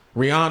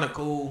Rihanna,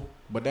 cool,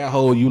 but that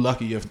whole you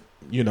lucky if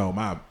you know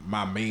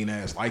my main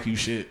ass like you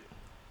shit.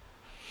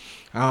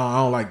 I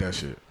don't like that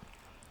shit.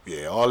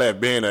 Yeah, all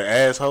that being an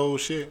asshole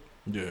shit.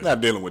 Yeah.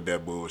 Not dealing with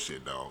that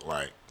bullshit, dog.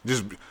 Like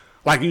just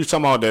like you was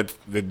talking about that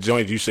the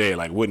joint you said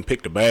like wouldn't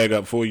pick the bag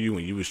up for you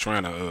when you was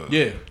trying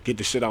to get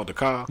the shit out the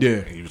car. Yeah.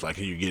 And he was like,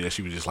 "Can you get it?"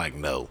 She was just like,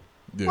 "No."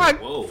 Yeah.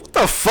 Like, what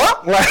the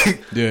fuck?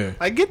 Like,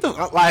 like get the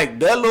like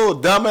that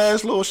little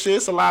dumbass little shit.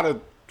 It's a lot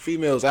of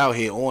females out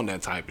here on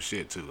that type of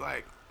shit too.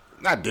 Like,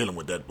 not dealing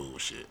with that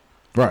bullshit.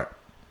 Right.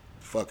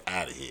 Fuck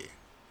out of here.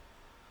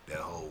 That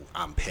whole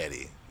I'm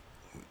petty.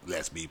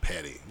 Let's be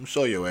petty. I'm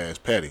show your ass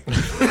petty.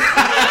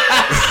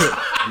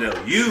 No,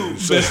 you,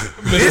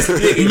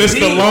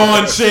 Mr.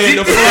 Lawn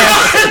Chair.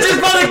 Just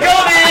about to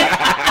go there.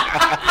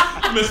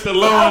 Mr.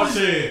 Lawn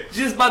Chair.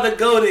 Just about to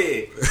go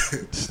there.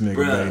 This nigga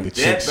Bruh, made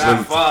the that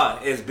by far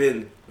has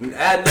been.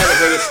 I never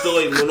heard a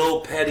story with no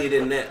pettier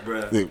than that,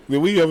 bro. Did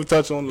we ever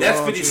touch on that's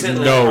 50 Cent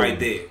level right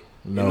there.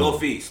 No. In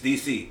Northeast,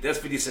 DC. That's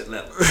 50 Cent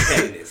level.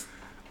 Pettiness.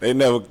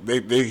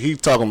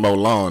 He's talking about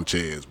lawn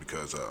chairs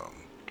because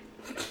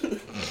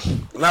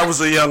when I was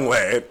a young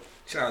lad.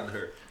 Shout out to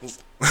her.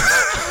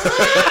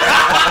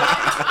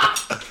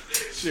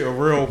 She a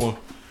real one.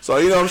 So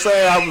you know what I'm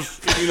saying? I was,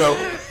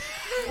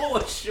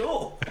 for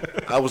sure.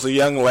 I was a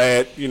young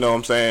lad, you know what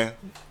I'm saying?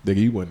 Nigga,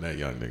 you wasn't that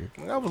young,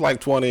 nigga. I was like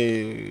 20.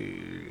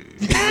 It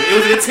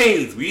was in the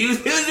teens. It was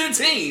in the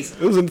teens.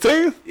 It was in the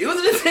teens? It was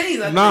in the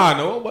teens. Nah,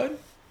 no, it wasn't.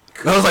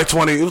 That was like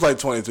 20. It was like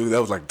 22.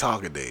 That was like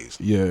Target days.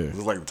 Yeah. It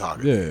was like the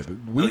Target days.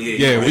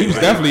 We was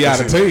definitely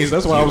out of teens.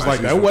 That's why I was like,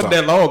 that wasn't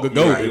that long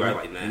ago. Right,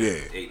 like 9. Yeah.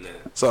 8, 9.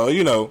 So,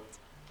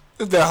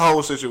 it's that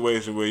whole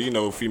situation where,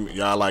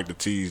 y'all like to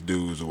tease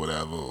dudes or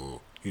whatever, or,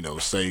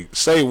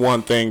 say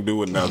one thing,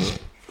 do another.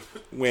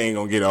 We ain't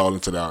gonna get all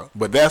into that.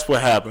 But that's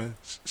what happened.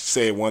 She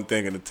said one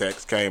thing in the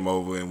text, came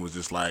over and was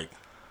just like,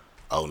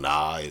 oh,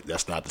 nah,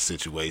 that's not the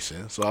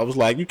situation. So I was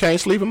like, you can't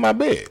sleep in my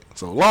bed.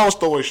 So long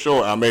story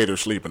short, I made her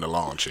sleep in the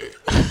lawn chair.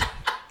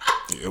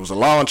 It was a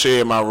lawn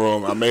chair in my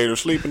room. I made her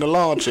sleep in the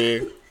lawn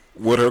chair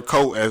with her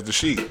coat as the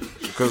sheet.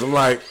 Because I'm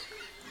like,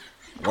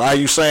 why are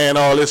you saying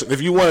all this?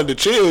 If you wanted to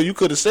chill, you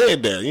could have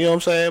said that. You know what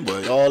I'm saying?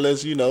 But all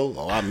this,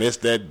 oh, I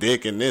missed that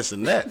dick and this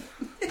and that.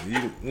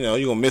 You know,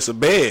 you're going to miss a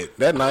bed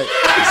that night.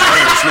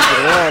 Sleep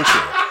in the lawn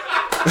chair.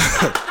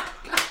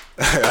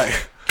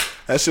 Like,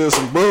 that shit was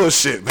some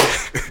bullshit, man.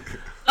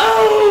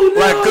 Oh,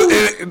 no. Like,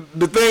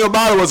 the thing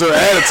about it was her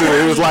attitude.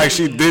 It was like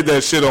she did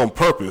that shit on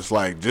purpose,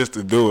 like, just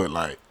to do it.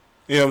 Like,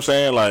 you know what I'm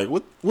saying? Like,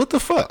 what the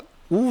fuck?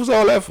 What was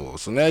all that for?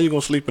 So now you're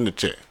going to sleep in the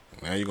chair.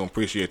 Now you're going to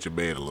appreciate your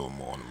bed a little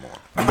more in the morning.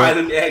 All right,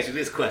 let me ask you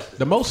this question.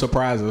 The most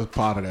surprising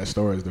part of that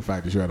story is the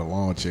fact that you had a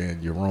lawn chair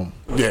in your room.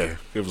 Yeah,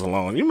 it was a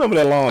lawn. You remember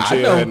that lawn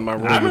chair I had in my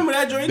room? I remember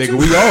that joint too. Nigga,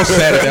 we all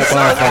sat at that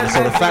motherfucker.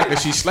 So the fact that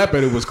she slept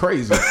in it was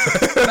crazy. The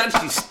fact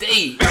that she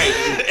stayed.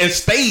 Right? And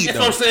stayed. That's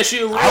what I'm saying.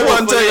 She was I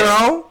wasn't taking her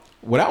home.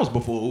 Well, that was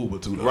before Uber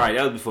too, though. Right,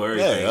 that was before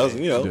everything. Yeah, that was,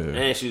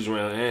 And she was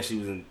around, and she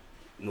was in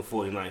the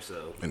 49th,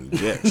 so. In the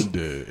Jets. In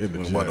the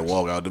Jets. Wanted to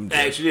walk out them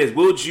Jets. Actually, this.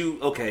 Would you,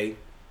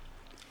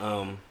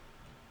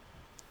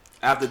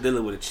 after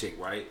dealing with a chick,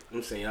 right?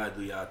 I'm saying y'all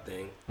do y'all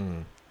thing.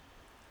 Mm.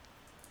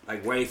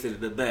 Like Wayne said,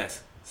 the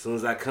best. As soon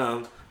as I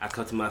come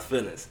to my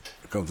feelings.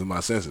 I come to my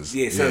senses.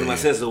 Yeah, to my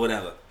senses or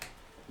whatever.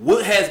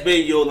 What has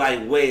been your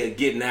way of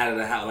getting out of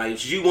the house? Like,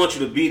 she want you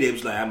to be there, but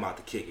she's like, I'm about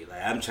to kick it.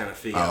 Like, I'm trying to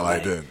figure out.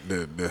 Like the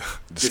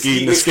ski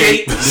and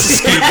escape. The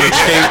ski and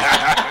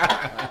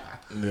escape.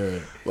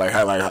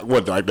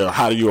 Yeah.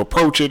 How do you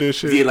approach it and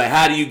shit? Yeah, like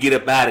how do you get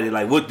up out of it?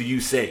 Like, what do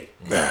you say?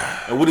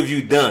 And what have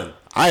you done?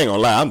 I ain't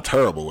gonna lie, I'm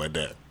terrible at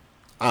that.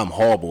 I'm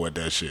horrible at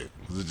that shit.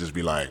 It just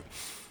be like,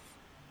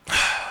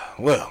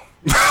 well,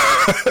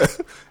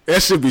 that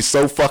should be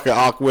so fucking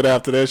awkward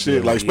after that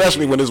shit. Like,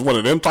 especially when it's one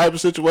of them type of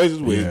situations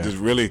where it just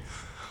really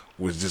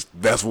was just,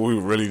 that's what we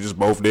were really just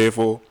both there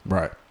for.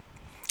 Right.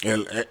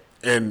 And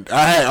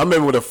I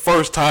remember the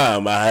first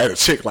time I had a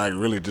chick like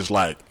really just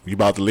like, you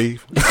about to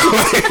leave?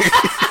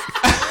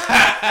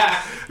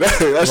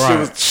 That shit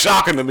was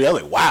shocking to me. I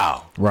was like,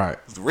 wow. Right.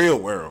 It's the real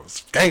world.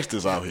 It's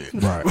gangsters out here.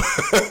 Right.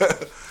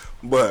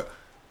 But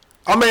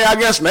I mean, I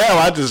guess now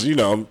I just,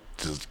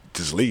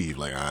 just leave.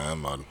 Like,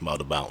 I'm about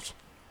to bounce.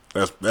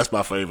 That's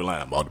my favorite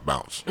line. I'm about to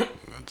bounce.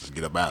 Just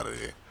get up out of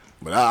here.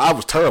 But I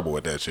was terrible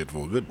at that shit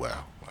for a good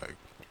while. Like,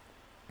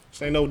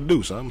 this ain't no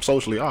deuce. I'm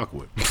socially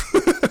awkward.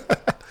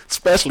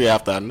 Especially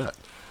after I nut.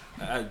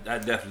 I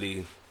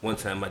definitely, one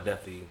time I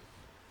definitely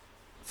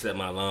set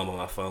my alarm on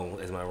my phone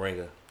as my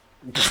ringer.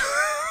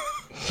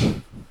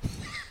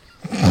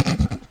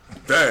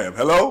 Damn,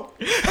 hello?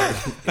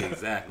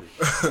 Exactly.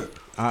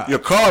 Your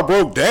car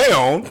broke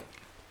down.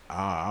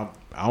 I'm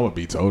gonna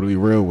be totally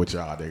real with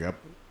y'all, nigga.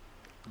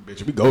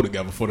 Bitch, we go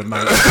together for the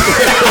night.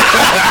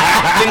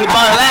 Think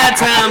about a lot of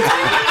times.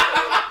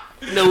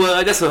 You know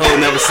what? That's a whole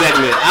nother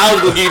segment. I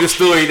was gonna give you the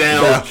story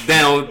down. I was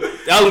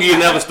gonna give you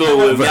another story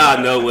with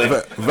y'all know what.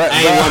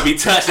 I ain't want to be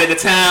touched at the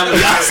time.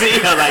 Y'all see,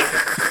 I'm like,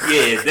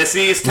 yeah, that's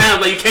it's times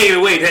like you can't get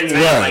away that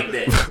time like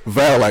that.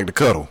 Val like to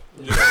cuddle.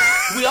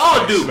 We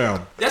all do.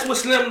 That's what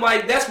Slim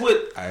like. That's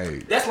what.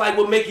 That's like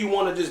what make you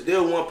want to just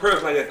deal with one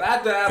person. Like if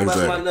I die, I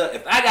bust my nut.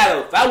 If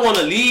I want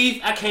to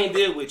leave, I can't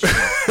deal with you.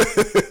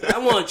 I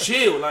want to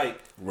chill. Like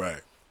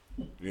right.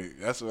 Yeah,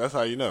 that's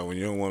how you know when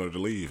you don't want her to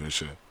leave and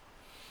shit.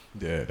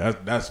 Yeah,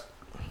 that's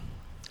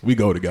we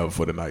go together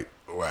for the night.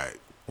 Right.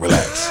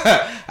 Relax.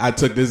 I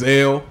took this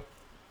L.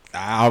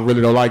 I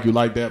really don't like you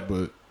like that,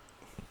 but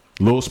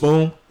Little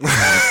Spoon.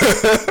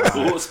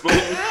 Little Spoon.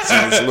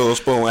 This Little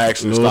Spoon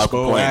action. Little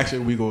Spoon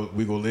action. We go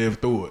live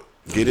through it.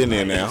 Get in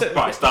there now.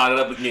 Probably start it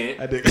up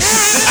again. I did.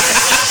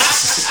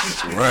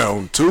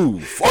 Round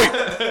 2. Fight.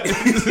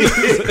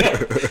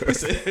 He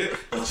said,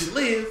 "Don't you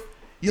live?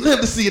 You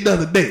live to see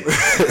another day."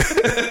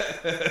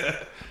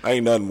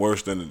 Ain't nothing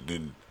worse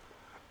than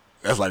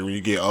that's like when you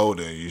get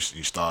older and you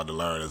start to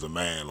learn as a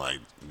man, like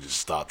you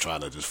just stop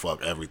trying to just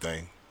fuck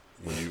everything.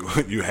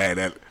 When you had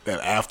that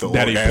after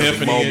that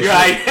orgasm moment.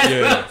 Right.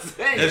 Yeah.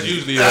 That's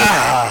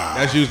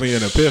usually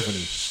an epiphany.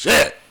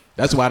 Shit.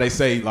 That's why they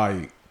say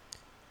like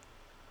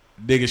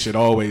niggas should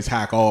always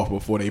hack off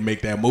before they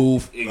make that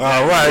move.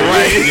 Exactly. Right.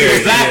 Yeah,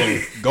 exactly.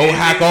 Yeah. Go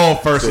hack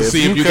off first and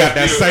see if you got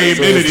that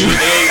same energy.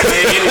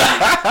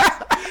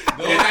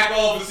 Go hack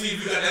off and see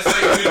if you got that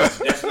same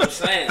energy. That's what I'm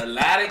saying.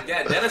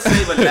 That'll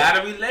save a lot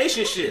of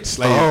relationships.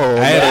 I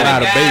had a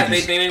lot of babies.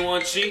 They think they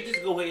want to cheat.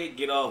 Just go ahead and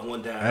get off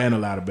one time. I had a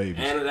lot of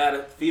babies. And a lot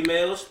of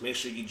females. Make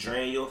sure you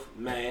drain your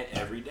man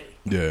every day.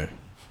 Yeah.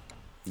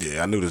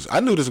 Yeah, I knew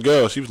this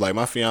girl. She was like,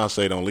 my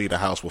fiance don't leave the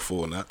house with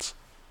full nuts.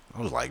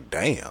 I was like,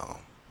 damn.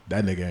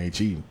 That nigga ain't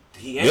cheating.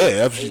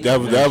 Yeah,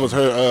 that was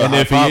her. And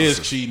if hypothesis. he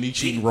is cheating, he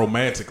cheating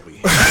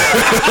romantically.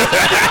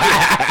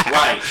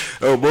 Right.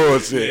 Oh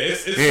bullshit.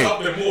 Yeah, it's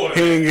something more.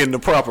 He ain't getting the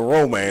proper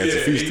romance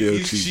if he's still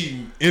he's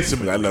cheating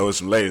intimately. I know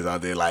some ladies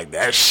out there like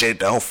that shit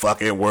don't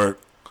fucking work.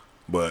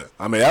 But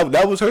I mean,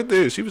 that was her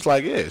theory. She was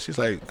like, yeah. She's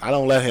like, I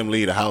don't let him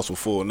leave the house with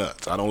full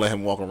nuts. I don't let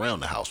him walk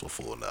around the house with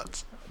full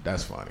nuts.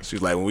 That's funny.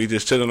 She's like, when we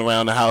just chilling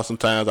around the house,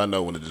 sometimes I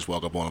know when to just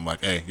walk up on him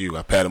like, hey, you.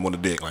 I pat him on the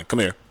dick like, come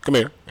here,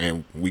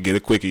 and we get a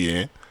quickie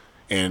in,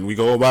 and we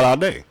go about our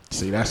day.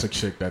 See, that's a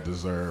chick that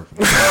deserves.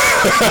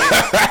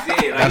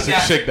 That's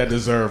a chick that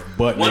deserves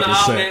butt naked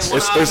sex.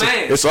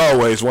 It's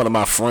always one of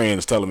my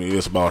friends telling me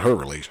this about her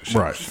relationship.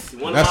 Right.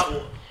 One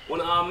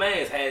of our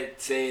mans had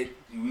said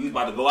we was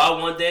about to go out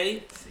one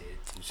day.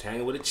 Was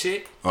hanging with a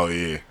chick. Oh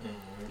yeah.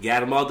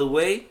 Got him out the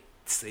way.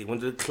 Say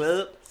went to the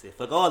club. Said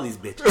fuck all these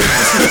bitches.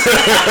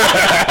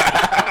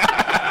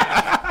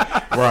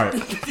 Right.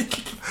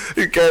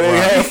 He can't even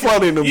have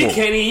fun anymore. He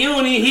can't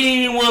even. He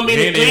didn't even want me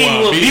to clean. He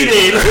want to be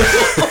there.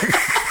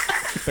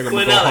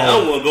 Well, now I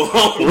don't want to go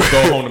home.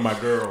 Go home to my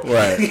girl.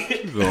 Right.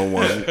 You don't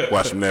want to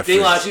watch some Netflix.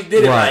 Think like she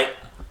did it like,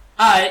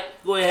 all right,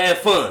 go ahead and have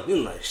fun.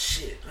 You like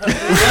shit.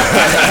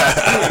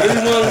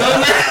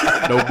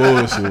 No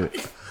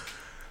bullshit.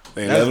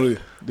 Man,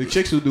 the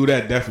chicks who do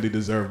that definitely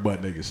deserve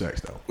butt naked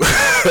sex, though.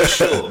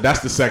 Sure. That's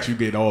the sex you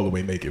get all the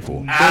way naked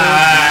for.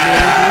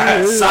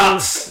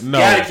 Socks. No.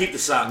 Gotta keep the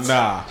socks.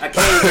 Nah. I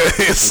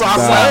can't.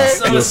 Socks.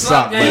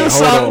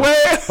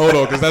 Hold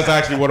on, because that's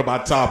actually one of my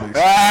topics.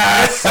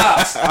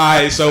 Socks. All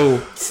right,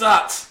 so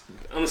socks.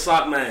 I'm a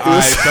sock man. All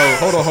right, so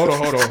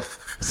hold on.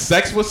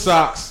 Sex with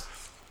socks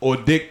or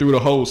dick through the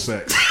hole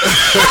sex?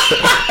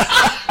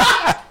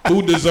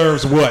 Who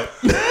deserves what?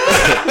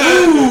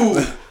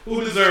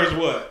 Who deserves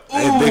what?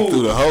 Dick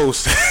through the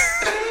hose.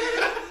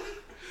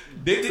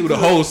 Dick through the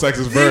whole sex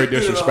is very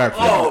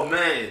disrespectful. Oh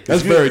man,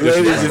 that's very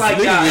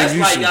disrespectful.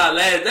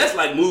 That's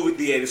like movie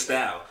theater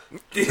style.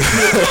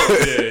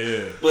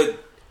 Yeah.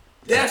 But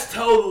that's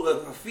total.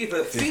 A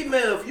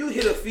female, if you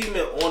hit a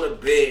female on a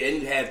bed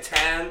and you have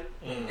time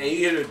and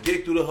you hit her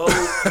dick through the hole,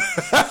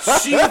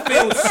 she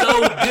feels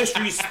so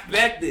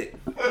disrespected.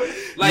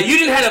 Like you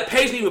didn't have the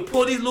patience to even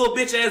pull these little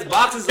bitch ass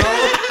boxes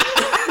off.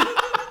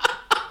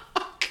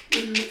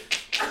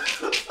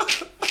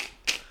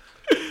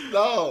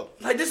 No.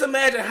 Like, just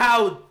imagine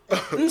how, you know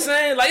what I'm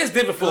saying? Like, it's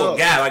different for a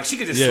guy. Like, she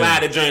could just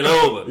slide the joint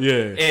over.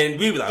 Yeah. And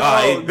we be like,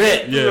 all right,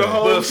 bet. Yeah.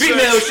 But a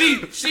female,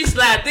 she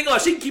slide, think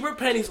she can keep her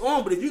panties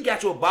on, but if you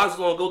got your boxes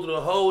on, go through the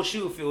hole, she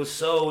would feel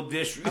so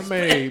disrespected.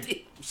 I mean,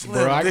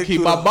 bro, I can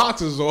keep my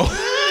boxes on.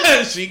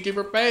 She can keep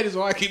her panties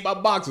on, I keep my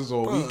boxes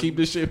on. We keep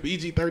this shit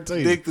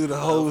PG-13. Dick through the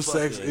whole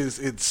sex is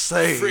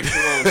insane.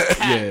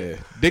 Yeah.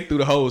 Dick through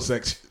the whole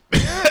sex.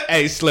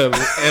 Hey, Slim,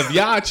 if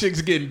y'all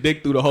chicks getting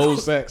dick through the whole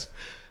sex,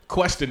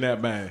 question that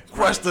man.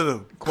 Question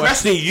him.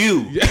 Question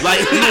you.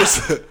 Like, you a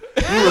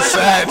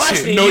side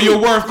chick. Know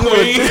your worth,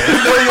 queen.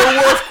 Know your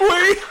worth,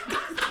 queen.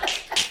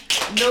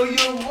 Know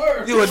your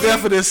worth. You a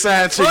definite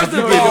side chick. First if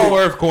you of get all, your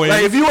worth, queen.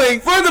 Like if you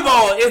ain't. First of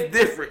all, it's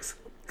different.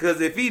 Because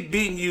if he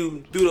beating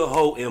you through the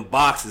hole in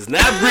boxes,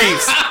 not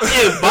briefs,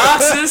 in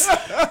boxes,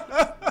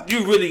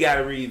 you really got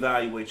to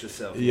reevaluate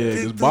yourself. Yeah,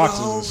 because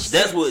boxes.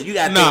 That's what you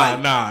got to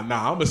Nah. I'm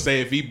going to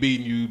say if he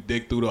beating you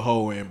dick through the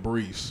hole in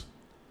briefs.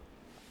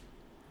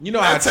 You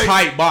know how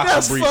tight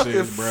boxer briefs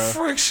is, bro.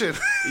 Friction.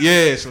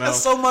 Yes, now.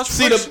 That's so much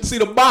friction. See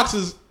the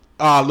boxes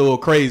are a little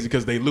crazy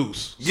because they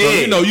loose. So,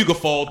 you know, you can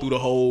fall through the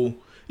hole.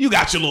 You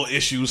got your little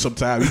issues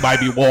sometimes. You might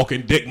be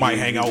walking, dick might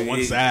hang out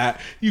one side.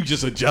 You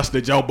just adjust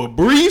the jaw. But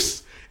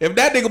briefs, if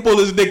that nigga pull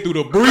his dick through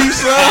the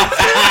briefs,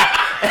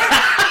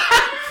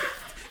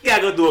 you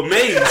gotta go through a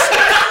maze.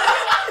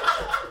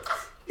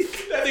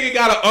 That nigga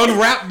gotta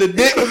unwrap the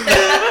dick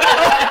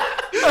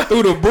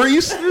through the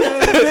briefs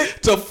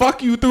to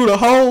fuck you through the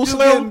hole,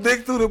 Slim.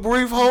 Dick through the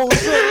brief hole,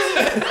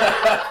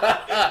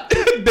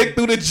 dick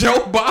through the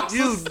joke box.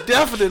 You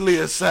definitely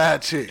a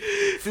side chick.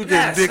 If you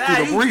get dick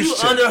through the brief, you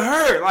under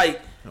her, like.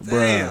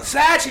 Damn.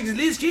 Side chicks, at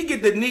least you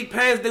get the neat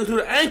pants down to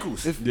the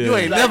ankles. You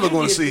ain't never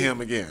gonna see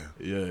him again.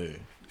 Yeah.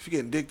 If you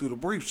getting dick through the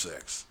brief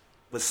sex.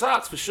 But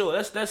socks for sure.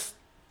 That's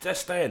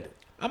standard.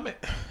 I mean,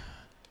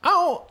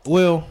 I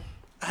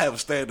have a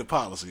standard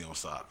policy on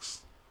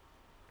socks.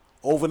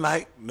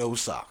 Overnight, no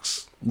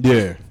socks.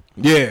 Yeah.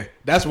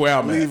 That's where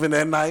I'm at. Leaving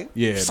at night.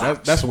 Yeah,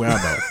 that's where I'm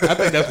at. I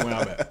think that's where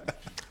I'm at.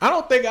 I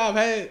don't think I've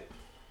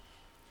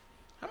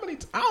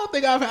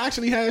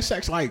actually had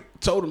sex like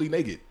totally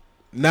naked.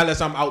 Not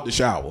unless I'm out the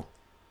shower.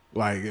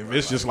 Like, if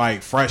it's just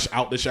like fresh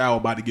out the shower,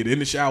 about to get in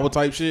the shower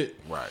type shit.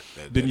 Right.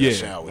 Then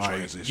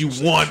like, you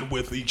won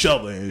with each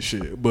other and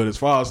shit. But as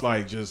far as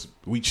like just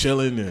we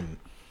chilling and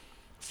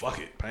fuck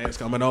it, pants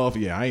coming off,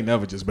 yeah, I ain't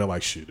never just been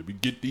like, shit, let me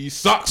get these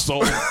socks on.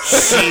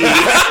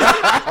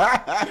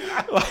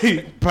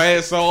 Like,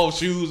 pants off,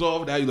 shoes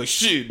off. Now you like,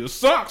 shit, the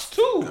socks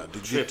too. Now,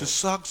 did you get the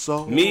socks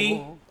on?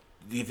 Me?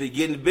 If you're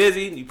getting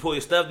busy, you pull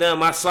your stuff down,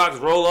 my socks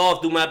roll off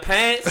through my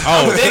pants. Oh,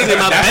 I'm digging in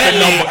my pant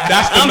leg.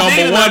 That's the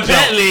number one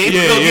jump.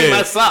 Get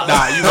my socks.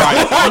 Nah, you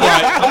right.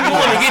 I'm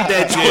going to get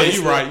that choice.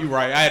 Yeah, you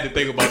right. I had to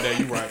think about that.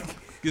 You right.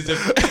 Because if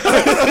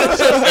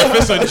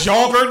it's a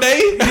jogger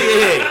day,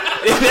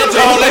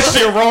 all that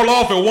shit roll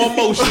off in one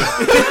motion.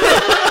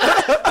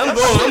 I'm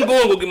going to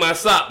go get my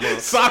sock,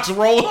 man. Socks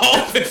roll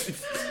off. If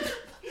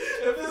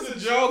it's a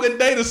jogging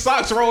day, the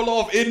socks roll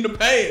off in the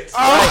pants.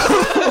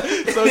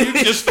 Oh. So you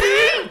just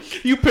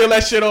you peel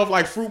that shit off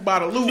like fruit by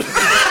the loop.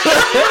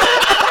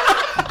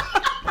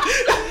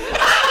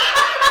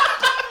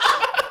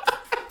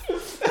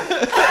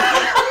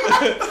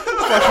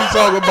 What you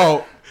talking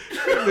about?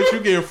 That you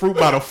getting fruit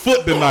by the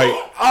foot tonight.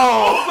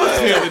 Oh,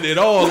 peeling it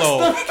all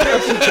off.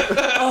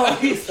 Oh,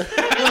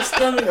 my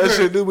stomach That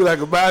shit do be like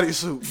a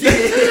bodysuit.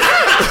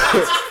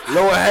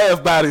 Lower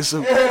half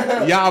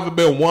bodysuit. Y'all ever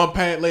been one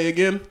pant leg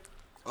in?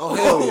 Oh,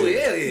 hell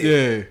yeah.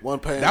 Yeah. One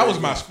pant That was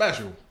leg my in.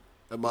 special.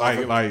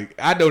 Like, Like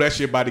I know that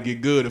shit about to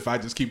get good if I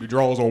just keep the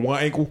drawers on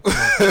one ankle.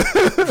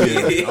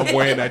 Yeah, I'm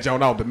wearing that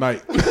joint out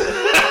tonight.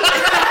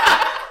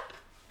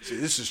 see,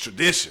 this is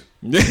tradition.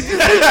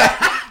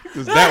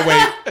 Cause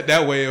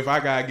that way, if I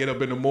gotta get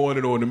up in the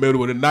morning or in the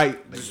middle of the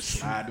night, they just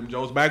slide them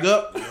joints back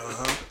up.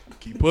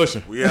 Keep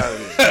pushing. We out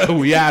of here.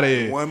 We out of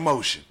here. One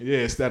motion. Yeah,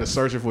 instead of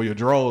searching for your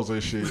drawers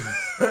and shit.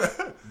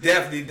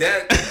 Definitely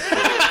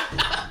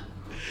that.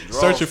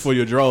 Searching for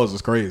your drawers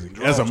is crazy.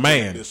 As a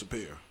man.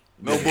 Disappear.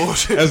 No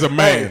bullshit. As a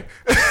man.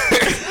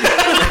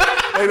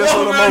 Hey, that's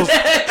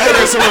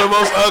some of the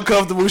most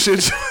uncomfortable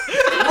shit.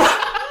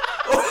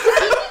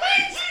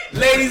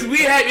 Ladies, we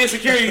have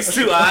insecurities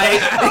too, alright?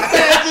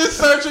 Just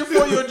searching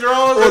for your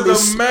drawers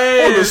as a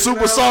man. On the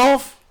super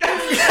soft.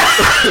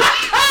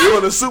 You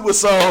on the super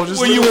soft.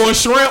 Just When you want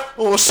shrimp?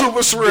 on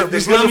super shrimp.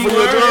 Just gummy looking for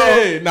your worm?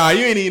 drawers. Yeah. Nah,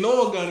 you ain't eating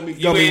no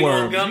gummy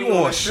worm. You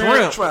want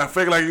shrimp. Trying to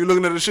figure like you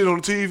looking at the shit on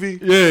the TV.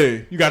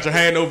 Yeah. You got your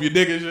hand over your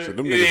dick and shit.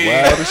 Them niggas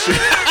wild as shit.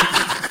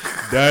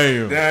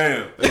 Damn.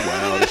 Damn. They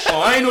wild as shit.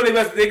 Oh, I ain't know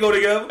they go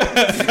together.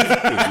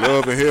 It's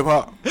love and hip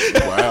hop.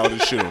 Wild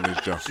as shit on this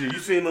jump. Shit, you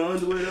seen my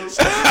underwear though?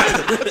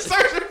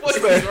 Searching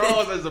for your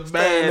drawers as a They're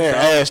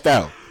man. assed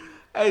out.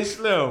 Hey,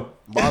 Slim.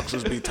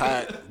 Boxers be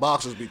tight.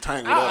 Boxers be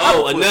tangled up.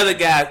 Oh, another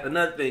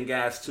thing,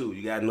 guys, too.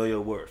 You gotta know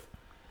your worth.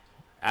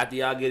 After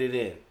y'all get it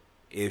in,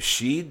 if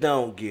she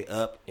don't get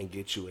up and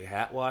get you a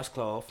hot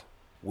washcloth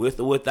with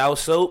or without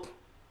soap,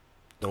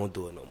 don't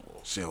do it no more.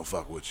 She don't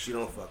fuck with She you.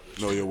 don't fuck with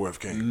you. Know your worth,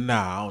 King.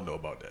 Nah, I don't know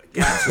about that.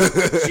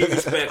 She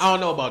respects I don't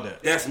know about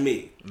that. That's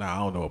me. Nah, I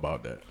don't know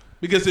about that.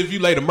 Because if you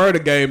lay the murder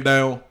game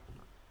down,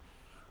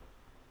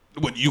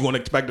 what, you gonna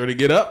expect her to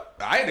get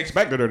up? I ain't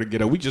expecting her to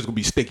get up. We just gonna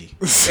be sticky.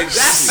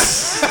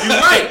 Exactly. You're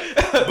right.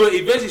 But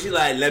eventually she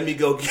like, let me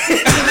go get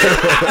it.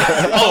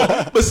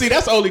 Oh, but see,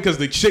 that's only because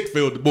the chick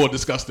feel more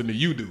disgusting than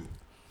you do.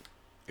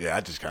 Yeah,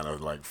 I just kind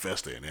of like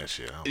fester in that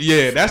shit.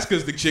 Yeah, that's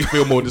because the chick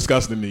feel more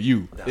disgusting than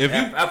you. If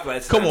you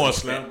come on,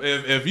 Slim.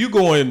 If you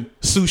going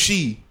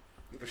sushi,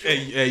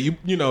 and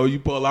you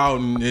pull out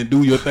and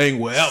do your thing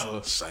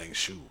wherever. Same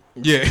shoe.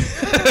 Yeah,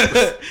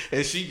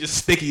 and she just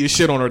sticky as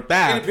shit on her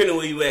thigh. Depending on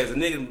where you at, a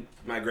nigga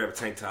might grab a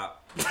tank top.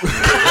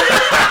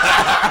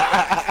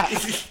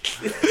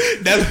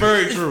 That's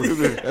very true.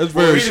 That's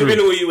very true. Depending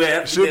on where you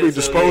at, Should be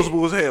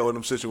disposable as hell in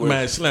them situations.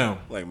 Man, Slim.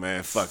 Like,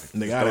 man, fuck it.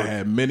 Nigga, I done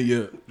had many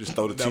a Just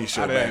throw the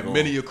t-shirt I back had on.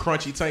 many a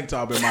crunchy tank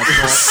top in my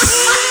trunk.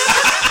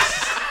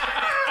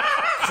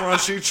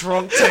 Crunchy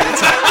trunk tank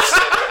tops.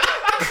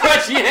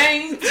 Crunchy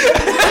hangs.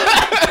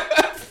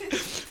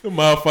 The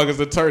motherfuckers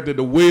that turned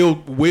into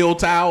wheel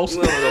towels.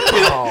 You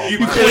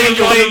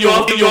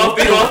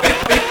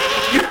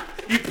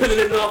pulling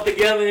it off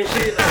together and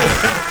shit.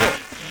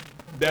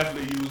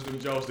 Definitely use them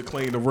joints to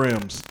clean the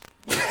rims.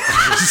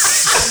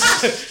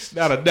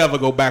 That'll never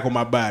go back on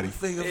my body.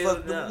 Finger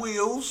fuck the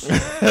wheels.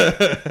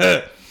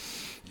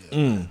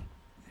 Sometimes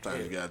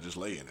you gotta just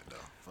lay in it though.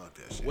 Fuck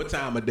that shit. What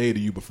time of day do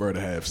you prefer to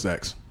have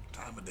sex?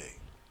 Time of day?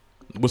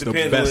 What's the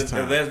Depends best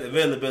on time?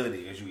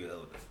 availability as you get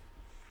older.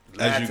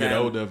 As you get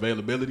older,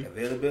 availability?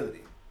 Availability.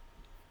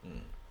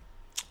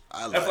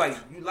 I That's like,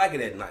 you like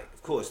it at night.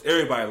 Of course,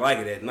 everybody like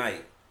it at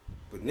night.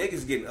 But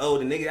niggas getting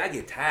older, I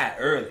get tired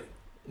early.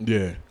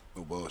 Yeah.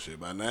 No bullshit.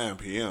 By 9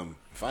 p.m.,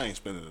 if I ain't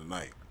spending the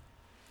night.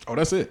 Oh,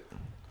 that's it.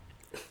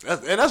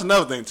 And that's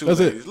another thing too, That's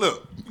ladies. it.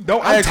 Look,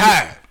 Don't I'm ask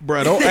tired. me,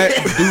 bro. Do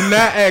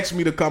not ask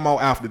me to come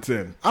out after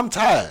 10. I'm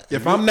tired.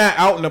 If I'm not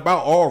out and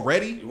about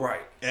already, Right.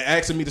 and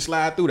asking me to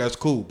slide through, that's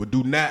cool. But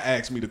do not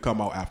ask me to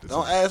come out after 10.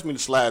 Don't ask me to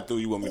slide through.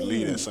 You want me to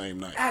leave that same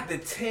night? After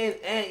 10,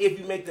 and if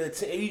you make the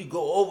 10, you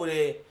go over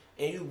there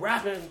and you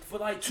rapping for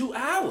like 2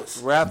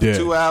 hours. Rap for Yeah.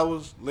 2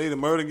 hours, lay the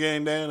murder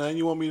game down, and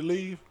you want me to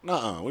leave?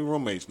 Nuh-uh. We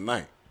roommates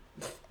tonight.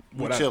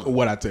 What I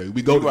chilling. tell you,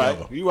 we go You together.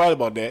 right. You right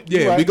about that.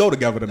 Yeah, You right. we go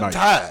together I'm tonight.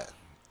 tired.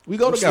 We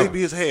go I'm together.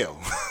 sleepy as hell.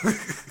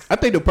 I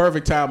think the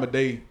perfect time of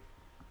day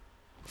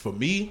for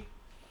me,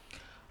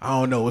 I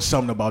don't know, it's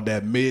something about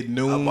that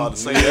mid-noon. I'm about to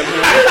say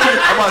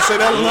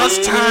that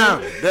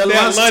lunchtime. That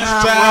lunchtime.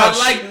 I rush.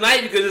 like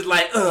night because it's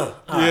like,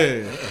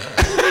 Yeah.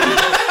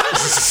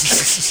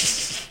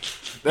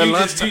 That you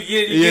lunchtime.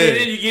 get in,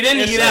 you get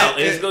It's out,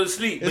 like- and just go to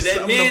sleep. But it's that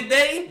something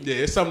midday, Yeah,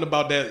 it's something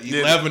about that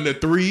 11 to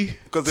 3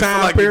 Because they feel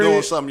time like period. you're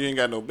doing something you ain't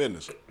got no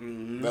business.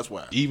 That's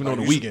why. Even Like, on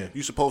the you weekend.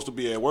 You supposed to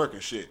be at work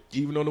and shit.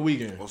 Even on the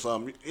weekend. Or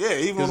something. Yeah,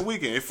 even on the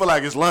weekend. It feel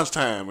like it's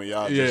lunchtime and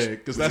y'all Yeah, just...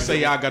 because let's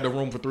say y'all got the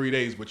room for 3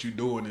 days, but you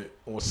doing it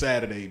on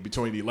Saturday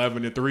between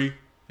 11 and 3.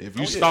 If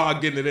you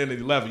start getting it in at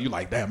 11, you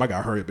like, damn, I got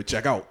to hurry up and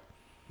check out.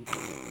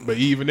 But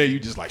even then, you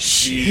just like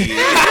shit.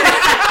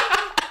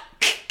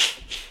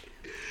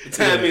 The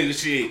time is the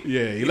shit.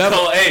 Yeah,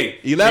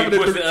 11 to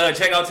 3.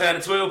 Checkout time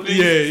to 12, please.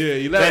 Yeah.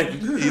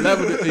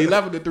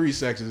 11 to 3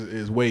 sex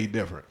is way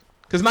different.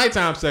 Because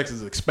nighttime sex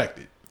is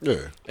expected.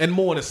 Yeah. And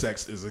morning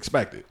sex is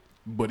expected.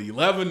 But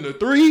 11 to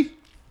 3,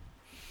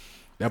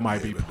 that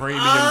might be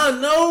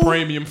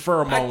premium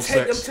pheromone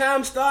sex.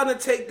 I'm starting to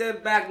take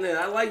that back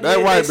now. I like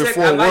that right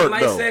before work,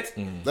 though. Sex.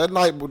 That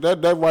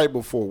right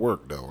before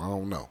work, though. I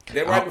don't know.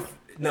 That right before.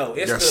 No,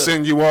 it's just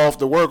send you off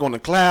to work on the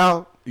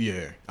cloud.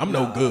 Yeah, I'm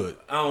no good.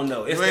 I don't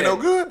know. You ain't no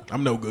good?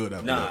 I'm no good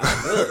after that.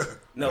 I'm good.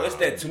 No, it's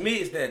that. To me,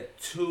 it's that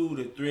 2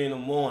 to 3 in the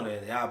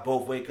morning. Y'all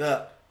both wake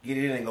up, get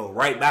in, and go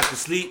right back to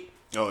sleep.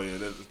 Oh yeah,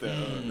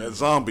 that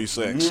zombie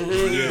sex.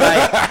 Mm-hmm.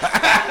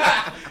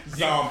 Like,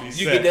 zombie sex.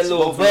 You get that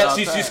little butt.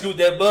 She scoot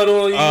that butt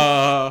on you,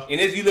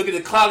 and as you look at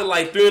the clock at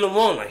like 3 in the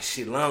morning, like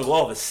shit, long go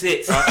off at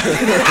 6. You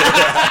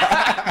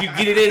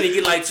get it in and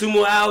get like 2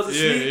 more hours of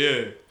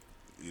sleep.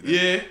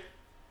 Yeah.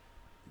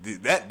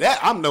 That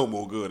I'm no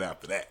more good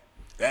after that.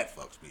 That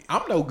fucks me.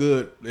 I'm no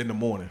good in the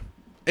morning.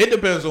 It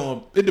depends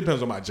on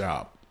my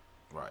job.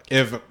 Right.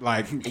 If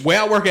like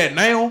where I work at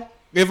now,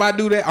 if I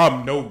do that,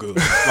 I'm no good.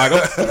 Like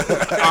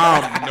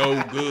I'm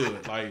no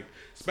good. Like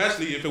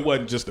especially if it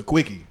wasn't just a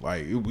quickie.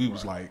 Like we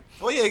was like,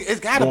 oh yeah, it's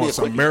gotta be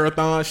some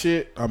marathon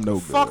shit. I'm no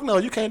good. Fuck no,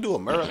 you can't do a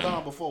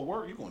marathon before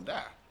work. You gonna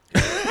die.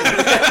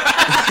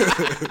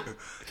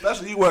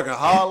 Especially you working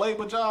hard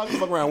labor job. You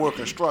fuck around work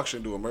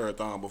construction, do a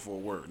marathon before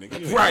work, nigga.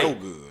 You ain't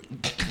no good.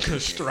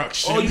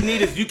 Construction. All you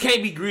need is you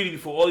can't be greedy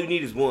before. All you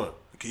need is one.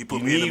 Can you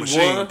put me in the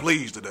machine,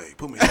 please, today?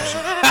 Put me in the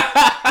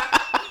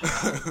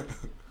machine.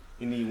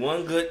 You need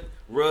one good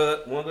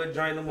rub, one good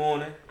drink in the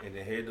morning, and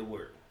then head to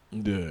work.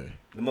 Yeah.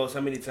 The most,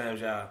 how many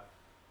times y'all?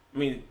 I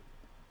mean,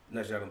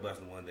 not y'all done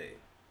busting one day.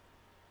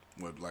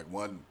 What, like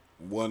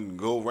one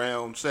go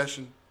round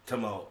session?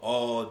 Talking about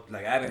all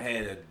like I done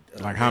had a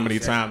like how many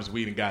times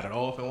we done got it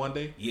off in one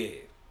day? Yeah,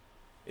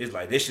 it's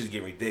like this shit's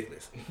getting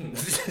ridiculous.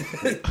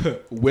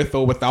 With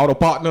or without a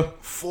partner?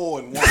 4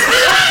 and 1.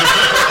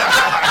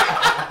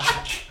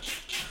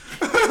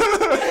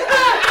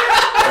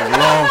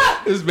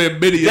 It's been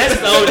many.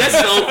 That's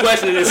the old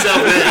question in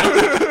itself. Now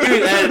you need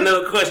to add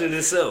another question in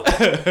itself.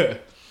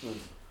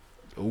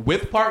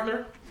 With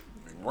partner?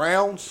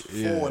 Rounds?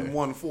 4 and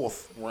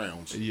 1/4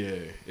 rounds. Yeah,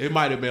 it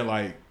might have been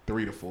like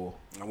 3 to 4.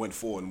 I went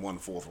 4 and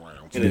 1/4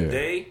 rounds. In a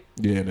day?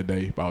 Yeah, in a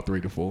day, about 3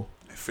 to 4.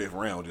 That 5th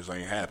round just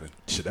ain't happened.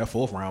 Shit, that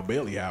 4th round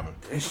barely happened.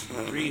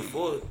 3,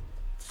 4.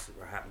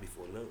 What happened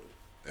before noon?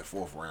 That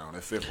 4th round,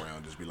 that 5th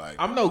round, just be like,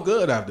 I'm no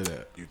good after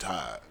that. You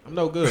tired? I'm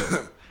no good.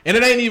 And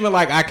it ain't even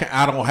like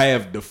I don't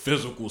have the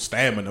physical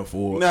stamina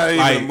for it. Not even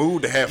like, in the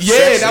mood to have sex.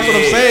 sex. That's what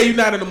I'm saying. You're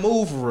not in the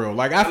mood for real.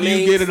 Like after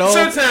you get it on.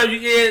 Sometimes you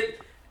get.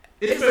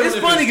 It's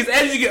funny because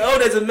as you get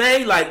older as a man,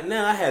 you're like,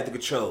 now I have the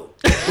control.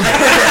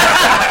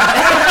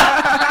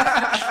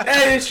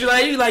 And you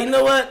like, you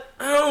know what?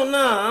 I don't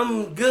know.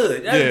 I'm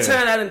good. Every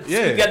time I done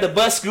got the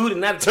bus scoot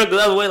and I turned the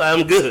other way, like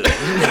I'm good.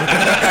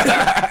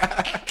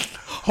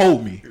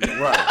 Hold me.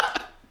 Right.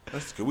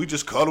 Can we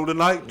just cuddle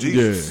tonight?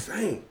 Jesus.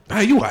 Yeah.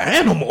 Hey, you an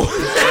animal.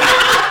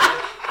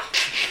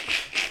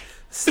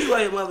 See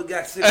why your mother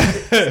got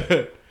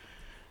sick.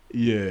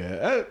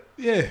 Yeah.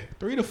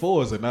 3 to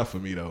 4 is enough for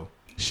me though.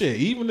 Shit,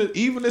 even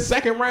the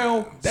second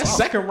round,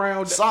 second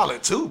round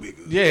solid too, big.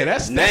 Yeah,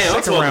 that's now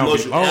I'm talking the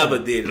most you ever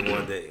did in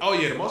one day. Oh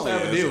yeah, the most I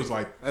ever did was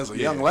like as a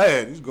young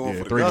lad, he's going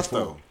for the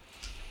gusto.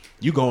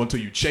 You going till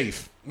you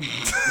chafe.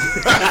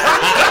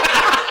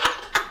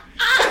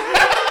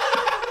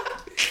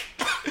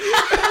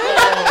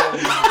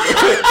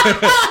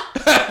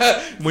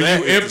 When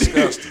you empty,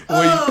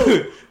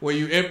 when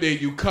you empty,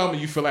 you come and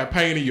you feel that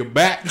pain in your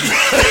back.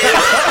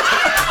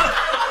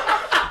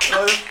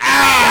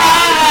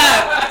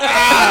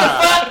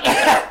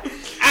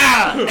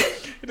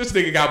 This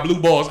nigga got blue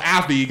balls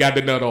after he got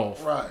the nut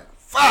off. Right.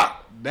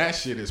 Fuck. That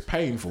shit is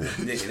painful.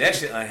 Nigga, that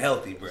shit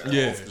unhealthy, bro.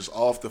 Yeah. Just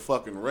off the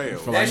fucking rail.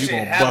 That like shit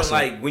happen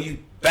like when you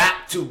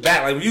back to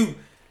back. Like when you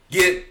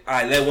get, all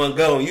right, let one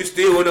go, and you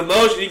still with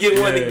emotion, you get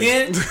one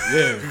again.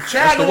 Yeah.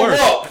 Try to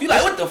walk. You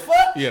like, what the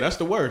fuck? Yeah, that's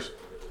the worst.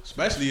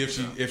 Especially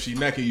if she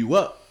necking you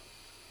up.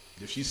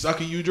 If she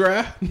sucking you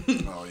dry.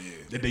 Oh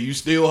yeah. Then you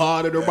still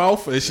hard in her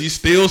mouth and she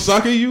still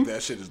sucking you.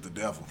 That shit is the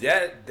devil.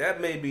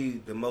 That may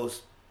be the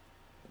most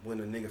when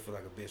a nigga feel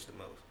like a bitch the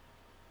most.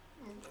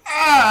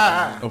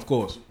 Of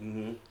course.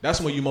 Mm-hmm.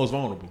 That's when you most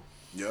vulnerable.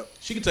 Yep.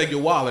 She can take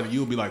your wallet and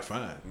you'll be like,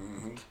 fine.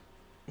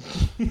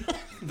 Mm-hmm.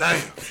 Damn.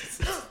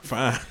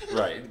 Fine.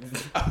 Right.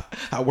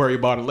 I'll worry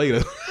about it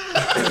later.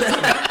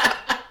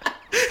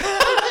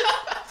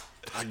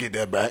 I get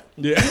that back.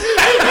 Yeah.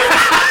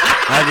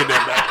 I get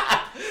that back.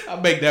 I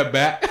make that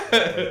back.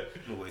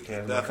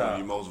 Definitely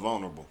you most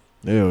vulnerable.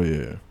 Hell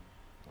yeah.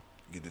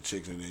 Get the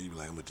chicks in there, you be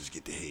like, I'm gonna just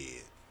get the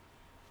head.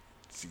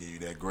 She give you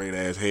that great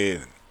ass head,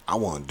 and I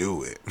wanna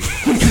do it.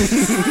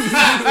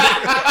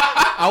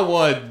 I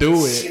wanna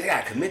do it. Shit, I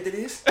gotta commit to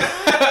this.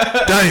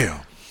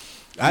 Damn.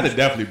 I'd have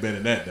definitely been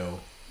in that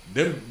though.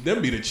 Them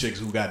be the chicks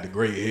who got the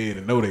gray head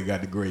and know they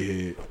got the gray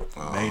head.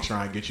 They ain't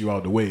trying to get you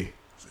out the way.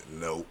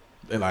 Nope.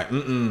 They're like,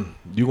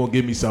 you gonna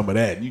give me some of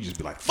that. And you just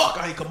be like, fuck,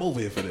 I ain't come over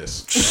here for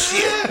this.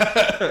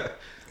 Shit.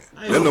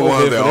 Them the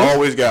ones that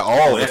always got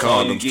all the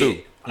condoms,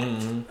 too.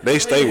 Mm-hmm. They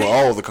stay with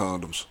all the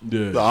condoms.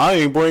 Yeah. I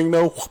ain't bring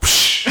no.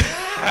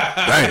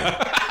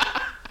 Damn.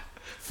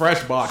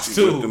 Fresh box,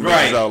 too.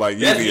 Right. Out like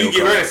that's you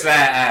give her a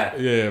side eye.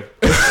 Yeah.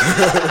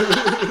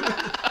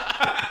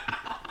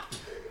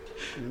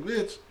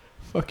 Bitch.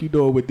 Fuck you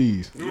doing with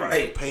these?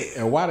 Right.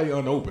 And why they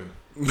unopened?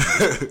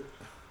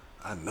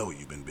 I know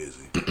you've been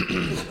busy.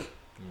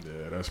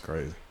 Yeah, that's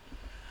crazy.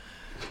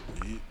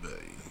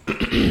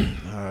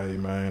 Alright,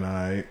 man,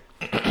 alright.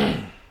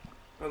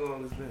 How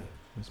long has it been?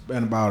 It's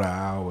been about an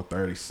hour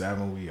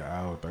 37. We an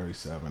hour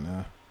 37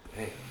 now.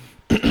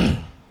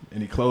 Damn.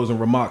 Any closing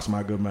remarks,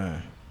 my good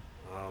man?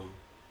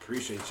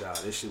 Appreciate y'all.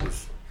 This shit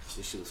was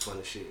fun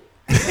as shit.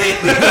 I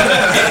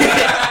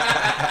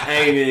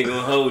ain't even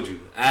gonna hold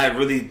you. I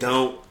really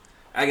don't.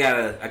 I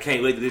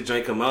can't wait till this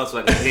drink come out so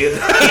I can hear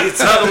what he's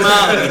talking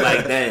about and be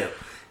like, damn.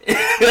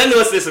 I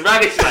know it's some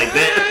rocket shit like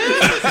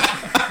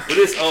that. But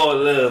it's all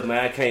love,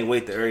 man. I can't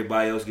wait till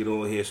everybody else get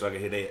on here so I can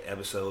hear their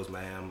episodes,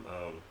 man.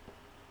 I'm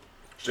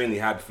extremely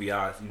happy for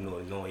y'all.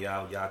 Knowing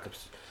y'all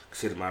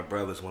consider my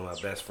brothers, one of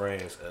my best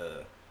friends.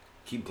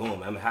 Keep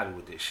going, man. I'm happy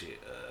with this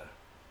shit.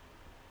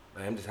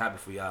 Man, I'm just happy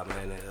for y'all,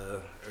 man.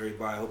 And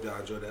everybody, I hope y'all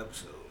enjoyed the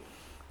episode.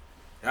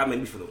 Y'all made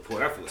me feel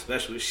important. I feel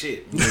special as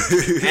shit.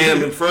 And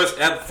I'm the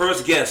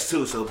first guest,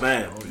 too, so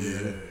bam. Oh,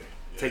 yeah.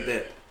 Take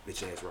that,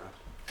 bitch ass Rob.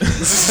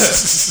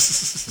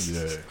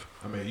 Yeah.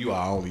 I mean, you are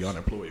our only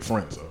unemployed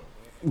friend, so.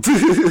 You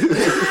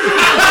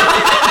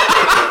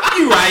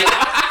right.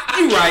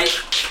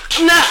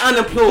 I'm not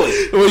unemployed.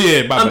 Well,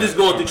 yeah, I'm just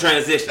going through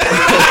transition.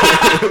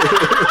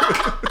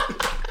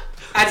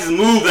 I just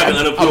move like I'm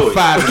unemployed. I'm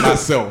firing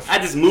myself. I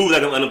just move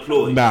like I'm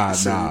unemployed. Nah.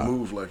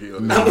 Move like you're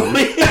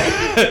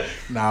unemployed.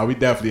 Nah, we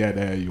definitely had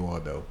to have you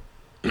on, though.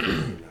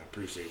 I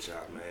appreciate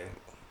y'all, man.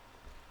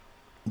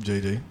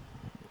 JJ.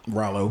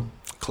 Rollo.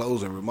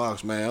 Closing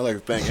remarks, man. I'd like to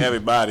thank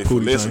everybody for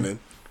listening.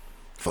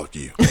 Fuck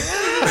you.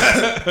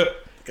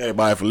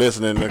 Everybody for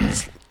listening.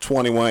 There's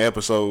 21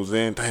 episodes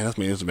in. Damn, that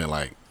means it's been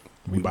like.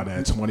 We about to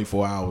have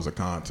 24 hours of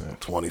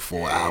content.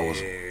 24 hours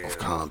of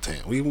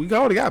content. We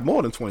already got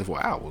more than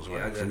 24 hours,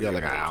 right? So we got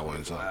like an hour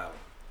and something.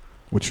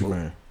 What you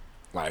mean?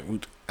 Like,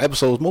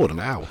 episodes more than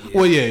an hour. Yeah.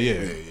 Well,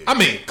 yeah. I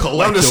mean,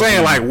 collectively. I'm just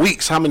saying, like,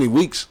 weeks. How many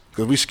weeks?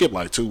 Because we skipped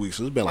like 2 weeks.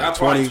 So it's been like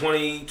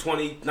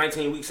 20,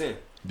 19 weeks in.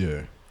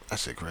 Yeah. That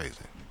shit crazy.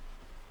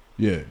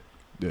 Yeah.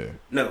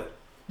 No.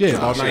 Yeah,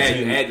 about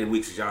 19. You added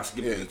weeks, y'all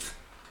skipped weeks.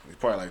 It's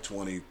probably like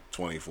 20,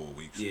 24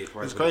 weeks. Yeah,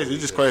 it's crazy.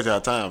 It's just crazy how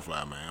time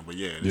fly, man. But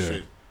yeah,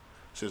 this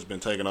shit's been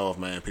taking off,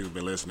 man. People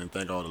been listening.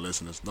 Thank all the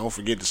listeners. Don't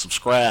forget to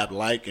subscribe,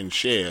 like, and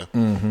share.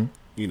 Mm-hmm.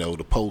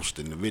 The post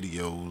and the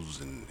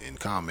videos and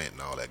comment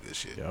and all that good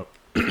shit. Yep.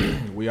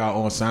 We are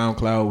on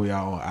SoundCloud. We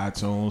are on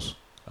iTunes.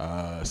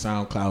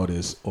 SoundCloud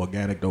is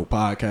Organic Dope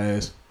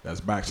Podcast.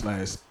 That's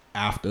 /after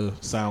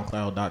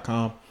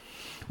SoundCloud.com.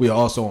 We are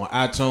also on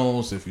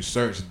iTunes. If you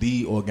search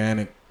The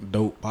Organic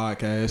Dope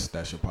Podcast,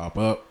 that should pop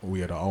up.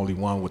 We are the only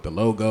one with the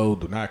logo.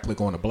 Do not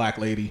click on the black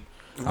lady.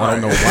 I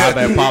don't know why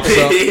that pops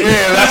up.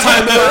 Yeah, that's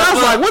how I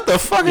was like, what the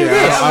fuck is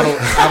this?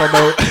 I don't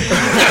know.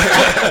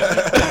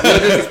 No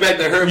disrespect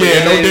to her.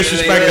 Yeah, no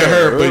disrespect to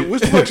her. But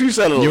what you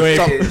selling? You ain't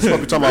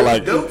talking about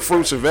like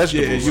fruits and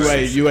vegetables. Yeah,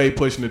 you ain't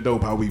pushing the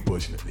dope how we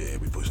pushing it. Yeah,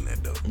 we pushing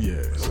that dope.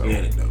 Yeah, so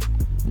dope.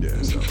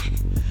 Yeah, so.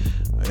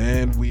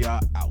 And we are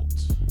out.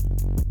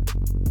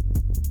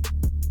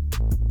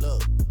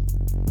 Look,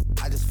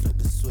 I just flipped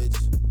the switch.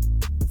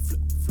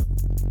 Flip.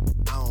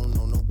 I don't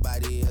know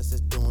nobody else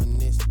that's doing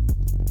this.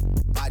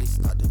 Body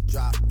start to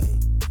drop, ayy.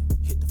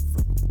 Hit the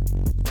floor.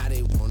 Now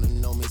they wanna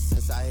know me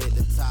since I hit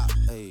the top,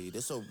 ayy.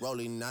 This a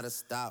rolling, not a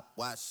stop.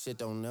 Watch shit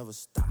don't never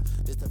stop.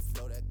 This the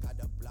flow that